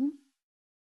 Mm-hmm.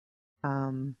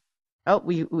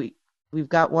 We've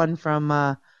got one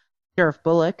from Sheriff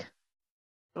Bullock.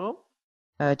 Oh.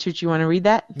 Chooch, you want to read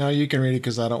that? No, you can read it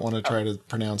because I don't want to try to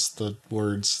pronounce the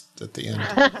words at the end.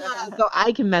 So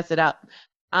I can mess it up.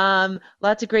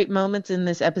 Lots of great moments in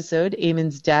this episode.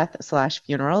 Aemon's death /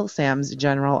 funeral, Sam's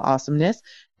general awesomeness,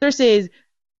 Cersei's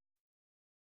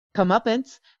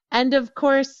comeuppance, and of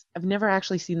course, I've never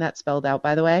actually seen that spelled out,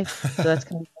 by the way. So that's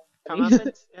kind of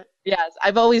Comeuppance? Yes,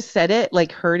 I've always said it,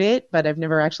 like heard it, but I've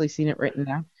never actually seen it written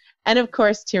down. And of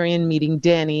course, Tyrion meeting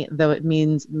Dany, though it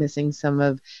means missing some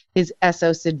of his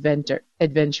Essos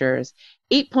adventures.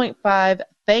 8.5,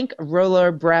 thank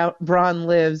Roller Braun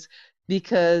lives,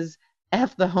 because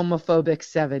F the homophobic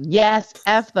 7. Yes,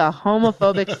 F the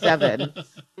homophobic 7.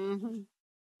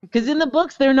 Because in the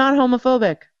books, they're not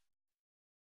homophobic.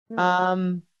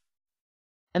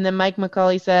 And then Mike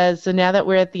McCauley says, so now that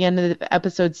we're at the end of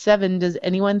episode 7, does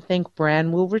anyone think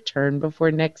Bran will return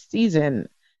before next season?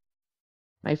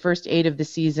 My first 8 of the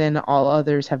season, all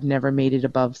others have never made it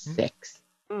above 6.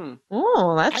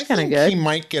 Oh, that's kind of good. He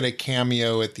might get a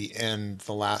cameo at the end,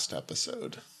 the last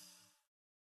episode.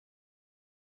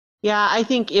 Yeah, I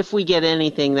think if we get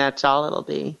anything, that's all it'll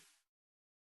be.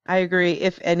 I agree.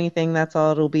 If anything, that's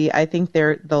all it'll be. I think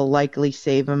they'll likely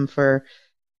save him for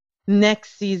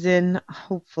next season,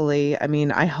 hopefully. I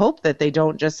mean, I hope that they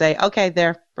don't just say, okay,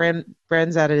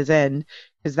 Bran's at his end,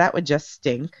 because that would just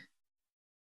stink.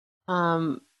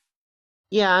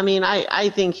 Yeah, I mean, I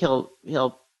think he'll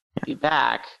be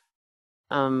back.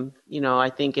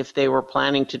 I think if they were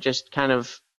planning to just kind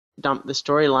of dump the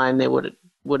storyline, they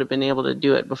would have been able to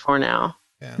do it before now.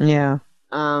 Yeah.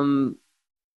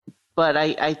 But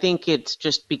I think it's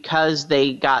just because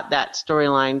they got that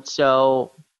storyline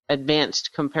so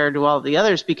advanced compared to all the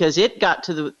others, because it got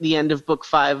to the end of book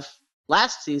 5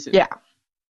 last season. Yeah.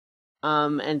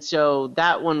 And so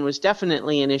that one was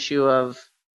definitely an issue of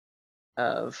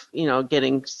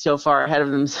getting so far ahead of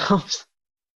themselves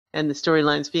and the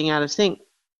storylines being out of sync.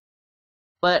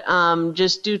 But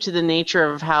just due to the nature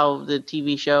of how the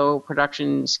TV show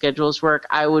production schedules work,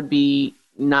 I would be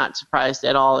not surprised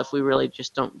at all if we really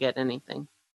just don't get anything.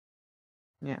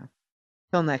 Yeah.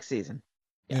 Till next season.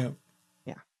 Yeah.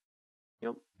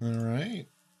 Yep. All right.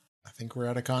 I think we're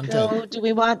out of content. So, do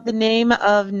we want the name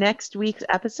of next week's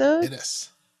episode? It is.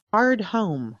 Hard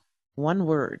Home. One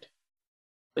word.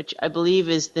 Which I believe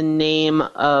is the name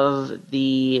of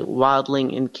the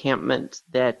wildling encampment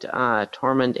that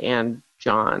Tormund and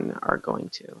Jon are going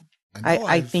to.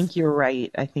 I think you're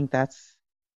right. I think that's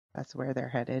where they're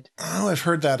headed. Oh, I've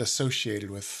heard that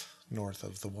associated with North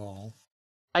of the Wall.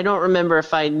 I don't remember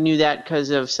if I knew that because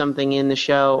of something in the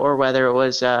show or whether it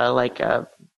was like a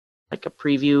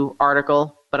preview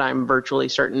article, but I'm virtually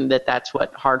certain that that's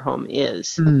what Hard Home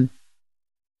is. Mm.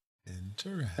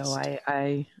 Interesting. So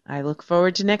I look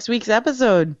forward to next week's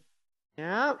episode.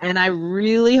 Yeah. And I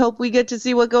really hope we get to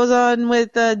see what goes on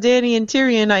with Dany and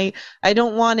Tyrion. I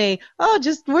don't want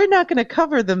we're not going to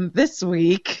cover them this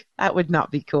week. That would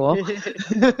not be cool.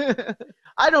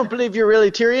 I don't believe you're really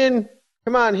Tyrion.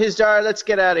 Come on, Hizdar, let's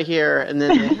get out of here. And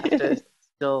then they have to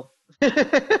still.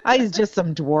 He's just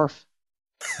some dwarf.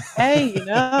 Hey,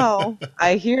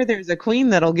 I hear there's a queen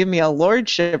that'll give me a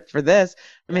lordship for this.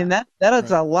 I mean, that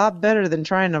is a lot better than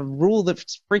trying to rule the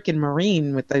freaking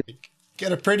Marine with the.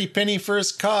 Get a pretty penny for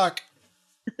his cock.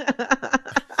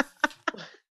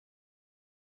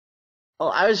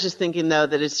 Well, I was just thinking, though,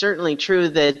 that it's certainly true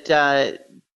that,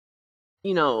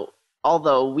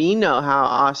 although we know how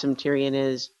awesome Tyrion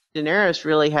is, Daenerys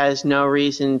really has no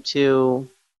reason to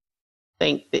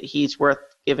think that he's worth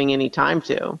giving any time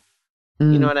to.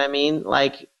 You know what I mean?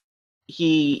 Like,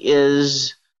 he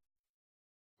is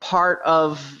part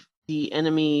of the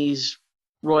enemy's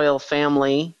royal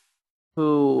family,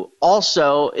 who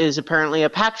also is apparently a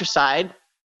patricide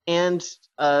and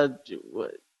I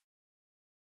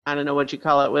don't know what you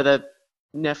call it with a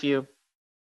nephew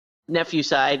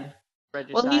side.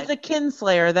 Well, he's a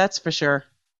kinslayer, that's for sure.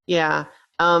 Yeah.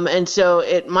 And so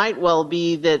it might well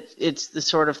be that it's the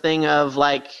sort of thing of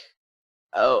like,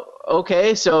 oh,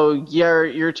 okay, so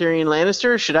you're Tyrion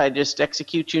Lannister. Should I just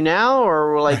execute you now?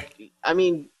 Or like, right. I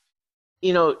mean,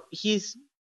 he's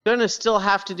going to still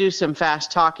have to do some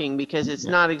fast talking because it's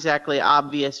not exactly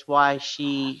obvious why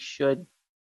she should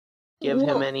give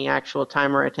him any actual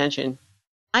time or attention.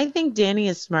 I think Dany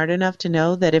is smart enough to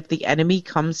know that if the enemy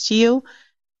comes to you,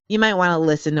 you might want to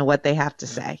listen to what they have to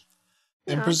say.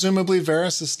 And presumably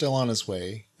Varys is still on his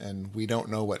way, and we don't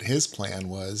know what his plan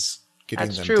was getting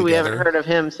That's them true. together. We haven't heard of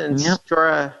him since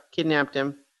Jorah kidnapped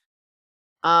him.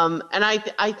 And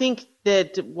I think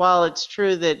that while it's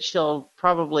true that she'll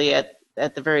probably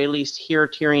at the very least hear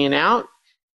Tyrion out,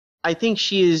 I think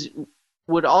she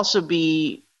would also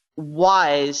be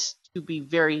wise to be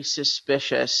very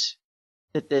suspicious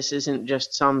that this isn't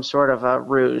just some sort of a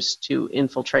ruse to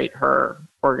infiltrate her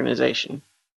organization.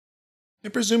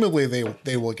 And presumably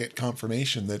they will get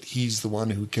confirmation that he's the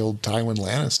one who killed Tywin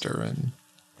Lannister, and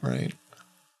right?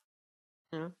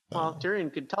 Yeah. Well,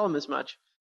 Tyrion could tell him as much.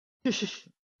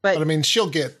 But I mean,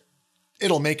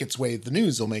 it'll make its way, the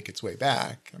news will make its way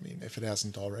back. I mean, if it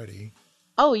hasn't already.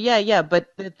 Oh, yeah. But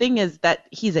the thing is that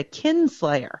he's a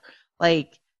kinslayer.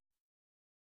 Like,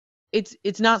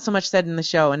 it's not so much said in the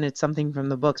show, and it's something from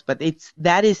the books, but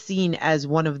that is seen as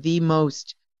one of the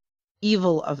most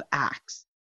evil of acts.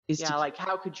 Like,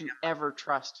 how could you ever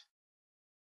trust?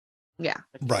 Yeah.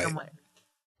 Right.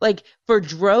 Like, for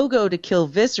Drogo to kill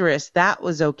Viserys, that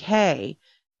was okay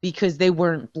because they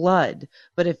weren't blood.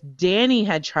 But if Dany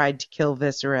had tried to kill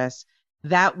Viserys,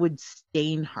 that would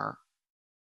stain her.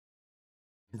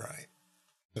 Right.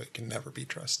 So it can never be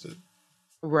trusted.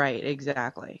 Right,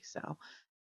 exactly. So,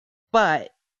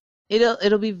 but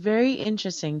it'll be very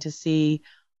interesting to see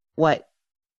what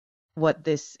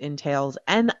this entails.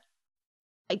 And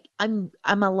I'm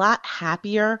a lot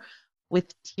happier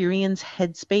with Tyrion's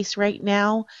headspace right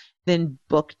now than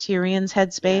book Tyrion's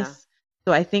headspace. Yeah.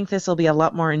 So I think this will be a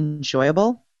lot more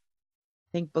enjoyable.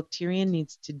 I think book Tyrion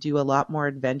needs to do a lot more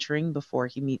adventuring before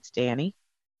he meets Dany,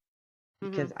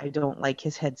 because I don't like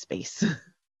his headspace.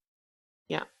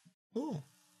 Yeah. Cool.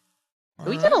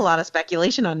 We did a lot of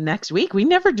speculation on next week. We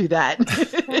never do that.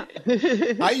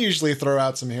 I usually throw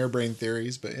out some harebrained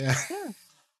theories, but yeah.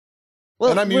 Well,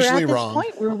 and I'm usually we're at wrong. This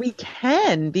point where we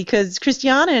can, because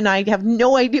Christiana and I have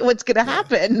no idea what's going to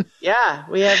happen. Yeah,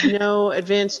 we have no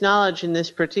advanced knowledge in this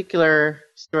particular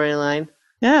storyline.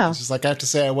 Yeah. It's just like I have to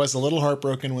say, I was a little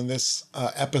heartbroken when this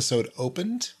episode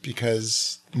opened,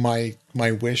 because my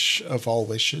wish of all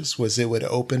wishes was it would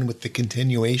open with the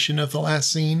continuation of the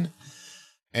last scene,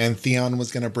 and Theon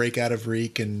was going to break out of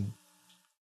Reek and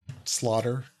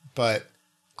slaughter, but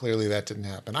clearly that didn't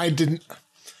happen. I didn't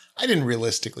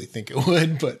realistically think it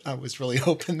would, but I was really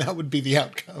hoping that would be the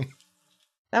outcome.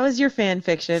 That was your fan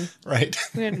fiction. Right.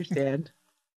 We understand.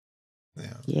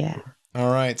 Yeah.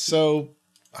 All right. So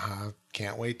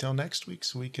can't wait till next week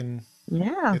so we can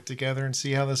get together and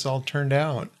see how this all turned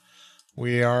out.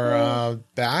 We are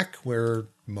back. We're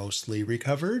mostly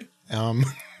recovered.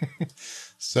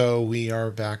 So we are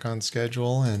back on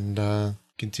schedule, and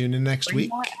can tune in next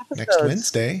week, next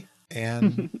Wednesday,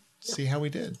 and see how we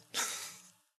did.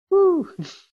 Woo.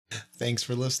 Thanks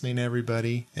for listening,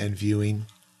 everybody, and viewing,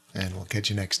 and we'll catch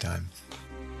you next time.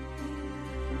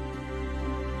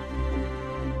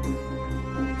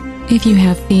 If you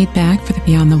have feedback for the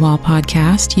Beyond the Wall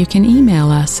podcast, you can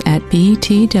email us at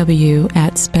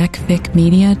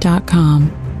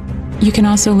btw@specficmedia.com. You can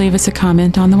also leave us a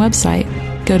comment on the website.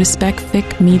 Go to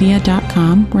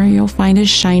specficmedia.com where you'll find a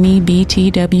shiny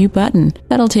BTW button.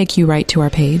 That'll take you right to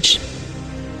our page.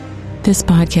 This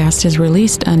podcast is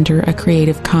released under a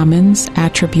Creative Commons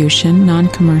Attribution,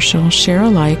 Non-Commercial,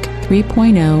 Share-alike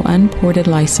 3.0 Unported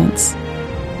license.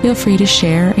 Feel free to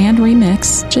share and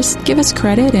remix. Just give us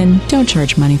credit and don't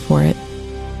charge money for it.